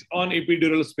pus is on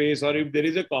epidural space, or if there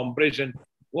is a compression,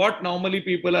 what normally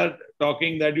people are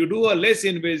talking that you do a less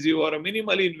invasive or a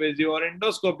minimally invasive or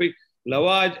endoscopic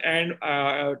lavage and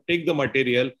take the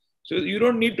material. So you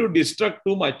don't need to destruct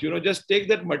too much, just take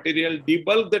that material,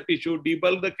 debulk the tissue,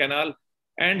 debulk the canal,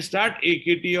 and start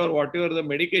AKT or whatever the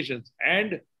medications.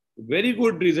 And very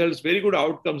good results, very good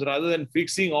outcomes, rather than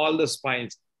fixing all the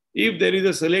spines. If there is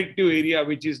a selective area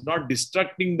which is not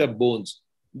destructing the bones,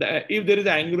 if there is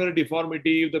angular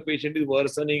deformity, if the patient is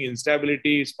worsening,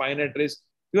 instability, spine at risk,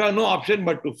 you have no option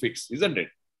but to fix, isn't it?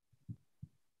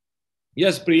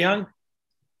 Yes, Priyank?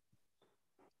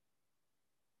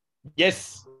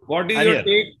 Yes. What is your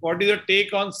take? What is your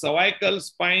take on cervical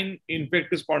spine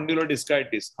infective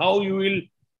spondylolischitis? How you will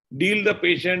deal the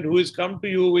patient who is come to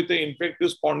you with the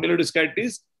infective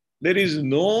spondylodiscitis. There is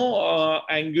no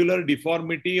angular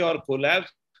deformity or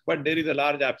collapse, but there is a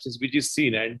large abscess which is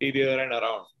seen anterior and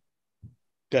around.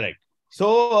 Correct.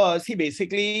 So see,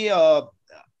 basically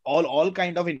all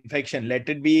kind of infection, let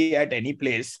it be at any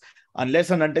place, unless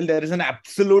and until there is an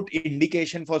absolute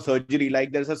indication for surgery,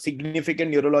 like there's a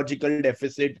significant neurological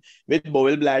deficit with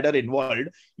bowel bladder involved,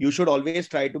 you should always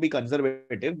try to be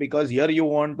conservative, because here you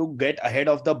want to get ahead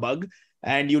of the bug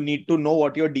and you need to know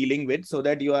what you're dealing with so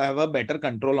that you have a better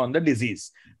control on the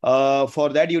disease. For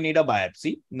that, you need a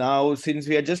biopsy. Now, since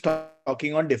we are just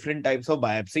talking on different types of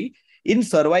biopsy, in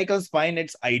cervical spine,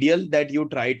 it's ideal that you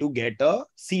try to get a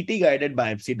CT guided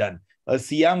biopsy done. A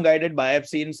C-arm guided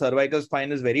biopsy in cervical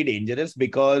spine is very dangerous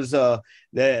because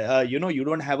you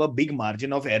don't have a big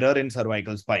margin of error in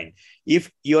cervical spine.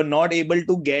 If you're not able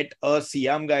to get a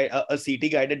C-arm a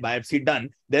CT guided biopsy done,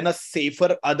 then a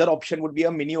safer other option would be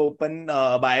a mini open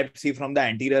biopsy from the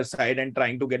anterior side and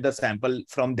trying to get the sample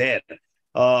from there.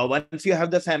 Once you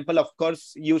have the sample, of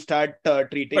course, you start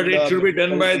treating. But it should be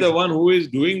done by the one who is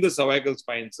doing the cervical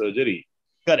spine surgery.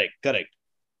 Correct.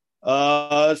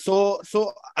 So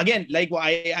again, like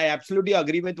I absolutely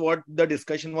agree with what the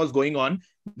discussion was going on,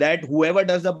 that whoever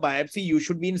does the biopsy, you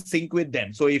should be in sync with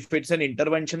them. So if it's an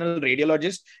interventional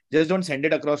radiologist, just don't send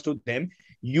it across to them.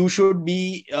 You should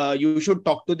be, you should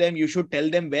talk to them. You should tell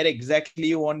them where exactly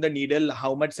you want the needle,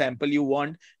 how much sample you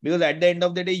want, because at the end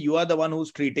of the day, you are the one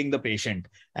who's treating the patient.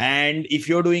 And if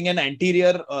you're doing an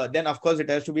anterior, then of course it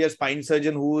has to be a spine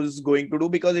surgeon who's going to do,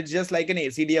 because it's just like an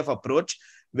ACDF approach,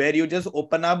 where you just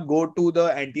open up, go to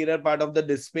the anterior part of the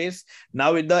disc space.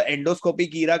 Now with the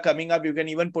endoscopic era coming up, you can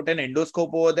even put an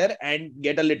endoscope over there and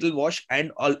get a little wash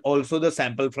and also the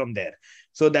sample from there.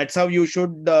 So that's how you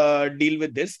should deal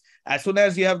with this. As soon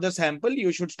as you have the sample,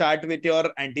 you should start with your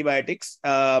antibiotics,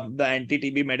 the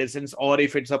anti-TB medicines, or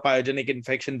if it's a pyogenic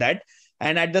infection, that.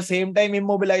 And at the same time,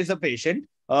 immobilize the patient.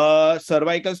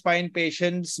 Cervical spine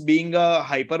patients being a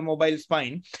hypermobile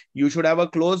spine, you should have a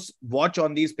close watch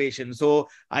on these patients. So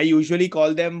I usually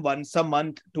call them once a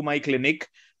month to my clinic,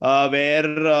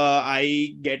 where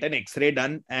I get an X-ray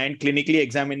done and clinically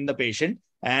examine the patient.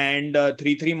 And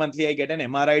 3 monthly, I get an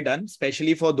MRI done,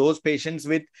 especially for those patients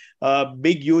with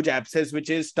big, huge abscess,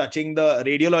 which is touching the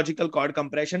radiological cord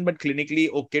compression, but clinically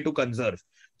okay to conserve.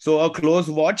 So a close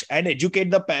watch and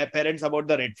educate the parents about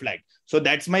the red flag. So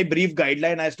that's my brief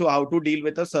guideline as to how to deal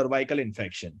with a cervical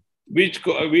infection. Which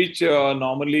support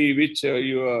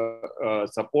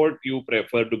you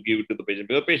prefer to give to the patient?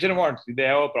 Because the patient wants, they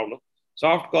have a problem,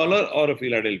 soft collar or a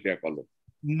Philadelphia collar?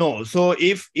 No. So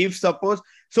if suppose,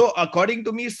 so according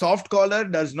to me, soft collar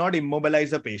does not immobilize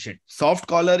the patient. Soft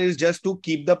collar is just to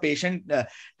keep the patient,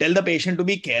 tell the patient to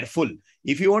be careful.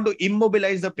 If you want to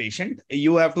immobilize the patient,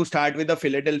 you have to start with the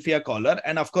Philadelphia collar.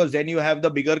 And of course, then you have the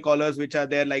bigger collars, which are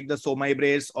there like the Somai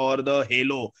brace or the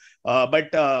halo.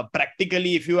 But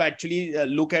practically, if you actually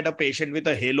look at a patient with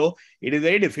a halo, it is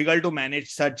very difficult to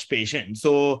manage such patients.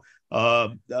 So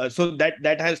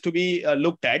that has to be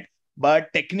looked at.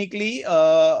 But technically,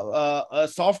 a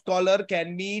soft collar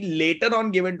can be later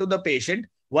on given to the patient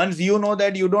once you know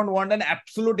that you don't want an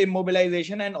absolute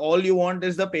immobilization and all you want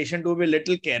is the patient to be a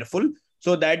little careful.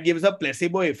 So that gives a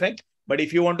placebo effect. But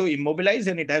if you want to immobilize,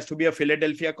 then it has to be a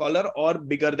Philadelphia collar or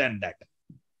bigger than that.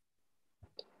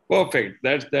 Perfect.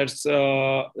 That's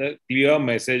a clear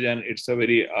message, and it's a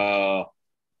very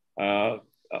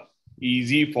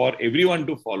easy for everyone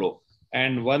to follow.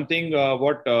 And one thing,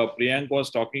 what Priyank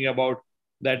was talking about,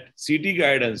 that CT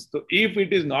guidance. So if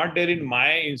it is not there in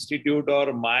my institute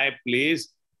or my place,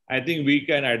 I think we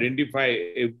can identify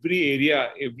every area,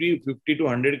 every 50 to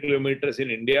 100 kilometers in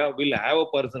India will have a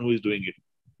person who is doing it.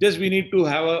 Just we need to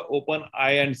have an open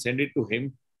eye and send it to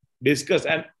him, discuss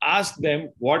and ask them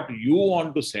what you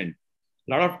want to send.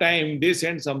 A lot of time they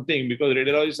send something because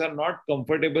radiologists are not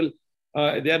comfortable.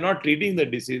 They are not treating the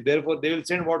disease. Therefore, they will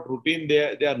send what routine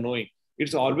they are knowing.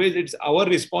 It's our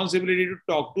responsibility to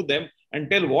talk to them and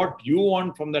tell what you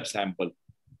want from that sample.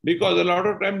 Because a lot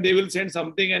of time they will send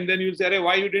something and then you'll say,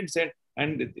 why you didn't send?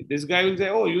 And this guy will say,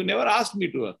 oh, you never asked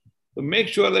me to. So make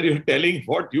sure that you're telling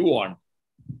what you want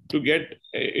to get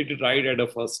it right at the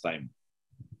first time.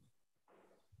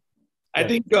 I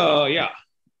think, yeah.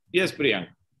 Yes, Priyank.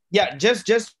 Yeah,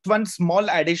 just one small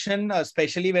addition,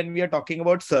 especially when we are talking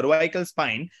about cervical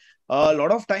spine. A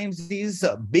lot of times these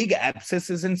big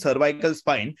abscesses in cervical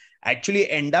spine actually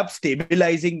end up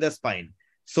stabilizing the spine.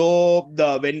 So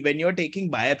when you're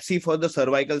taking biopsy for the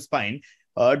cervical spine,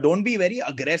 don't be very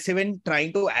aggressive in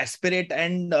trying to aspirate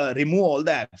and remove all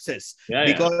the abscess.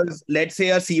 Because let's say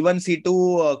a C1,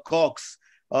 C2 COX,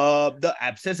 the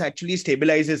abscess actually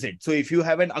stabilizes it. So if you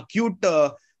have an acute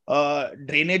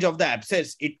drainage of the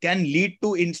abscess, it can lead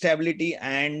to instability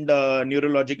and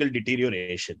neurological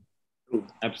deterioration.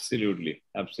 Absolutely.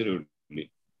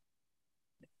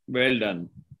 Well done.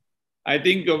 I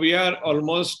think we are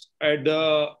almost at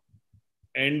the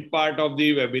end part of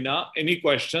the webinar. Any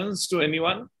questions to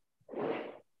anyone?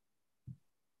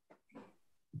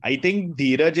 I think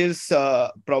Dhiraj is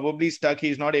probably stuck.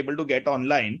 He's not able to get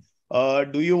online.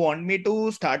 Do you want me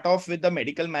to start off with the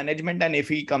medical management, and if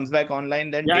he comes back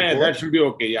online, then yeah, that should be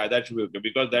okay. Yeah, that should be okay,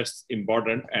 because that's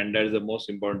important and that is the most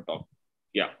important topic.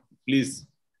 Yeah, please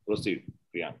proceed,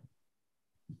 Priya.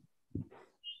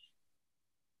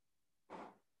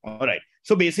 All right.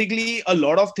 So basically, a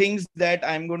lot of things that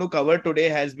I'm going to cover today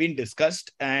has been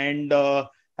discussed, and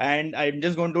I'm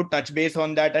just going to touch base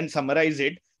on that and summarize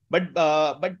it. But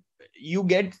you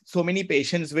get so many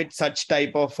patients with such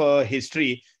type of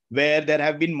history, where there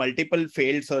have been multiple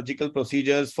failed surgical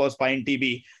procedures for spine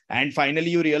TB. And finally,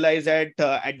 you realize that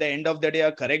at the end of the day,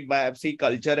 a correct biopsy,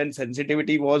 culture, and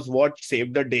sensitivity was what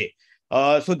saved the day.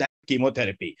 So that's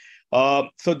chemotherapy.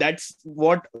 So that's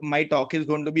what my talk is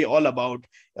going to be all about.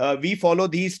 We follow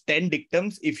these 10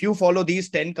 dictums. If you follow these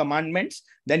 10 commandments,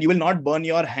 then you will not burn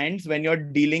your hands when you're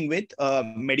dealing with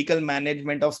medical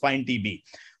management of spine TB.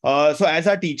 So as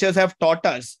our teachers have taught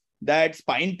us that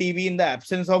spine TB, in the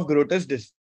absence of grotesque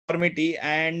deformity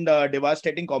and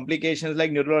devastating complications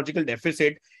like neurological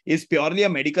deficit, is purely a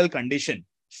medical condition.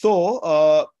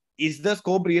 So is the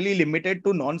scope really limited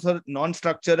to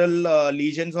non-structural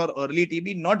lesions or early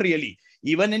TB? Not really.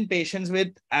 Even in patients with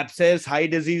abscess, high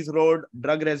disease load,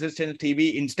 drug-resistant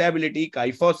TB, instability,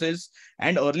 kyphosis,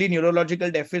 and early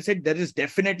neurological deficit, there is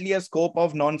definitely a scope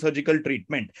of non-surgical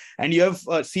treatment. And you have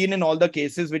seen in all the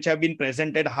cases which have been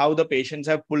presented how the patients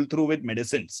have pulled through with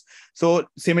medicines. So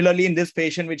similarly, in this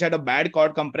patient which had a bad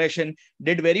cord compression,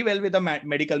 did very well with the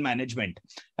medical management.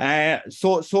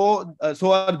 So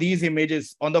are these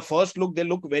images. On the first look, they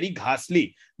look very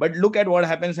ghastly. But look at what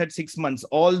happens at 6 months.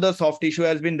 All the soft tissue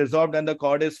has been resolved and the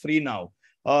cord is free now.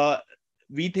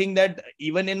 We think that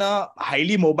even in a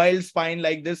highly mobile spine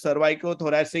like this,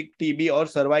 cervicothoracic TB or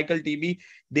cervical TB,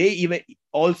 they even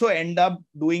also end up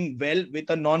doing well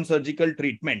with a non-surgical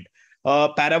treatment.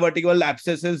 Paravertebral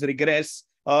abscesses regress.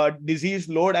 Disease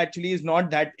load actually is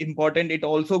not that important. It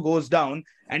also goes down,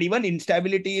 and even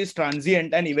instability is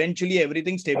transient, and eventually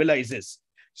everything stabilizes.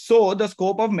 So the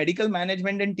scope of medical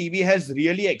management in TB has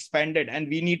really expanded, and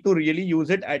we need to really use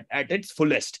it at its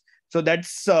fullest. So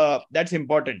that's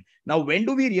important. Now, when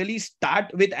do we really start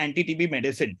with anti-TB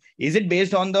medicine? Is it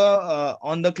based on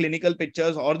the clinical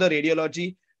pictures or the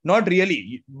radiology? Not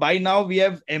really. By now, we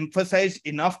have emphasized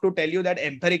enough to tell you that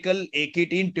empirical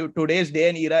AKT in today's day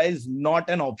and era is not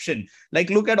an option. Like,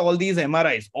 look at all these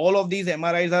MRIs. All of these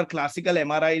MRIs are classical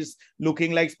MRIs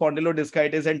looking like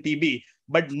spondylodiscitis and TB.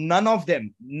 But none of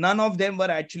them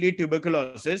were actually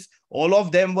tuberculosis. All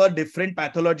of them were different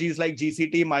pathologies like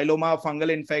GCT, myeloma,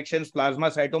 fungal infections,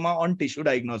 plasmacytoma on tissue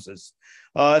diagnosis.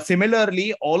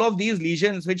 Similarly, all of these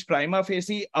lesions which prima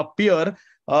facie appear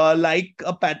like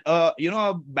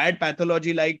a bad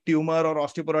pathology like tumor or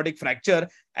osteoporotic fracture,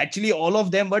 actually all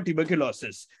of them were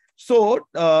tuberculosis. So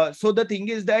the thing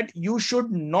is that you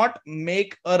should not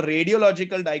make a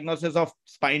radiological diagnosis of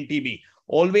spine TB.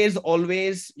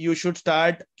 Always you should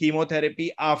start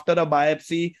chemotherapy after a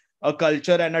biopsy, a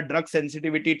culture, and a drug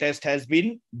sensitivity test has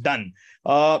been done.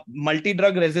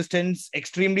 Multi-drug resistance,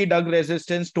 extremely drug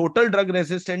resistance, total drug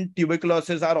resistant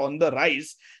tuberculosis are on the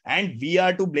rise, and we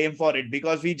are to blame for it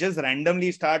because we just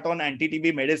randomly start on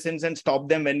anti-TB medicines and stop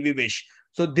them when we wish.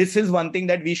 So this is one thing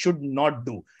that we should not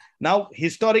do. Now,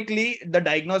 historically, the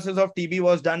diagnosis of TB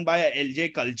was done by a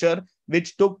LJ culture,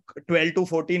 which took 12 to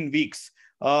 14 weeks.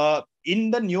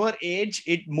 In the newer age,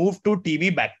 it moved to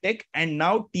TB Bactec, and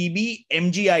now TB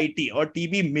MGIT or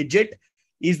TB midget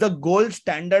is the gold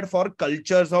standard for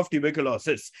cultures of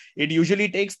tuberculosis. It usually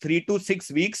takes 3 to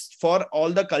 6 weeks for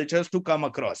all the cultures to come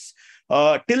across.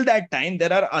 Till that time,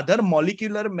 there are other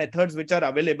molecular methods which are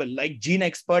available, like gene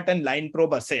expert and line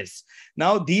probe assays.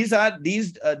 Now, these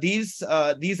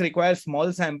require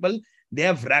small sample. They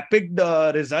have rapid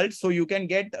results, so you can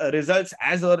get results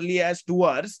as early as 2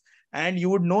 hours. And you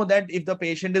would know that if the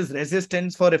patient is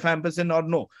resistant for rifampicin or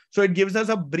no. So it gives us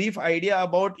a brief idea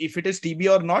about if it is TB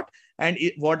or not, and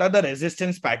what are the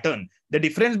resistance pattern. The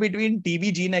difference between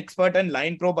TB gene expert and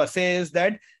line probe assay is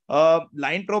that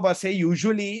line probe assay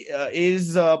usually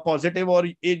is positive, or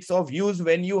it's of use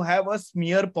when you have a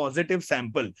smear positive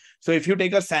sample. So if you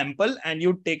take a sample and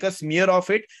you take a smear of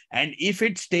it, and if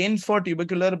it stains for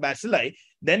tubercular bacilli,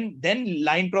 then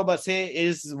line probe assay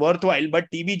is worthwhile. But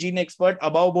TB Gene Expert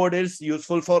above board is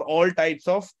useful for all types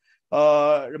of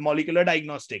molecular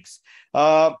diagnostics.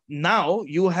 Now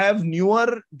you have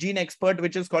newer Gene Expert,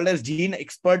 which is called as Gene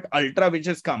Expert Ultra, which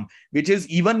has come, which is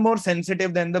even more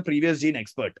sensitive than the previous Gene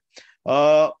Expert.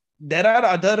 There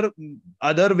are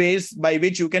other ways by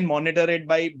which you can monitor it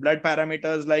by blood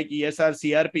parameters like ESR,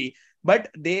 CRP, but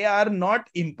they are not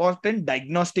important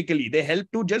diagnostically. They help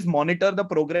to just monitor the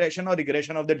progression or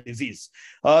regression of the disease.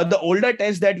 The older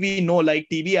tests that we know, like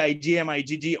TB, IgM,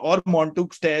 IgG, or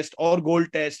Montague's test or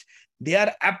Gold test, they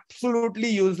are absolutely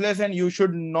useless and you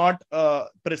should not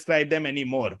prescribe them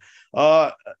anymore.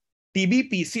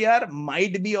 TB PCR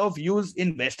might be of use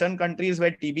in Western countries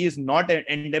where TB is not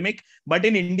endemic, but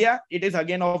in India, it is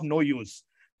again of no use.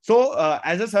 So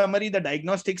as a summary, the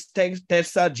diagnostics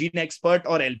tests are Gene Expert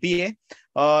or LPA,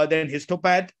 then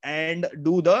histopath, and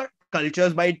do the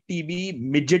cultures by TB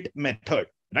midget method,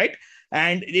 right?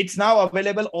 And it's now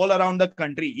available all around the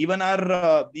country. Even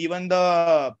our even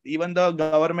the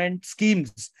government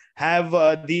schemes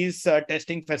have these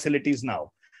testing facilities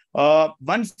now.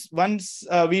 Once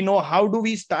we know how do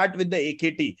we start with the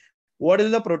AKT, what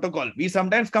is the protocol? We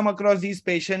sometimes come across these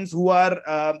patients who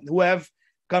have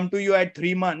come to you at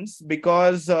 3 months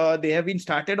because they have been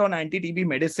started on anti-TB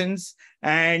medicines,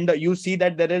 and you see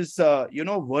that there is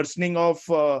worsening of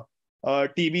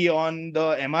TB on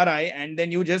the MRI, and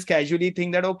then you just casually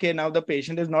think that, okay, now the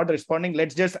patient is not responding,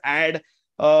 let's just add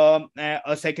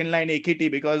a second line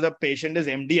AKT because the patient is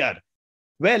MDR.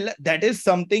 Well, that is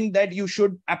something that you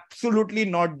should absolutely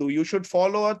not do. You should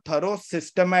follow a thorough,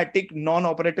 systematic,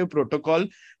 non-operative protocol.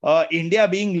 India,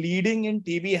 being leading in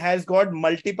TB, has got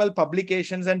multiple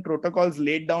publications and protocols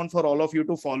laid down for all of you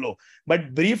to follow.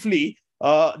 But briefly,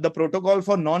 the protocol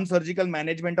for non-surgical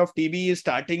management of TB is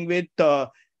starting with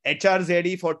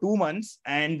HRZE for 2 months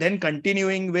and then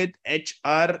continuing with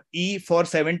HRE for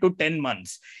 7 to 10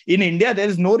 months. In India, there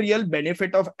is no real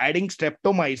benefit of adding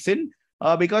streptomycin,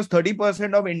 because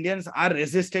 30% of Indians are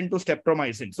resistant to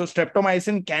streptomycin. So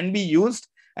streptomycin can be used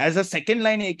as a second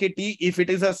line AKT if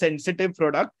it is a sensitive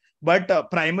product, but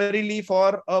primarily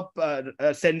for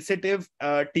a sensitive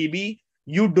TB,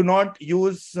 you do not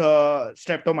use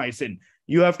streptomycin.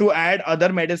 You have to add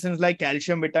other medicines like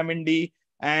calcium, vitamin D,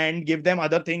 and give them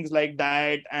other things like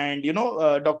diet. And,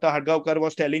 Dr. Hadgaonkar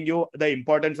was telling you the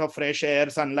importance of fresh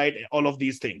air, sunlight, all of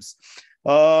these things.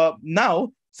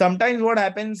 Now, sometimes what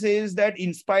happens is that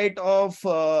in spite of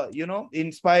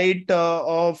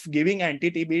giving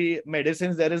anti-TB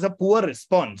medicines, there is a poor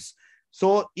response.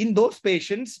 So in those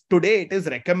patients, today it is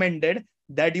recommended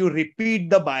that you repeat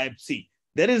the biopsy.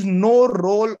 There is no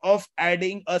role of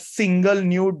adding a single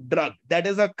new drug. That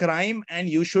is a crime and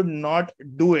you should not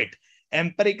do it.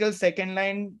 Empirical second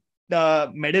line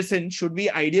medicine should be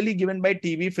ideally given by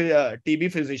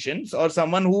TB physicians or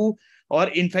someone or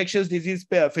infectious disease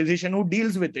physician who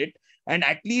deals with it, and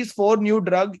at least 4 new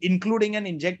drugs, including an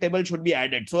injectable, should be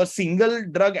added. So a single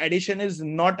drug addition is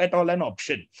not at all an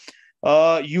option.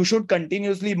 You should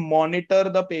continuously monitor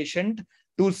the patient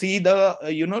to see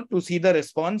the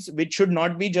response, which should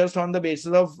not be just on the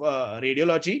basis of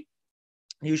radiology.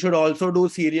 You should also do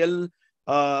serial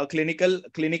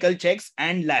clinical checks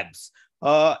and labs.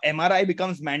 MRI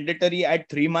becomes mandatory at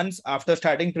 3 months after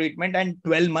starting treatment and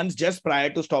 12 months just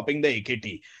prior to stopping the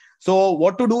AKT. So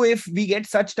what to do if we get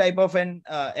such type of an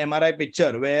MRI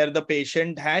picture where the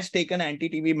patient has taken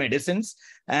anti-TB medicines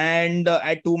and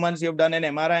at 2 months you've done an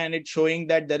MRI and it's showing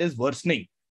that there is worsening?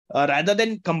 Rather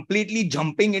than completely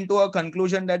jumping into a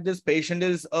conclusion that this patient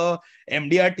is a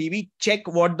MDR TB, check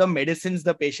what the medicines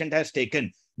the patient has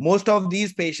taken. Most of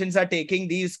these patients are taking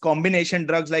these combination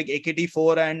drugs like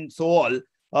AKT4 and so on.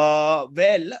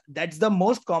 Well, that's the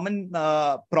most common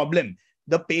problem.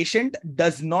 The patient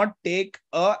does not take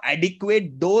an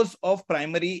adequate dose of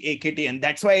primary AKT, and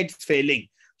that's why it's failing.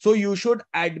 So you should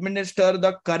administer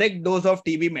the correct dose of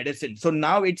TB medicine. So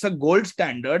now it's a gold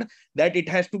standard that it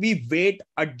has to be weight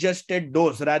adjusted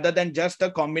dose rather than just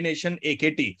a combination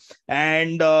AKT.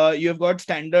 And you've got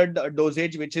standard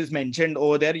dosage, which is mentioned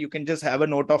over there. You can just have a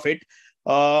note of it.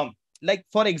 Like,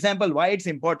 for example, why it's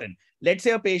important. Let's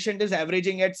say a patient is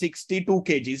averaging at 62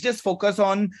 kgs. Just focus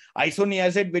on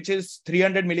isoniazid, which is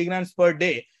 300 milligrams per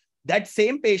day. That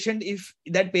same patient, if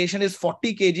that patient is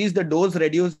 40 kgs, the dose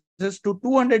reduces to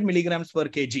 200 milligrams per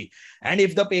kg. And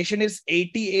if the patient is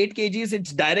 88 kgs,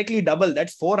 it's directly double.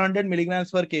 That's 400 milligrams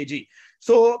per kg.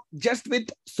 So just with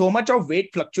so much of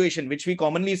weight fluctuation, which we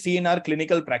commonly see in our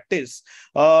clinical practice,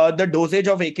 the dosage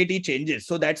of AKT changes.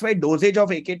 So that's why dosage of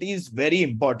AKT is very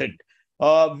important.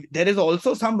 There is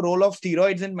also some role of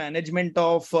steroids in management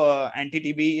of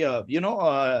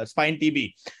anti-TB, spine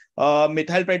TB.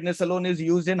 Methylprednisolone is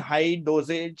used in high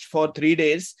dosage for 3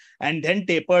 days and then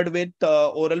tapered with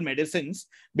oral medicines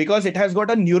because it has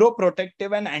got a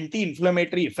neuroprotective and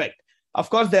anti-inflammatory effect. Of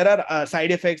course, there are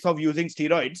side effects of using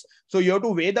steroids. So you have to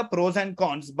weigh the pros and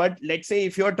cons. But let's say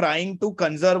if you're trying to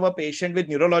conserve a patient with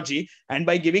neurology and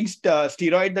by giving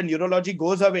steroid, the neurology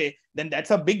goes away, then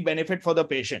that's a big benefit for the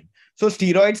patient. So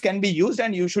steroids can be used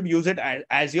and you should use it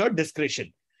as your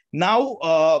discretion. Now,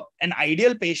 an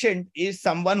ideal patient is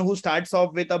someone who starts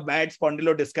off with a bad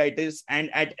spondylodiscitis and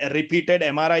at a repeated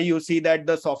MRI, you see that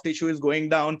the soft tissue is going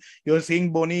down. You're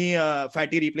seeing bony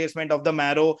fatty replacement of the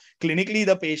marrow. Clinically,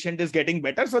 the patient is getting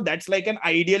better. So that's like an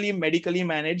ideally medically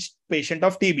managed patient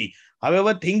of TB.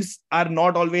 However, things are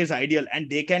not always ideal and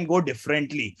they can go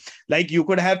differently. Like you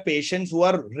could have patients who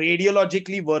are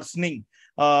radiologically worsening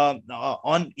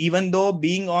on even though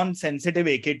being on sensitive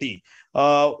AKT.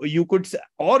 You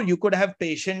could have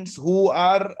patients who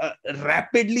are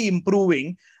rapidly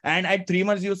improving, and at 3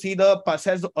 months you see the pus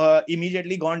has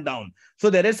immediately gone down. So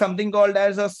there is something called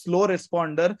as a slow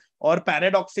responder or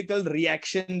paradoxical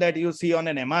reaction that you see on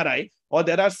an MRI, or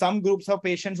there are some groups of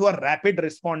patients who are rapid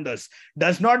responders.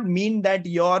 Does not mean that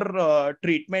your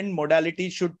treatment modality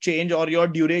should change or your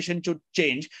duration should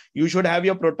change. You should have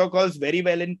your protocols very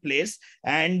well in place,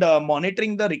 and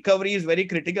monitoring the recovery is very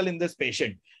critical in this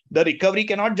patient. The recovery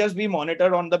cannot just be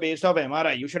monitored on the basis of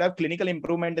MRI. You should have clinical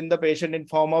improvement in the patient in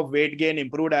form of weight gain,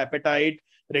 improved appetite,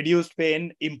 reduced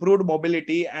pain, improved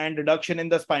mobility, and reduction in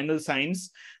the spinal signs.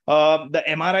 The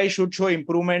MRI should show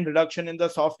improvement, reduction in the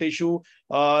soft tissue,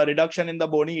 reduction in the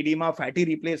bony edema, fatty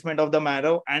replacement of the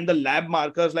marrow, and the lab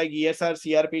markers like ESR,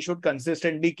 CRP should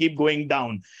consistently keep going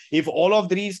down. If all of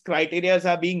these criteria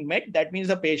are being met, that means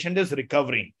the patient is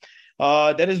recovering.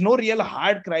 There is no real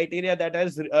hard criteria that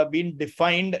has been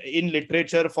defined in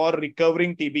literature for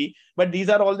recovering TB, but these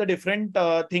are all the different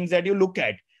things that you look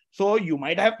at. So you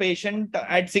might have patient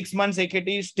at 6 months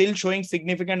AKT still showing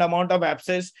significant amount of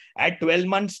abscess, at 12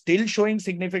 months still showing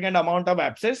significant amount of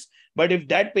abscess. But if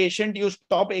that patient you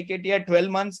stop AKT at 12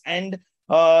 months and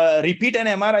repeat an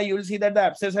MRI, you will see that the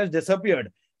abscess has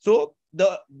disappeared. So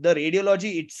the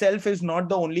radiology itself is not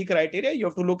the only criteria. You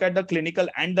have to look at the clinical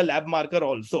and the lab marker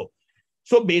also.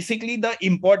 So basically, the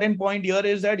important point here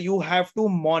is that you have to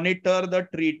monitor the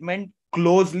treatment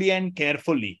closely and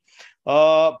carefully.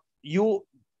 You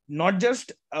not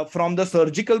just from the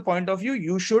surgical point of view,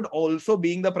 you should also,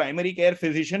 being the primary care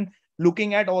physician,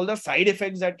 looking at all the side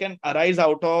effects that can arise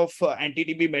out of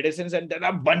anti-TB medicines. And there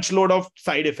are a bunch load of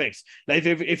side effects. Like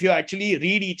if you actually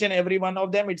read each and every one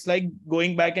of them, it's like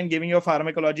going back and giving your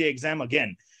pharmacology exam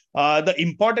again. The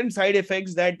important side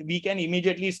effects that we can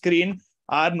immediately screen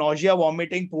are nausea,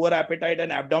 vomiting, poor appetite,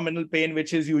 and abdominal pain,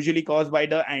 which is usually caused by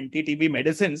the anti-TB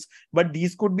medicines. But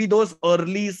these could be those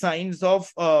early signs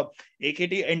of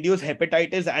AKT-induced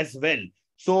hepatitis as well.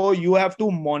 So you have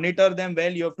to monitor them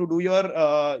well. You have to do your,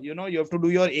 you have to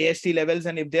do your AST levels,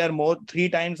 and if they are 3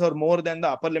 times or more than the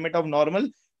upper limit of normal,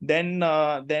 then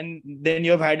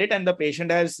you have had it, and the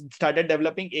patient has started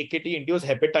developing AKT-induced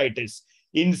hepatitis.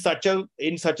 In such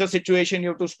a situation, you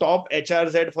have to stop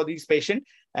HRZ for these patients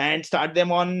and start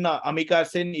them on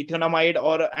amikacin,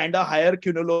 ethionamide, and a higher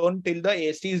quinolone till the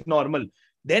AST is normal.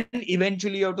 Then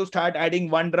eventually you have to start adding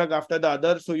one drug after the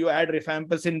other. So you add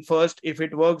rifampicin first. If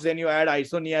it works, then you add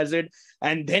isoniazid,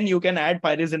 and then you can add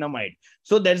pyrazinamide.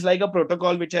 So there's like a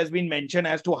protocol which has been mentioned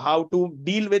as to how to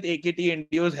deal with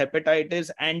AKT-induced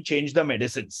hepatitis and change the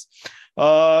medicines.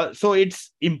 So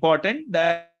it's important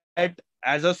that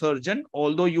as a surgeon,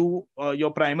 although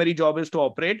your primary job is to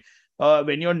operate,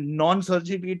 when you're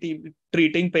non-surgically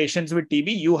treating patients with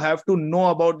TB, you have to know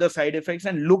about the side effects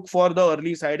and look for the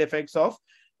early side effects of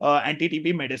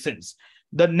anti-TB medicines.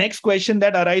 The next question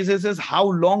that arises is, how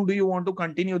long do you want to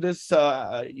continue this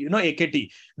AKT?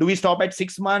 Do we stop at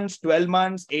 6 months, 12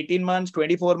 months, 18 months,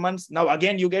 24 months? Now,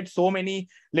 again, you get so many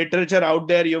literature out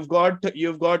there. You've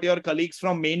got your colleagues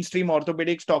from mainstream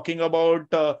orthopedics talking about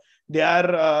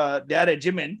their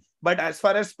regimen. But as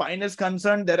far as spine is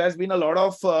concerned, there has been a lot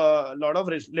of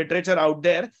literature out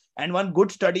there. And one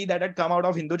good study that had come out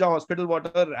of Hinduja Hospital was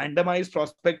a randomized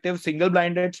prospective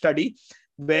single-blinded study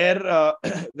where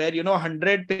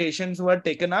 100 patients were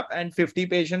taken up, and 50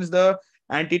 patients the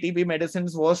anti-TB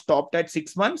medicines was stopped at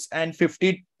 6 months, and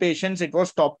 50 patients it was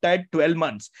stopped at 12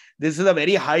 months. This is a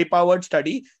very high-powered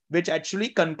study which actually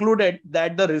concluded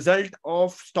that the result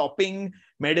of stopping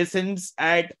medicines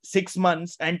at 6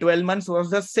 months and 12 months was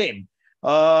the same.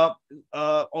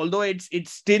 Although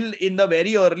it's still in the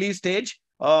very early stage,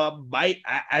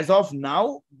 as of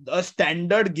now, the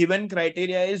standard given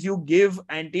criteria is you give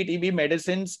anti-TB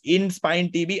medicines in spine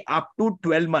TB up to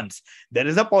 12 months. There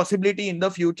is a possibility in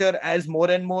the future, as more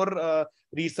and more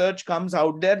research comes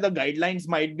out there, the guidelines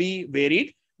might be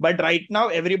varied. But right now,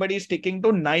 everybody is sticking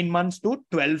to 9 months to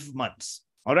 12 months.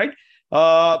 All right.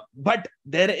 But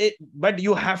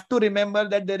you have to remember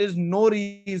that there is no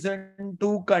reason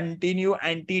to continue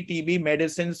anti-TB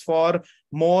medicines for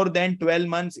more than 12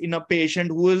 months in a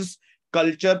patient who is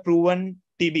culture proven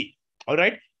TB. All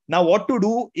right. Now, what to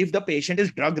do if the patient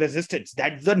is drug resistant?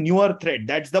 That's the newer threat.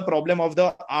 That's the problem of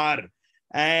the R.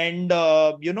 And,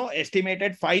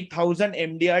 estimated 5,000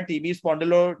 MDR TB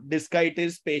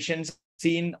spondylodiscitis patients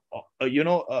seen,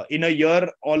 in a year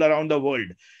all around the world,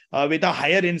 with a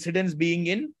higher incidence being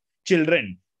in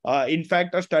children. In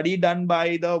fact, a study done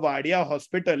by the Wadia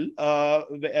Hospital,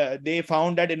 they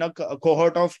found that in a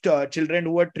cohort of children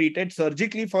who were treated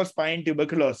surgically for spine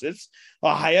tuberculosis,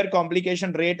 a higher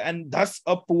complication rate and thus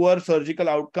a poor surgical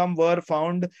outcome were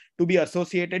found to be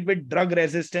associated with drug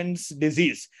resistance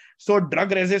disease. So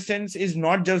drug resistance is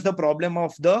not just the problem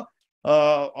of the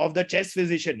chest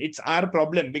physician. It's our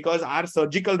problem, because our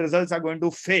surgical results are going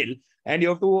to fail. And you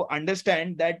have to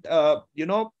understand that,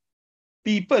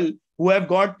 people who have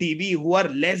got TB who are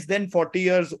less than 40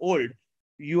 years old,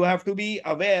 you have to be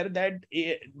aware that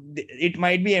it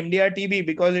might be MDR TB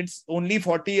because it's only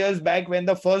 40 years back when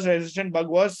the first resistant bug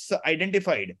was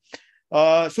identified.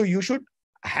 So you should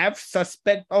have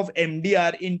suspect of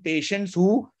MDR in patients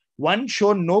who, one,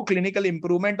 show no clinical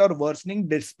improvement or worsening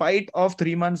despite of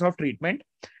 3 months of treatment,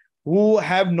 who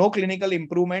have no clinical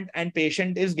improvement and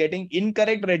patient is getting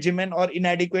incorrect regimen or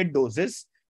inadequate doses.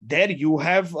 There you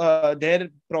have, there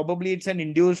probably it's an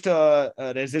induced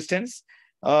resistance.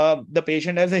 The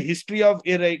patient has a history of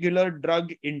irregular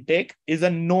drug intake, is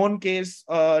a known case,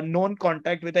 known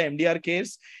contact with an MDR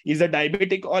case, is a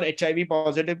diabetic or HIV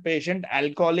positive patient,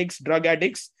 alcoholics, drug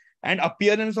addicts, and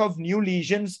appearance of new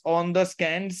lesions on the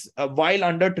scans while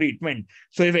under treatment.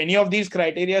 So if any of these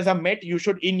criteria are met, you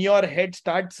should in your head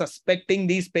start suspecting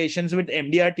these patients with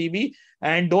MDR TB,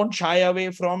 and don't shy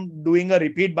away from doing a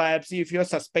repeat biopsy if you're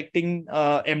suspecting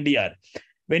MDR.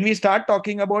 When we start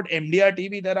talking about MDR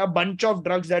TB, there are a bunch of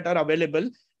drugs that are available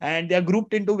and they're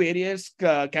grouped into various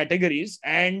categories,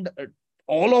 and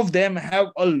all of them have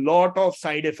a lot of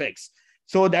side effects.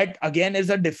 So that again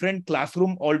is a different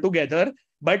classroom altogether.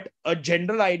 But a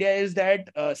general idea is that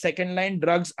second-line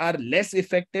drugs are less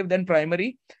effective than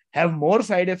primary, have more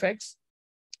side effects,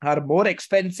 are more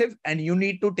expensive, and you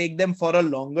need to take them for a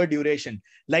longer duration,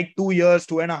 like 2 years,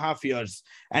 2.5 years.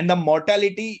 And the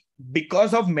mortality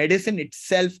because of medicine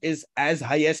itself is as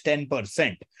high as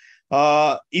 10%.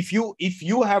 If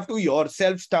you have to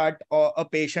yourself start a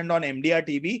patient on MDR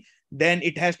TB, then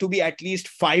it has to be at least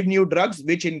 5 new drugs,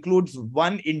 which includes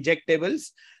 1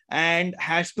 injectables, and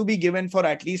has to be given for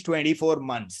at least 24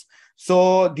 months.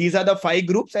 So these are the 5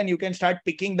 groups, and you can start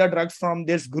picking the drugs from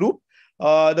this group.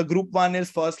 The group 1 is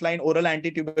first line oral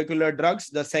antitubercular drugs.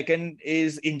 The second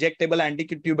is injectable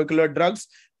antitubercular drugs.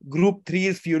 Group 3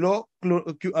 is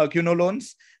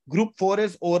quinolones. Group 4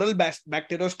 is oral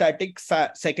bacteriostatic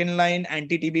second line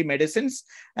anti-TB medicines.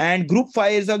 And group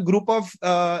 5 is a group of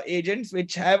agents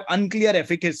which have unclear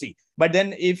efficacy. But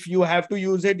then if you have to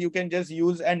use it, you can just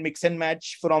use and mix and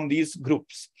match from these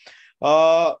groups.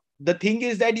 The thing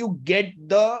is that you get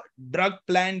the drug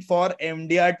plan for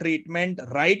MDR treatment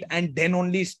right, and then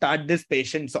only start this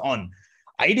patients on.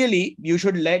 Ideally, you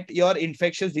should let your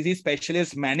infectious disease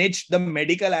specialist manage the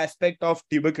medical aspect of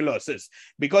tuberculosis,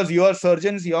 because your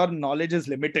surgeons, your knowledge is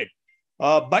limited.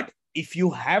 But if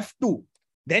you have to,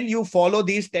 then you follow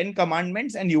these 10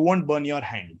 commandments and you won't burn your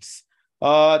hands.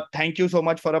 Thank you so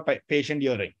much for a patient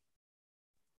hearing.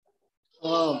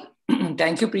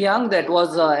 Thank you, Priyank. That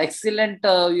was excellent.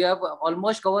 You have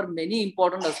almost covered many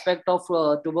important aspects of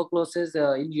tuberculosis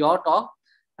in your talk.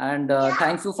 And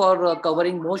thank you for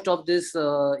covering most of this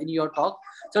in your talk.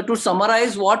 So to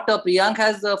summarize, what Priyank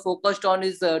has focused on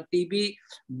is TB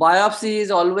biopsy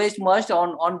is always must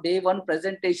on day 1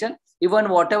 presentation, even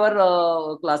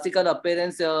whatever classical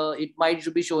appearance it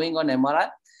might be showing on MRI.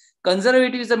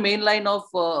 Conservative is the main line of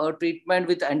treatment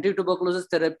with anti-tuberculosis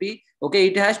therapy. Okay,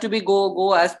 it has to be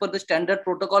go as per the standard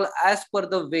protocol, as per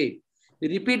the way.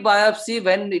 Repeat biopsy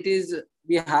when it is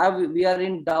we are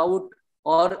in doubt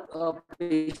or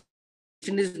patient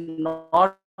is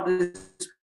not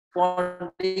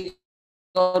responding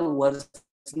or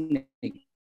worsening.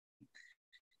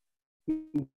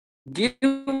 Give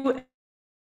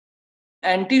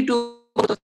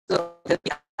anti-tuberculosis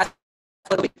therapy as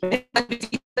per the way.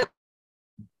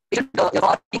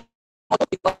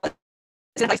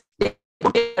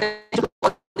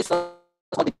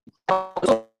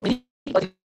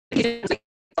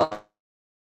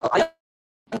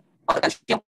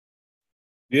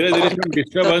 There is some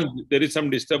disturbance. There is some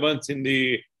disturbance in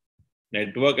the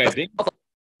network, I think.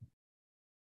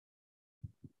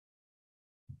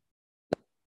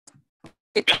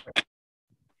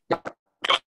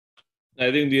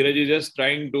 I think Dhiraj is just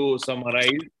trying to summarize,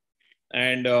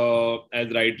 and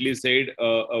as rightly said,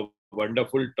 a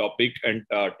wonderful topic and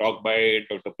talk by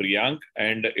Dr. Priyank,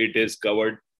 and it is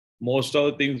covered most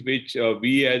of the things which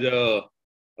we as a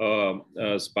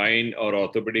spine or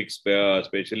orthopedic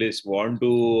specialist want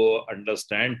to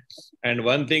understand. And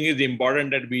one thing is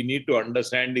important, that we need to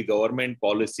understand the government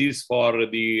policies for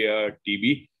the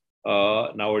TB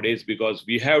nowadays, because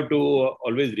we have to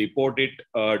always report it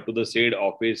to the said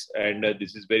office, and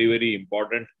this is very, very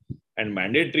important and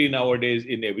mandatory nowadays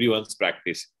in everyone's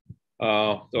practice.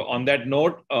 So on that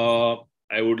note,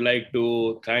 I would like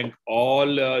to thank all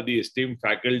the esteemed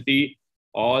faculty,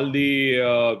 all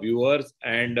the viewers,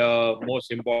 and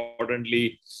most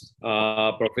importantly,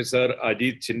 Professor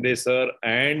Ajit Shinde sir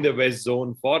and the West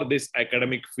Zone for this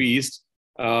academic feast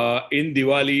in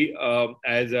Diwali,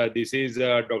 as this is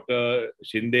Dr.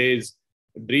 Shinde's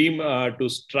dream to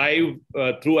strive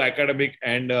through academic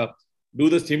and do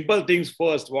the simple things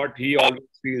first, what he always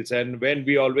feels. And when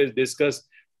we always discuss,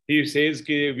 he says,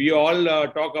 we all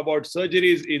talk about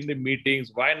surgeries in the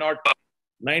meetings. Why not?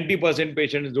 90%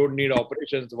 patients don't need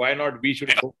operations. Why not? We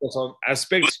should focus on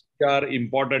aspects which are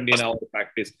important in our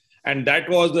practice. And that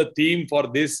was the theme for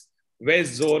this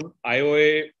West Zone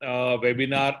IOA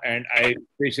webinar. And I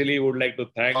especially would like to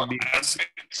thank the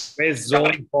West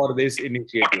Zone for this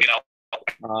initiative.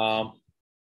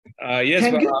 Yes,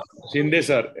 Shinde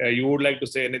sir, you would like to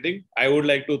say anything? I would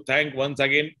like to thank once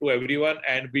again to everyone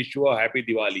and wish you a happy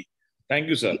Diwali. Thank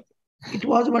you, sir. It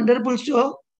was a wonderful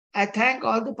show. I thank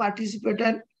all the participants.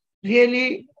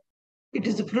 Really, it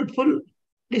is a fruitful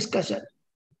discussion.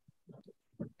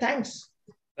 Thanks.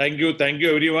 Thank you,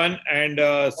 everyone, and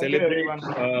celebrate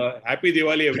happy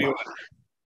Diwali, everyone.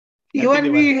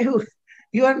 Even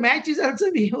your match is also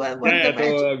won the match.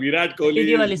 So Virat Kohli,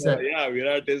 Diwali, sir.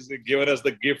 Virat is given us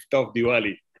the gift of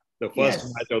Diwali, the first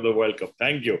match of the World Cup.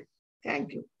 Thank you.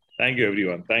 Thank you. Thank you,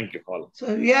 everyone. Thank you all.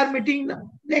 So we are meeting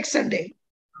next Sunday.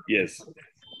 Yes.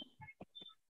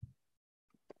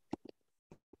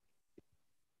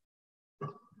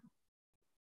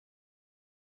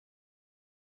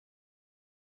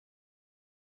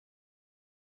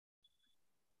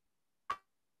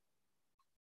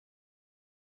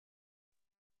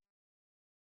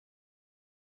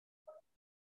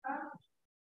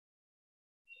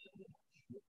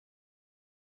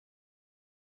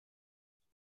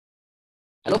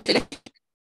 Hello,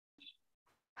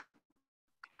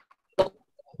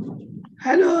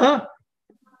 Hello.